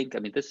you think? I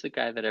mean, this is a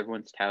guy that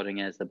everyone's touting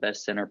as the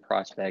best center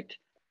prospect,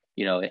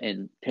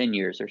 in 10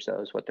 years or so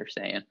is what they're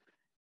saying.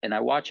 And I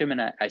watch him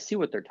and I see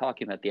what they're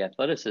talking about. The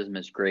athleticism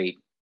is great.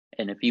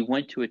 And if he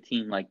went to a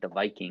team like the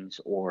Vikings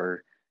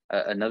or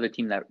another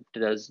team that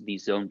does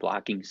these zone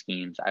blocking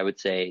schemes, I would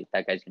say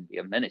that guy's going to be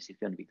a menace. He's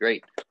going to be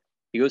great.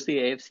 He goes to the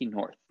AFC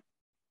North.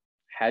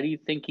 How do you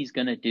think he's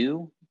going to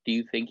do? Do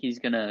you think he's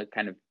going to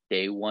kind of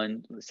day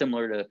one,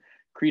 similar to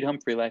Creed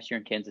Humphrey last year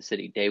in Kansas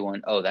City, day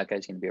one, that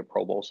guy's going to be a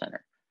Pro Bowl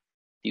center?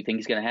 Do you think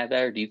he's going to have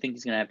that? Or do you think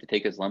he's going to have to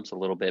take his lumps a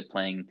little bit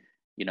playing,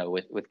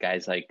 with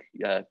guys like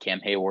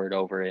Cam Hayward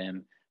over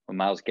him? When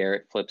Myles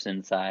Garrett flips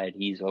inside,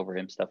 he's over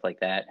him, stuff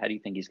like that. How do you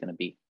think he's going to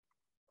be?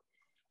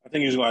 I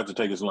think he's going to have to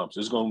take his lumps.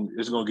 It's going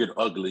to get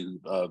ugly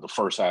the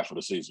first half of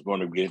the season.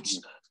 Going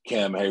against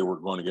Cam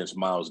Hayward, going against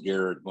Myles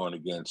Garrett, going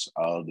against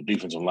the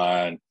defensive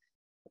line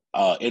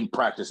in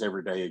practice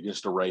every day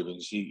against the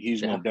Ravens.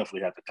 He's going to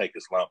definitely have to take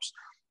his lumps.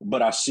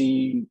 But I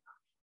see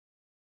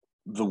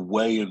the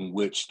way in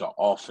which the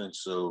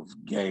offensive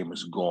game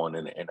is going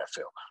in the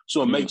NFL.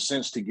 So it makes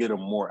sense to get a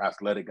more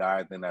athletic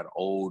guy than that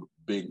old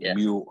big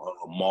mule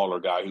mauler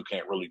guy who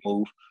can't really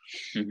move.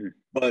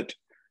 But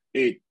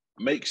it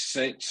makes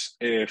sense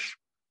if,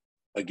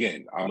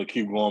 again, I'm going to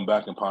keep going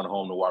back and pound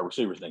home the wide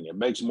receiver thing. It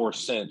makes more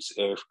sense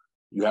if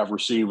you have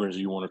receivers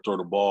and you want to throw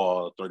the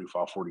ball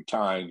 35, 40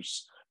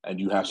 times and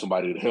you have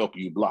somebody to help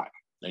you block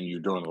and you're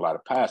doing a lot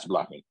of pass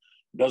blocking.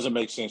 It doesn't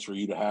make sense for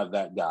you to have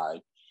that guy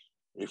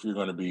if you're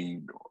going to be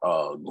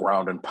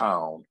ground and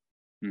pound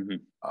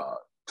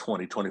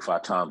 20,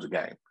 25 times a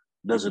game.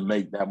 Doesn't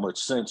make that much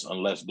sense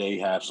unless they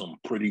have some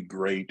pretty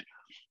great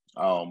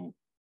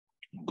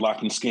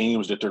blocking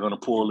schemes that they're going to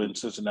pull in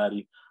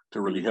Cincinnati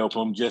to really help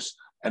them.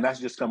 And that's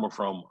just coming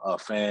from a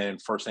fan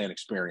firsthand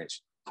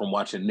experience from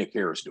watching Nick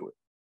Harris do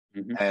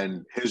it.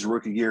 And his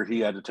rookie year,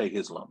 he had to take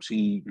his lumps.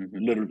 He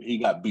literally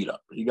got beat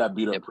up. He got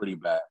beat up pretty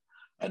bad.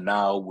 And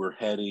now we're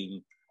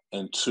heading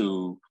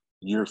into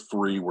year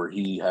 3 where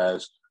he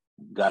has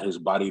got his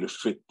body to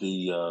fit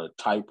the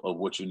type of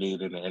what you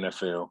need in the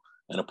NFL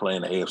and to play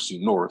in the AFC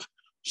North.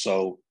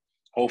 So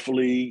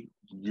hopefully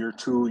year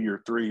 2,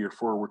 year 3, year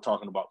 4, we're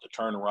talking about the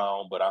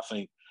turnaround, but I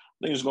think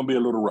it's going to be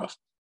a little rough.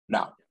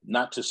 Now,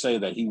 not to say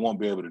that he won't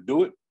be able to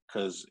do it,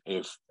 because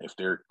if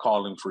they're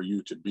calling for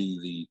you to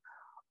be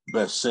the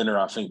best center,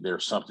 I think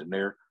there's something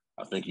there.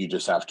 I think you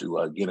just have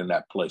to get in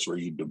that place where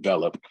you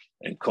develop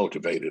and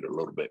cultivate it a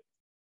little bit.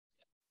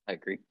 I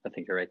agree. I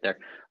think you're right there.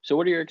 So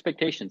what are your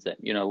expectations then?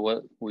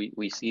 What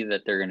we see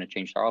that they're going to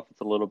change their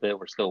offense a little bit.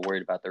 We're still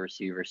worried about the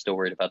receivers, still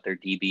worried about their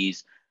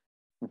DBs.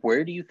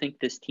 Where do you think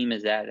this team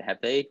is at? Have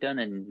they done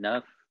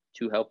enough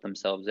to help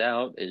themselves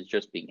out? Is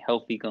just being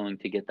healthy going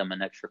to get them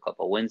an extra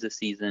couple of wins this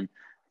season?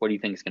 What do you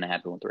think is going to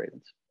happen with the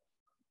Ravens?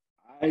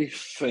 I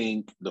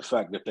think the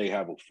fact that they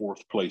have a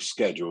fourth place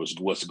schedule is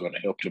what's going to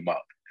help them out.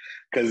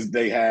 Because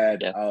they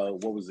had,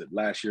 what was it,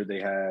 last year they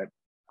had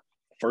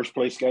first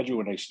place schedule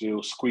and they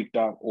still squeaked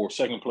out, or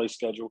second place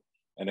schedule,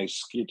 and they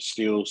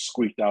still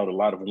squeaked out a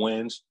lot of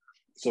wins.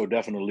 So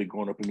definitely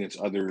going up against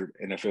other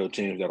NFL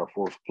teams that are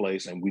fourth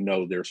place, and we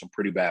know there's some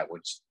pretty bad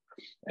ones.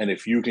 And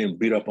if you can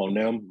beat up on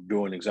them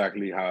doing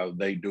exactly how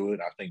they do it,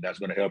 I think that's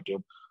going to help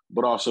them.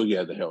 But also,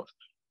 yeah, the health.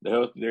 The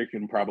health, they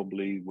can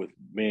probably, with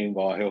being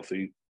all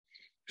healthy,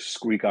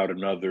 squeak out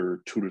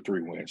another 2 to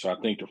 3 wins. So I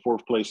think the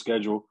fourth place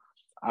schedule,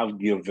 I'll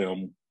give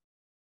them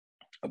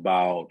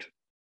about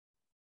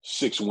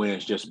 6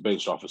 wins just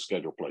based off of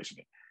schedule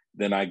placement.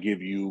 Then I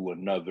give you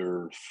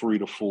another 3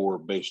 to 4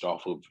 based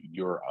off of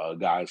your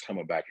guys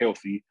coming back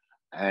healthy.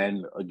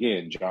 And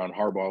again, John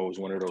Harbaugh is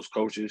one of those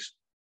coaches.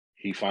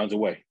 He finds a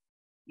way.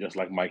 Just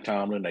like Mike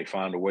Tomlin, they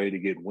find a way to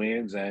get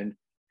wins. And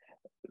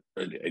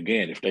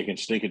again, if they can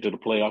sneak into the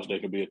playoffs, they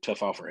can be a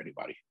tough out for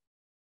anybody.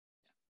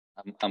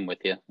 I'm with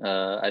you.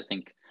 I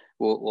think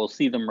we'll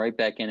see them right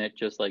back in it,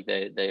 just like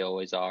they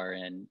always are,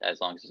 and as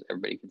long as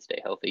everybody can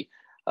stay healthy.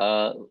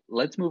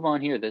 Let's move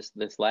on here. This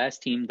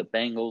last team, the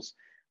Bengals.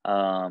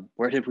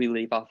 Where did we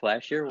leave off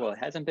last year? Well, it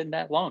hasn't been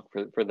that long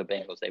for the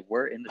Bengals. They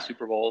were in the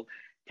Super Bowl,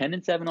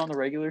 10-7 on the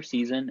regular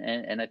season,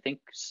 and I think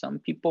some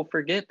people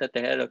forget that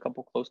they had a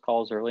couple close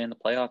calls early in the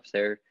playoffs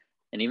there,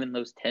 and even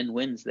those 10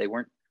 wins, they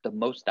weren't the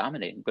most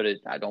dominating. But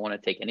I don't want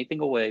to take anything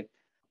away.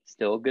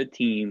 Still a good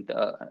team,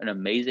 an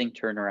amazing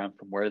turnaround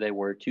from where they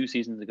were 2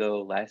 seasons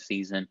ago, last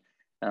season.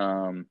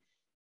 Do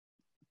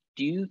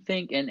you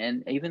think,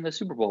 and even the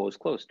Super Bowl was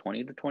close,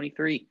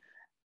 20-23,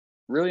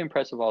 really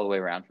impressive all the way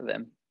around for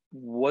them.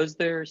 Was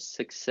their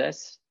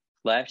success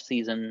last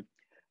season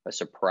a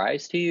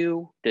surprise to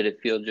you? Did it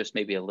feel just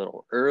maybe a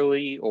little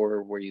early,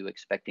 or were you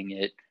expecting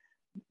it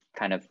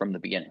kind of from the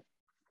beginning?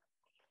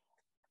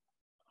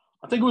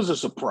 I think it was a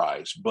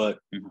surprise, but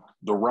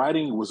the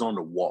writing was on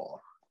the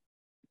wall.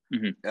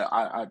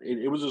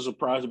 It was a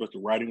surprise, but the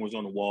writing was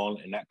on the wall,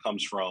 and that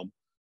comes from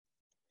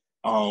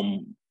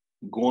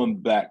going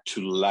back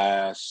to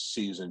last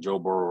season, Joe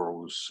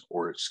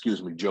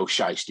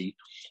Shiesty,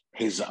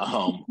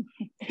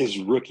 his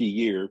rookie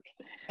year,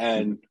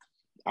 and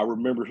I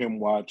remember him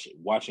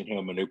watching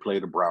him, and they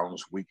played the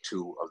Browns week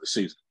 2 of the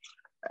season,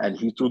 and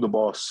he threw the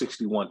ball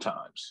 61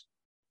 times,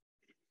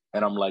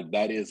 and I'm like,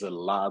 that is a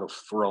lot of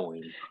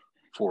throwing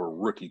for a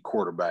rookie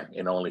quarterback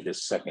in only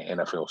his second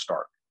NFL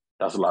start.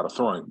 That's a lot of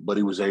throwing, but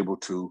he was able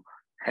to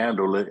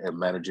handle it and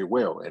manage it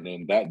well. And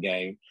in that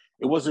game,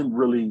 it wasn't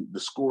really, the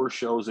score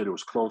shows that it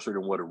was closer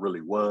than what it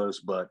really was,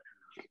 but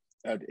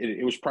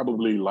it was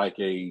probably like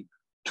a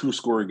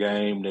 2-score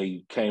game.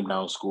 They came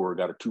down, scored,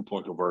 got a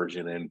 2-point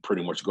conversion, and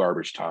pretty much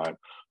garbage time.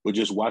 But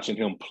just watching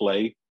him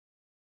play,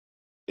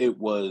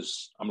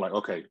 I'm like,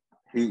 okay,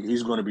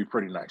 he's going to be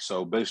pretty nice.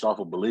 So based off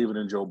of believing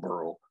in Joe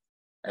Burrow,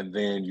 and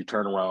then you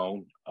turn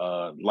around,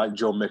 like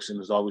Joe Mixon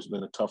has always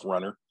been a tough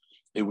runner.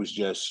 It was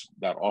just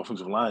that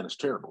offensive line is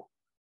terrible.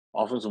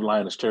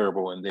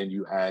 And then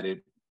you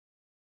added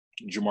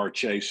Jamar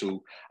Chase,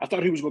 who I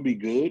thought he was going to be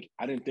good.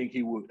 I didn't think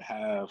he would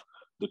have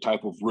the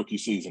type of rookie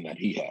season that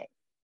he had.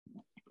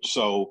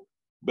 So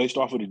based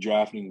off of the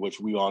drafting, which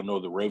we all know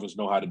the Ravens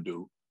know how to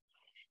do,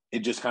 it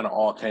just kind of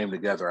all came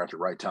together at the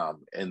right time.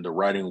 And the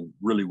writing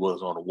really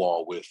was on the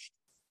wall with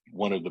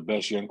one of the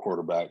best young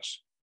quarterbacks.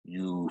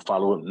 You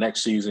follow up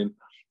next season,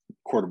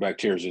 quarterback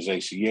tears his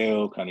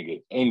ACL, kind of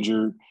get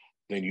injured.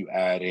 Then you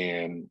add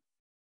in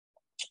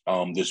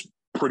this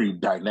pretty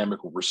dynamic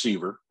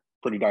receiver,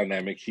 pretty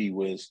dynamic. He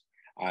was,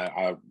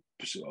 I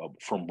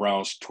from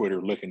Brown's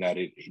Twitter looking at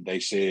it,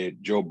 they said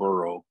Joe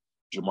Burrow,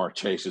 Jamar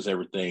Chase is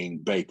everything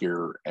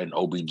Baker and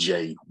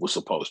OBJ was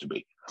supposed to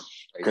be,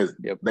 because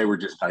they were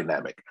just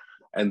dynamic.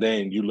 And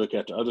then you look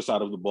at the other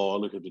side of the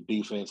ball, look at the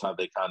defense, how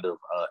they kind of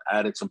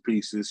added some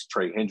pieces.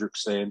 Trey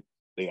Hendrickson,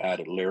 they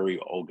added Larry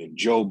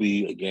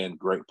Ogunjobi, again,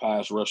 great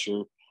pass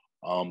rusher.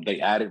 They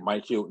added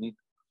Mike Hilton.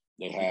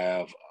 They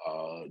have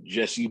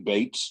Jesse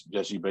Bates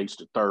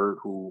the third,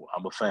 who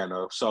I'm a fan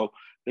of. So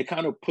they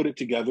kind of put it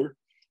together.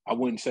 I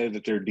wouldn't say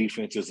that their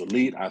defense is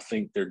elite. I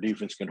think their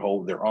defense can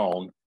hold their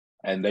own.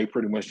 And they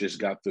pretty much just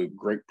got the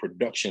great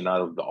production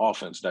out of the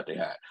offense that they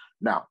had.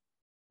 Now,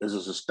 is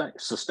it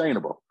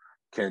sustainable?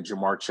 Can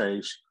Jamar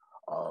Chase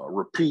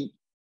repeat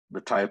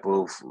the type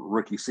of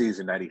rookie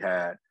season that he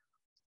had,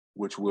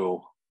 which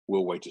we'll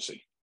wait to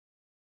see.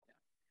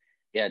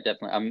 Yeah,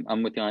 definitely.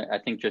 I'm with you. I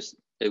think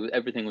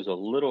everything was a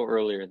little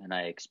earlier than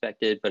I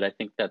expected, but I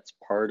think that's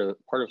part of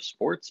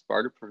sports,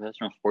 part of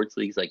professional sports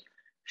leagues, like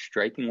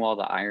striking while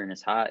the iron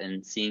is hot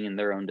and seeing in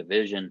their own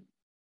division.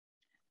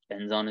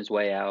 Ben's on his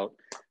way out.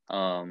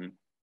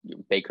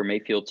 Baker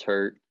Mayfield's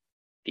hurt.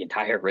 The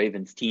entire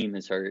Ravens team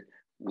is hurt.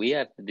 we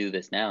have to do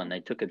this now, and they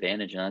took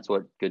advantage, and that's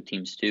what good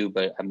teams do.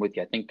 But I'm with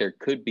you. I think there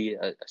could be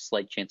a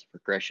slight chance of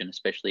regression,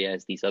 especially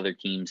as these other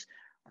teams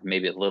are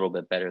maybe a little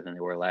bit better than they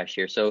were last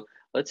year. So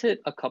let's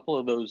hit a couple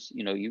of those.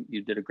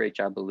 You did a great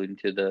job alluding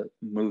to the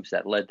moves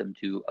that led them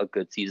to a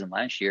good season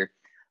last year.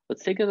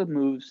 Let's take the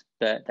moves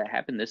that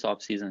happened this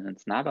offseason.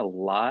 It's not a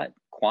lot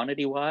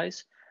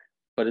quantity-wise,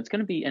 but it's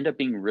going to end up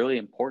being really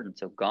important.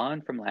 So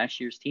gone from last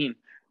year's team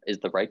is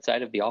the right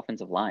side of the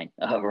offensive line.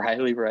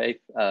 Riley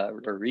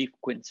Reef,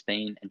 Quentin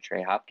Spain, and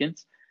Trey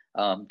Hopkins.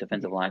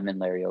 Defensive lineman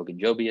Larry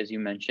Ogunjobi, as you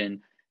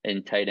mentioned,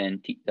 and tight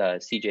end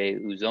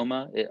CJ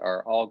Uzoma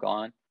are all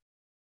gone.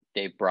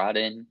 They brought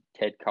in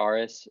Ted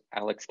Karras,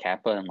 Alex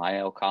Kappa, and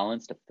Lyle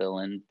Collins to fill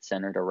in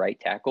center to right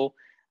tackle.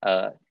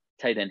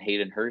 Tight end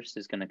Hayden Hurst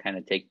is going to kind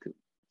of take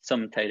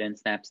some tight end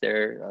snaps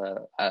there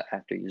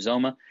after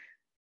Uzoma.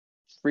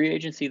 Free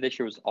agency this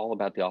year was all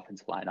about the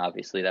offensive line.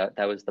 Obviously, that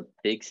was the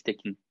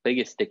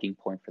biggest sticking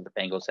point for the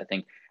Bengals. I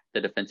think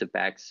the defensive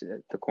backs,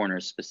 the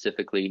corners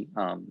specifically,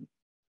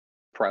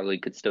 probably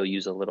could still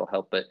use a little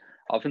help, but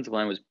offensive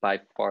line was by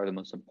far the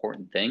most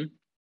important thing,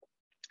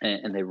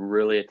 and they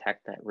really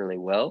attacked that really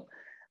well.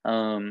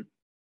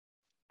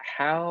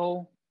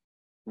 How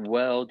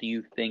well do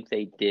you think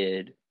they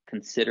did,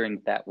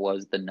 considering that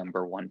was the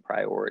number one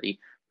priority?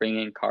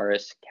 Bringing in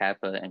Karras,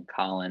 Kappa, and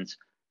Collins.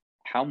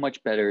 How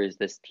much better is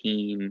this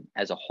team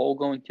as a whole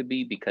going to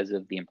be because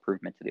of the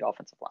improvement to the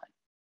offensive line?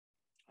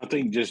 I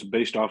think just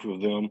based off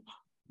of them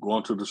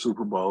going to the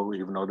Super Bowl,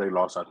 even though they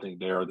lost, I think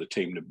they are the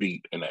team to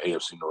beat in the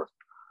AFC North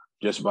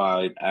just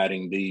by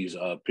adding these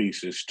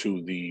pieces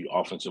to the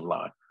offensive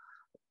line.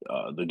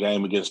 The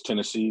game against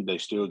Tennessee, they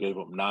still gave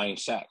up 9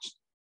 sacks.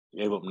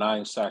 They gave up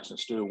 9 sacks and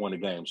still won the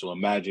game. So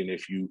imagine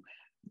if you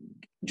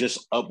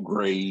just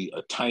upgrade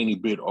a tiny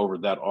bit over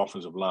that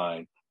offensive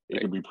line, it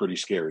could be pretty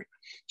scary.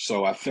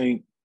 So I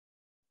think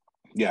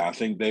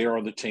they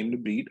are the team to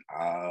beat.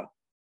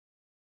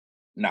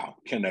 Now,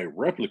 can they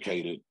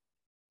replicate it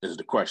is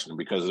the question,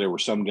 because there were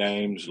some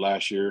games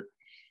last year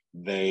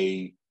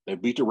they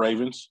beat the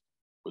Ravens,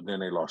 but then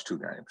they lost 2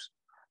 games.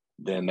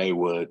 Then they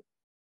would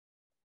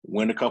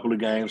win a couple of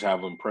games,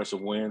 have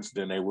impressive wins,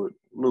 then they would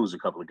lose a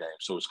couple of games.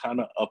 So it's kind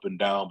of up and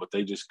down, but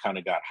they just kind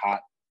of got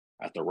hot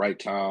at the right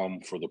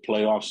time for the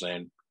playoffs,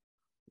 and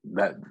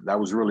that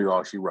was really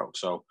all she wrote.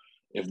 So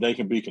if they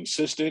can be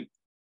consistent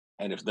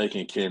and if they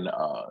can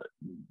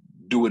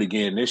do it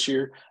again this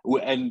year,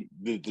 and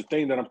the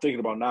thing that I'm thinking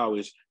about now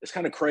is it's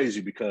kind of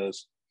crazy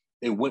because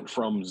it went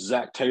from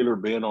Zach Taylor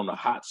being on the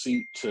hot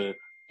seat to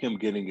him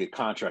getting a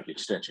contract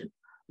extension.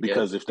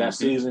 Because if that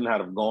season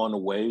had have gone the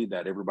way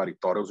that everybody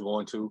thought it was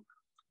going to,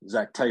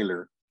 Zach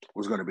Taylor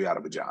was going to be out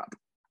of a job.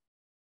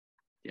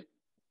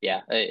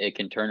 Yeah, it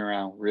can turn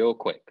around real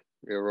quick.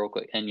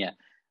 And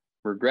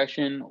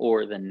regression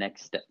or the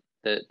next step.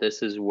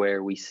 This is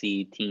where we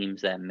see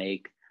teams that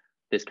make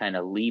this kind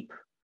of leap.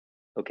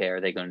 Okay,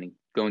 are they going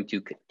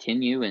to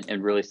continue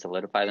and really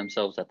solidify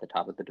themselves at the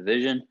top of the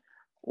division?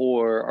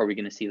 Or are we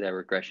going to see that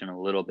regression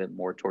a little bit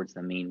more towards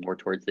the mean, more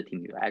towards the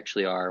team you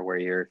actually are, where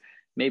you're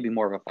maybe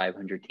more of a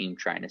 500 team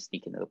trying to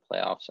sneak into the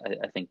playoffs?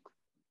 I think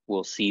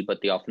we'll see,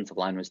 but the offensive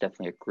line was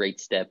definitely a great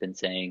step in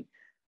saying,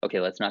 okay,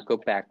 let's not go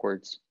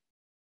backwards.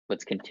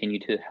 Let's continue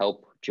to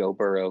help Joe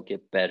Burrow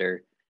get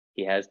better.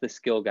 He has the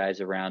skill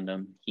guys around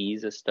him.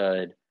 He's a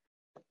stud.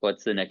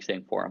 What's the next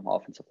thing for him?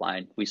 Offensive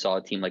line. We saw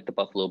a team like the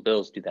Buffalo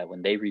Bills do that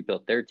when they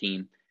rebuilt their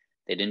team.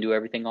 They didn't do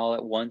everything all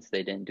at once.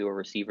 They didn't do a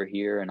receiver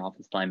here and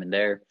offensive lineman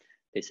there.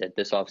 They said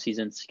this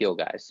offseason, skill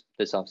guys.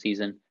 This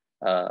offseason,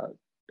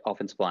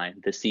 offensive line.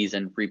 This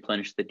season,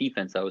 replenish the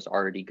defense that was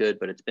already good,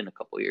 but it's been a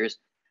couple years.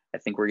 I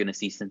think we're going to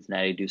see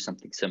Cincinnati do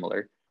something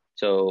similar.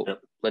 So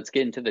Let's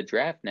get into the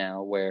draft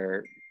now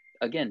where,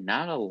 again,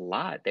 not a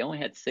lot. They only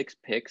had 6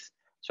 picks.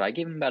 So I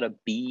gave them about a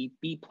B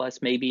plus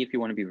maybe if you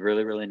want to be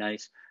really, really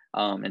nice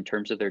in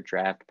terms of their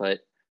draft. But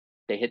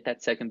they hit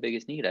that second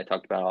biggest need. I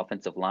talked about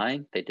offensive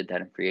line. They did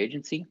that in free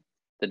agency.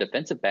 The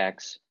defensive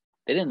backs,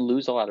 they didn't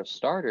lose a lot of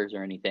starters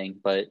or anything,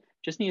 but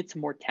just needed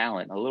some more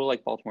talent. A little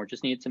like Baltimore,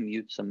 just needed some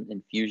youth, some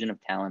infusion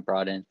of talent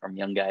brought in from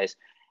young guys.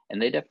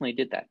 And they definitely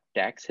did that.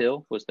 Dax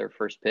Hill was their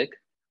first pick.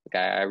 A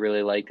guy I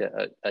really like,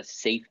 a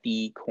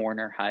safety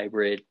corner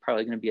hybrid,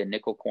 probably going to be a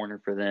nickel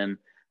corner for them.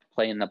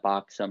 Play in the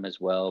box some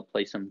as well,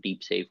 play some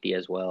deep safety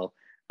as well.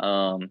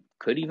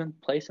 Could even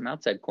play some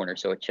outside corner,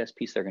 so a chess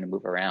piece they're going to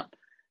move around.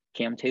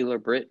 Cam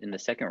Taylor-Britt in the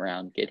second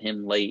round, get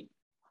him late.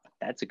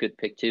 That's a good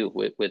pick too,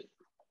 with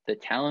the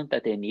talent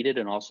that they needed,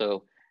 and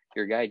also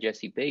your guy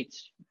Jesse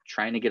Bates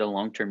trying to get a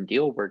long-term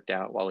deal worked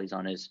out while he's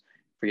on his,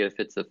 forget if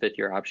it's the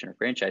 5th-year option or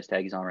franchise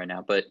tag he's on right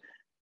now, but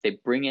they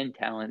bring in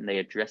talent and they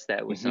address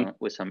that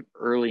with some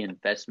early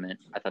investment.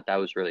 I thought that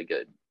was really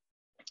good.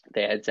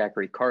 They had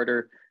Zachary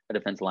Carter, a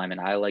defensive lineman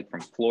I like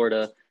from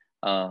Florida.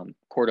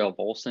 Cordell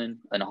Volson,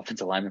 an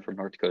offensive lineman from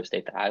North Dakota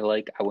State that I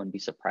like. I wouldn't be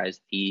surprised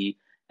if he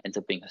ends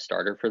up being a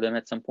starter for them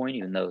at some point,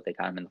 even though they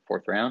got him in the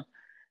 4th round.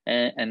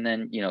 And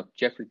then,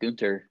 Jeffrey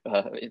Gunter,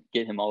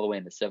 get him all the way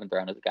in the 7th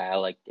round as a guy I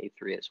like day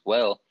 3 as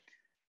well.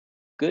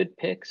 Good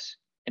picks,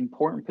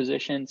 important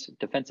positions,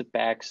 defensive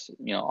backs,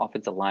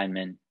 offensive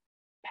linemen,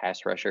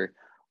 pass rusher.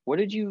 What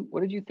did you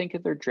think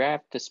of their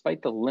draft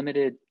despite the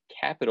limited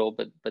capital,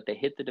 but they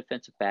hit the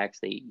defensive backs,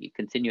 they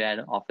continue at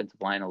an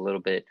offensive line a little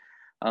bit.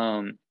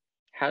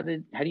 How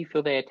do you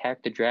feel they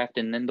attacked the draft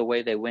and then the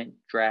way they went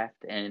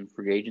draft and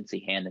free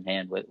agency hand in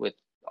hand with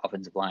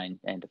offensive line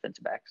and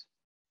defensive backs?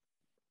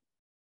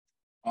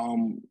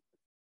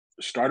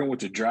 Starting with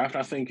the draft,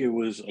 I think it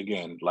was,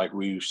 again, like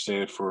we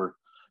said for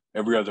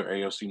every other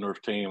AFC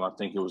North team, I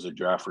think it was a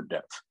draft for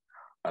depth.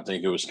 I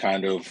think it was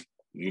kind of,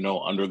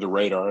 under the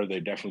radar. They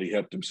definitely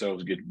helped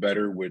themselves get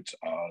better with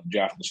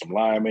drafting some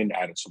linemen,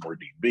 adding some more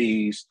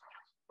DBs.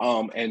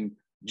 And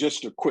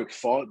just a quick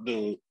thought,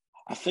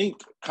 I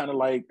think kind of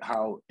like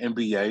how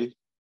NBA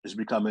is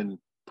becoming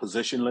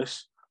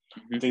positionless,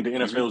 I think the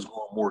NFL is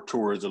going more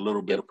towards a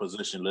little bit of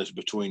positionless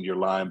between your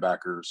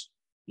linebackers,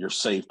 your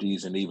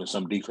safeties, and even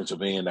some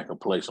defensive end that can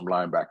play some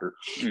linebacker.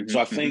 So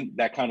I think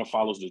that kind of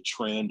follows the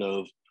trend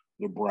of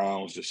the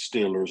Browns, the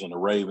Steelers, and the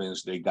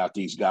Ravens. They got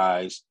these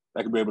guys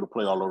that can be able to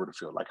play all over the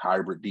field, like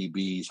hybrid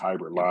DBs,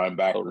 hybrid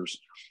linebackers,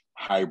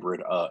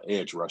 hybrid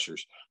edge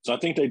rushers. So I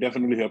think they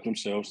definitely helped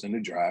themselves in the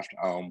draft.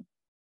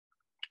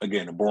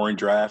 Again, a boring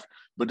draft,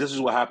 but this is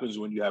what happens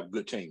when you have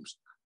good teams.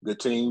 Good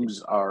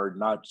teams are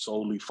not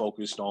solely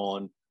focused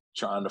on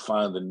trying to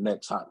find the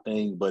next hot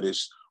thing, but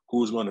it's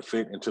who's going to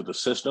fit into the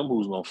system,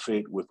 who's going to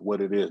fit with what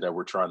it is that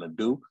we're trying to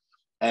do.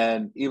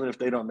 And even if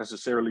they don't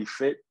necessarily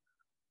fit,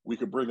 we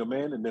could bring them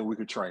in and then we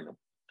could train them.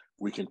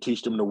 We can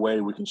teach them the way,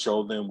 we can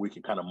show them, we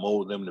can kind of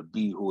mold them to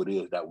be who it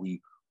is that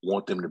we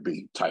want them to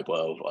be, type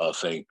of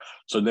thing.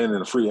 So then in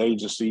the free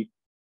agency,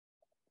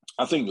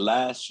 I think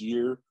last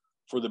year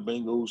for the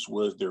Bengals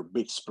was their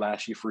big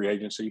splashy free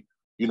agency.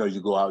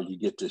 You go out, you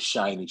get the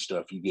shiny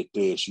stuff, you get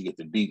this, you get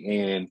the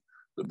DN,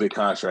 the big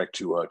contract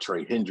to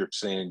Trey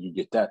Hendrickson, you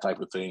get that type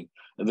of thing.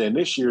 And then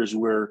this year is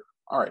where,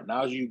 all right,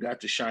 now you got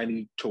the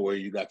shiny toy,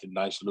 you got the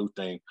nice new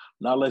thing.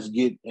 Now let's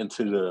get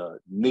into the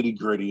nitty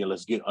gritty and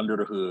let's get under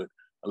the hood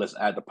and let's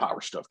add the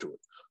power stuff to it.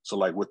 So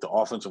like with the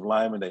offensive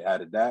lineman, they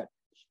added that.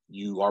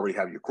 You already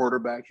have your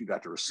quarterback, you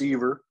got the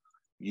receiver,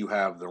 you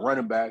have the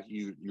running back,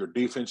 your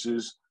defense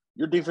is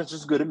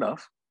good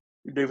enough.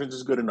 Your defense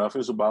is good enough.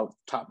 It's about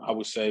top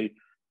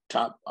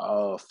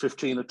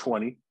 15 or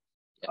 20.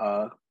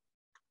 All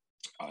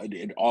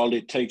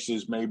it takes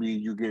is maybe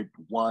you get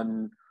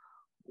one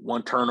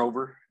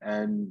turnover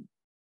and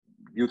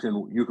you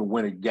can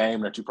win a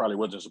game that you probably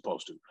wasn't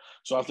supposed to.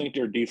 So I think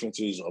their defense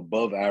is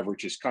above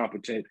average, is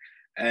competent.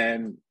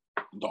 And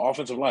the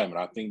offensive lineman,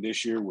 I think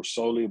this year was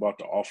solely about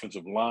the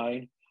offensive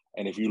line.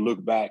 And if you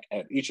look back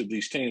at each of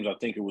these teams, I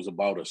think it was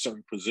about a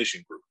certain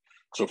position group.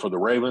 So for the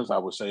Ravens, I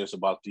would say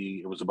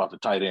it was about the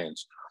tight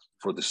ends.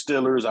 For the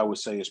Steelers, I would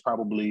say it's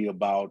probably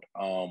about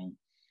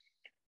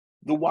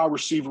the wide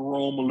receiver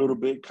room a little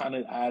bit, kind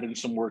of adding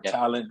some more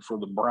talent. For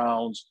the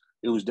Browns,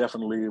 it was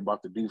definitely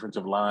about the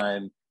defensive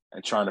line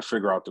and trying to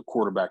figure out the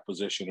quarterback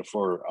position.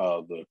 For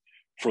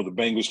the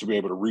Bengals to be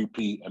able to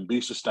repeat and be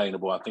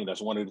sustainable, I think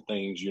that's one of the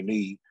things you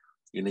need.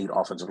 You need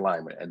offensive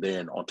linemen. And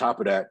then on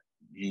top of that,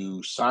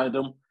 you signed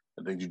them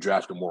and then you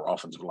drafted more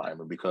offensive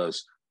linemen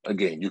because,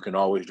 again, you can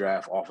always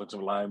draft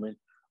offensive linemen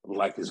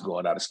like it's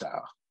going out of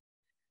style.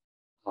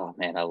 Oh,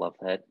 man, I love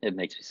that. It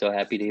makes me so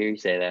happy to hear you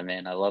say that,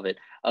 man. I love it.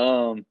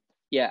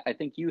 Yeah, I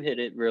think you hit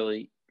it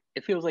really.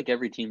 It feels like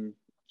every team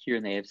here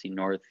in the AFC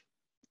North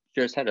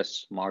just had a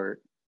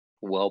smart,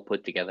 well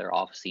put together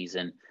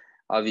offseason.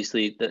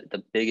 Obviously,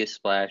 the biggest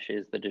splash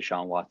is the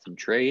Deshaun Watson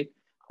trade.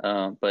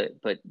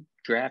 But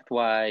draft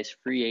wise,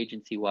 free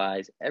agency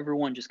wise,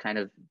 everyone just kind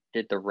of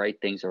did the right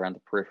things around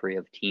the periphery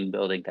of team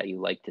building that you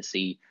like to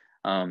see.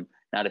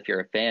 Not if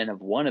you're a fan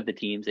of one of the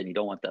teams and you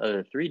don't want the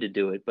other three to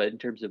do it, but in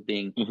terms of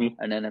being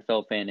an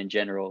NFL fan in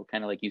general,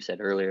 kind of like you said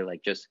earlier,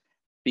 like just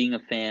being a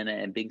fan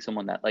and being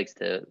someone that likes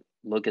to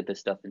look at this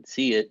stuff and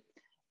see it,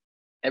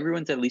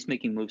 everyone's at least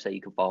making moves that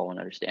you can follow and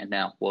understand.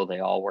 Now, will they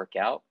all work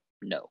out?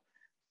 No.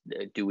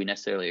 Do we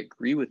necessarily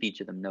agree with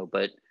each of them? No,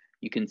 but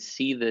you can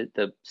see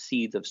the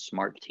seeds of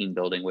smart team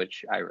building,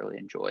 which I really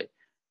enjoy.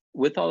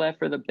 With all that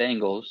for the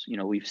Bengals,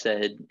 we've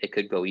said it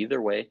could go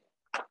either way.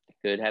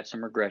 They could have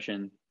some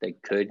regression. They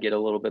could get a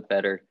little bit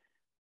better.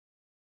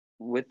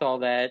 With all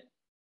that,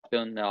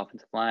 building the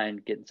offensive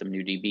line, getting some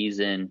new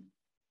DBs in,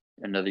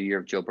 another year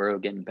of Joe Burrow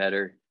getting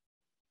better.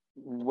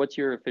 What's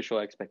your official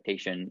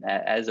expectation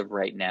as of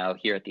right now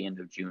here at the end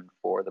of June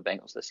for the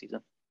Bengals this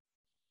season?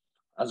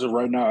 As of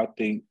right now, I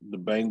think the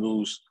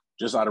Bengals,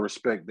 just out of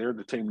respect, they're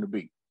the team to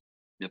beat.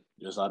 Yep.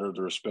 Just out of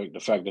the respect, the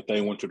fact that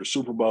they went to the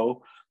Super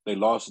Bowl, they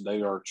lost,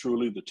 they are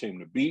truly the team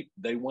to beat.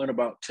 They won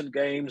about 10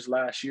 games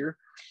last year.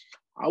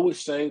 I would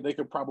say they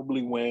could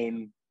probably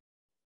win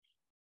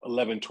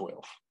 11,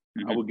 12.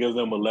 I would give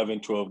them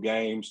 11, 12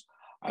 games.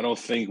 I don't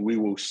think we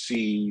will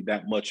see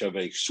that much of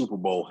a Super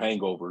Bowl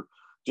hangover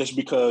just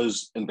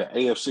because in the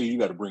AFC, you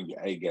got to bring your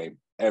A game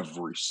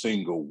every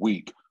single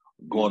week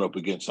going up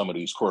against some of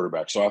these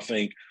quarterbacks. So I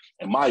think,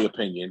 in my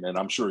opinion, and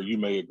I'm sure you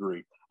may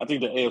agree, I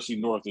think the AFC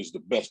North is the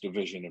best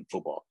division in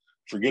football.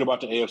 Forget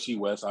about the AFC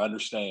West. I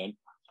understand.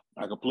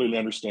 I completely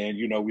understand.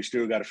 You know, we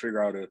still got to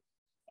figure out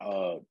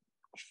a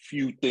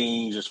few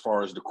things as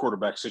far as the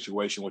quarterback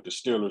situation with the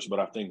Steelers, but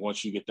I think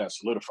once you get that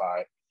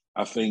solidified,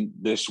 I think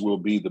this will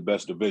be the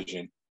best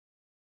division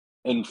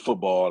in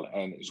football,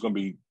 and it's going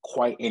to be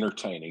quite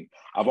entertaining.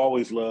 I've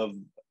always loved,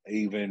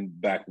 even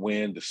back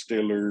when, the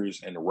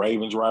Steelers and the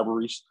Ravens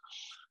rivalries,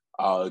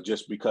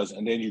 just because,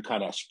 and then you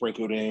kind of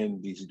sprinkled in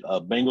these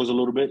Bengals a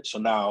little bit. So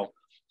now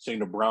seeing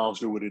the Browns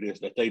do what it is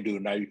that they do,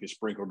 now you can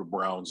sprinkle the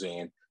Browns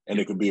in, and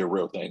it could be a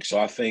real thing. So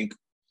I think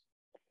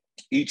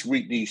each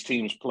week these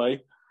teams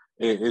play,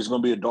 it's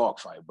going to be a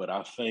dogfight, but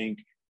I think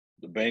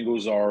the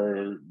Bengals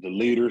are the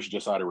leaders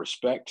just out of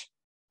respect,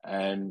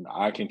 and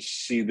I can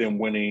see them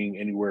winning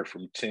anywhere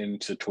from 10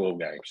 to 12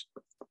 games.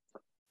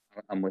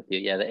 I'm with you.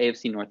 Yeah, the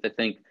AFC North, I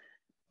think,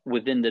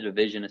 within the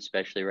division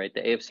especially, right?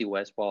 The AFC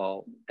West,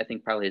 while I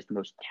think probably is the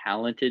most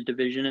talented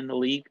division in the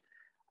league,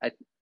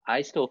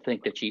 I still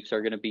think the Chiefs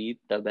are going to be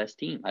the best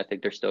team. I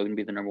think they're still going to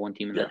be the number one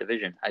team in that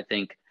division. I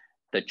think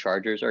the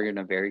Chargers are going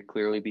to very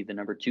clearly be the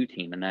number two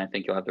team. And then I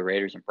think you'll have the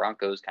Raiders and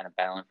Broncos kind of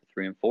battling for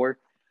 3 and 4.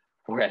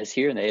 Whereas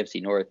here in the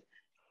AFC North,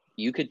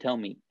 you could tell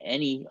me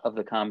any of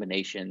the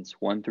combinations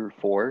 1 through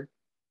 4,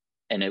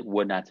 and it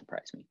would not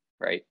surprise me,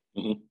 right?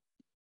 Mm-hmm.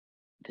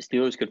 The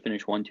Steelers could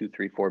finish 1, 2,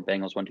 3, 4,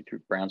 Bengals 1, 2, 3,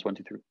 Browns 1,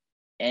 2, 3,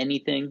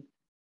 anything,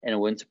 and it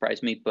wouldn't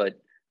surprise me. But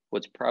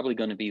what's probably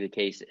going to be the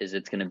case is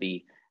it's going to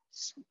be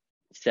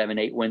 7,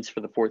 8 wins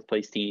for the fourth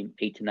place team,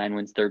 8 to 9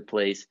 wins third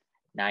place,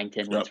 9,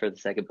 10 wins for the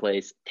second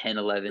place, 10,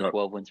 11,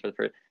 12 wins for the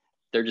first.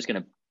 They're just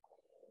going to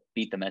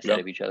beat the mess out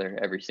of each other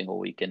every single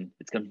week, and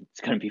it's going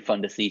to be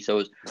fun to see. So it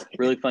was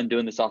really fun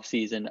doing this off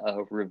season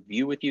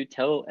review with you.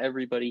 Tell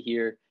everybody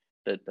here,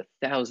 the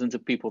thousands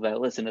of people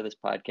that listen to this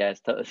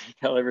podcast,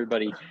 tell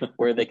everybody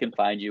where they can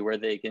find you, where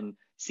they can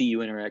see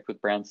you interact with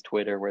Brown's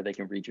Twitter, where they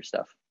can read your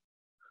stuff.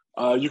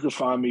 You can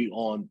find me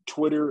on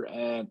Twitter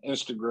and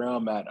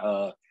Instagram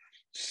at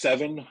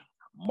 7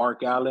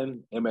 Mark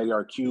Allen,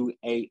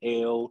 MarqAllen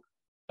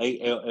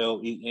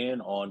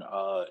on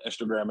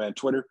Instagram and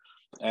Twitter.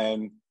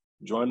 And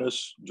join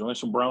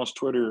some Browns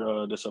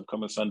Twitter this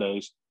upcoming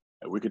Sundays,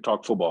 and we could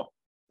talk football.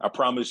 I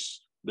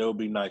promise they'll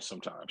be nice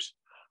sometimes.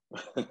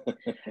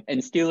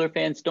 And Steeler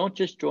fans, don't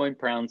just join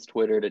Brown's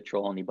Twitter to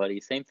troll anybody.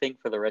 Same thing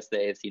for the rest of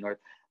the AFC North.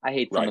 I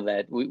hate some of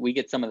that. We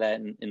get some of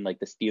that in like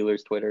the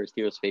Steelers Twitter,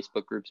 Steelers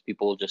Facebook groups.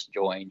 People will just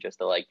join just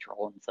to like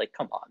troll. And it's like,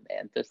 come on,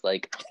 man. Just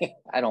like,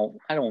 I don't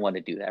want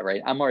to do that,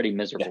 right? I'm already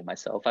miserable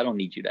myself. I don't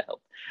need you to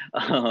help.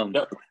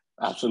 Yep,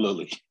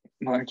 absolutely.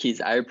 Marquise,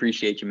 I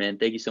appreciate you, man.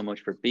 Thank you so much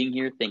for being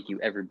here. Thank you,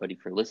 everybody,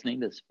 for listening.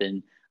 This has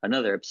been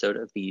another episode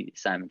of the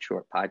Simon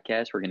Short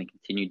Podcast. We're going to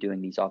continue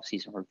doing these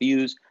off-season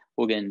reviews.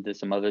 We'll get into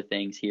some other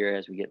things here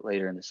as we get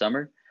later in the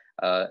summer.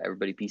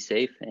 Everybody be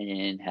safe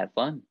and have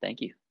fun.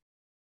 Thank you.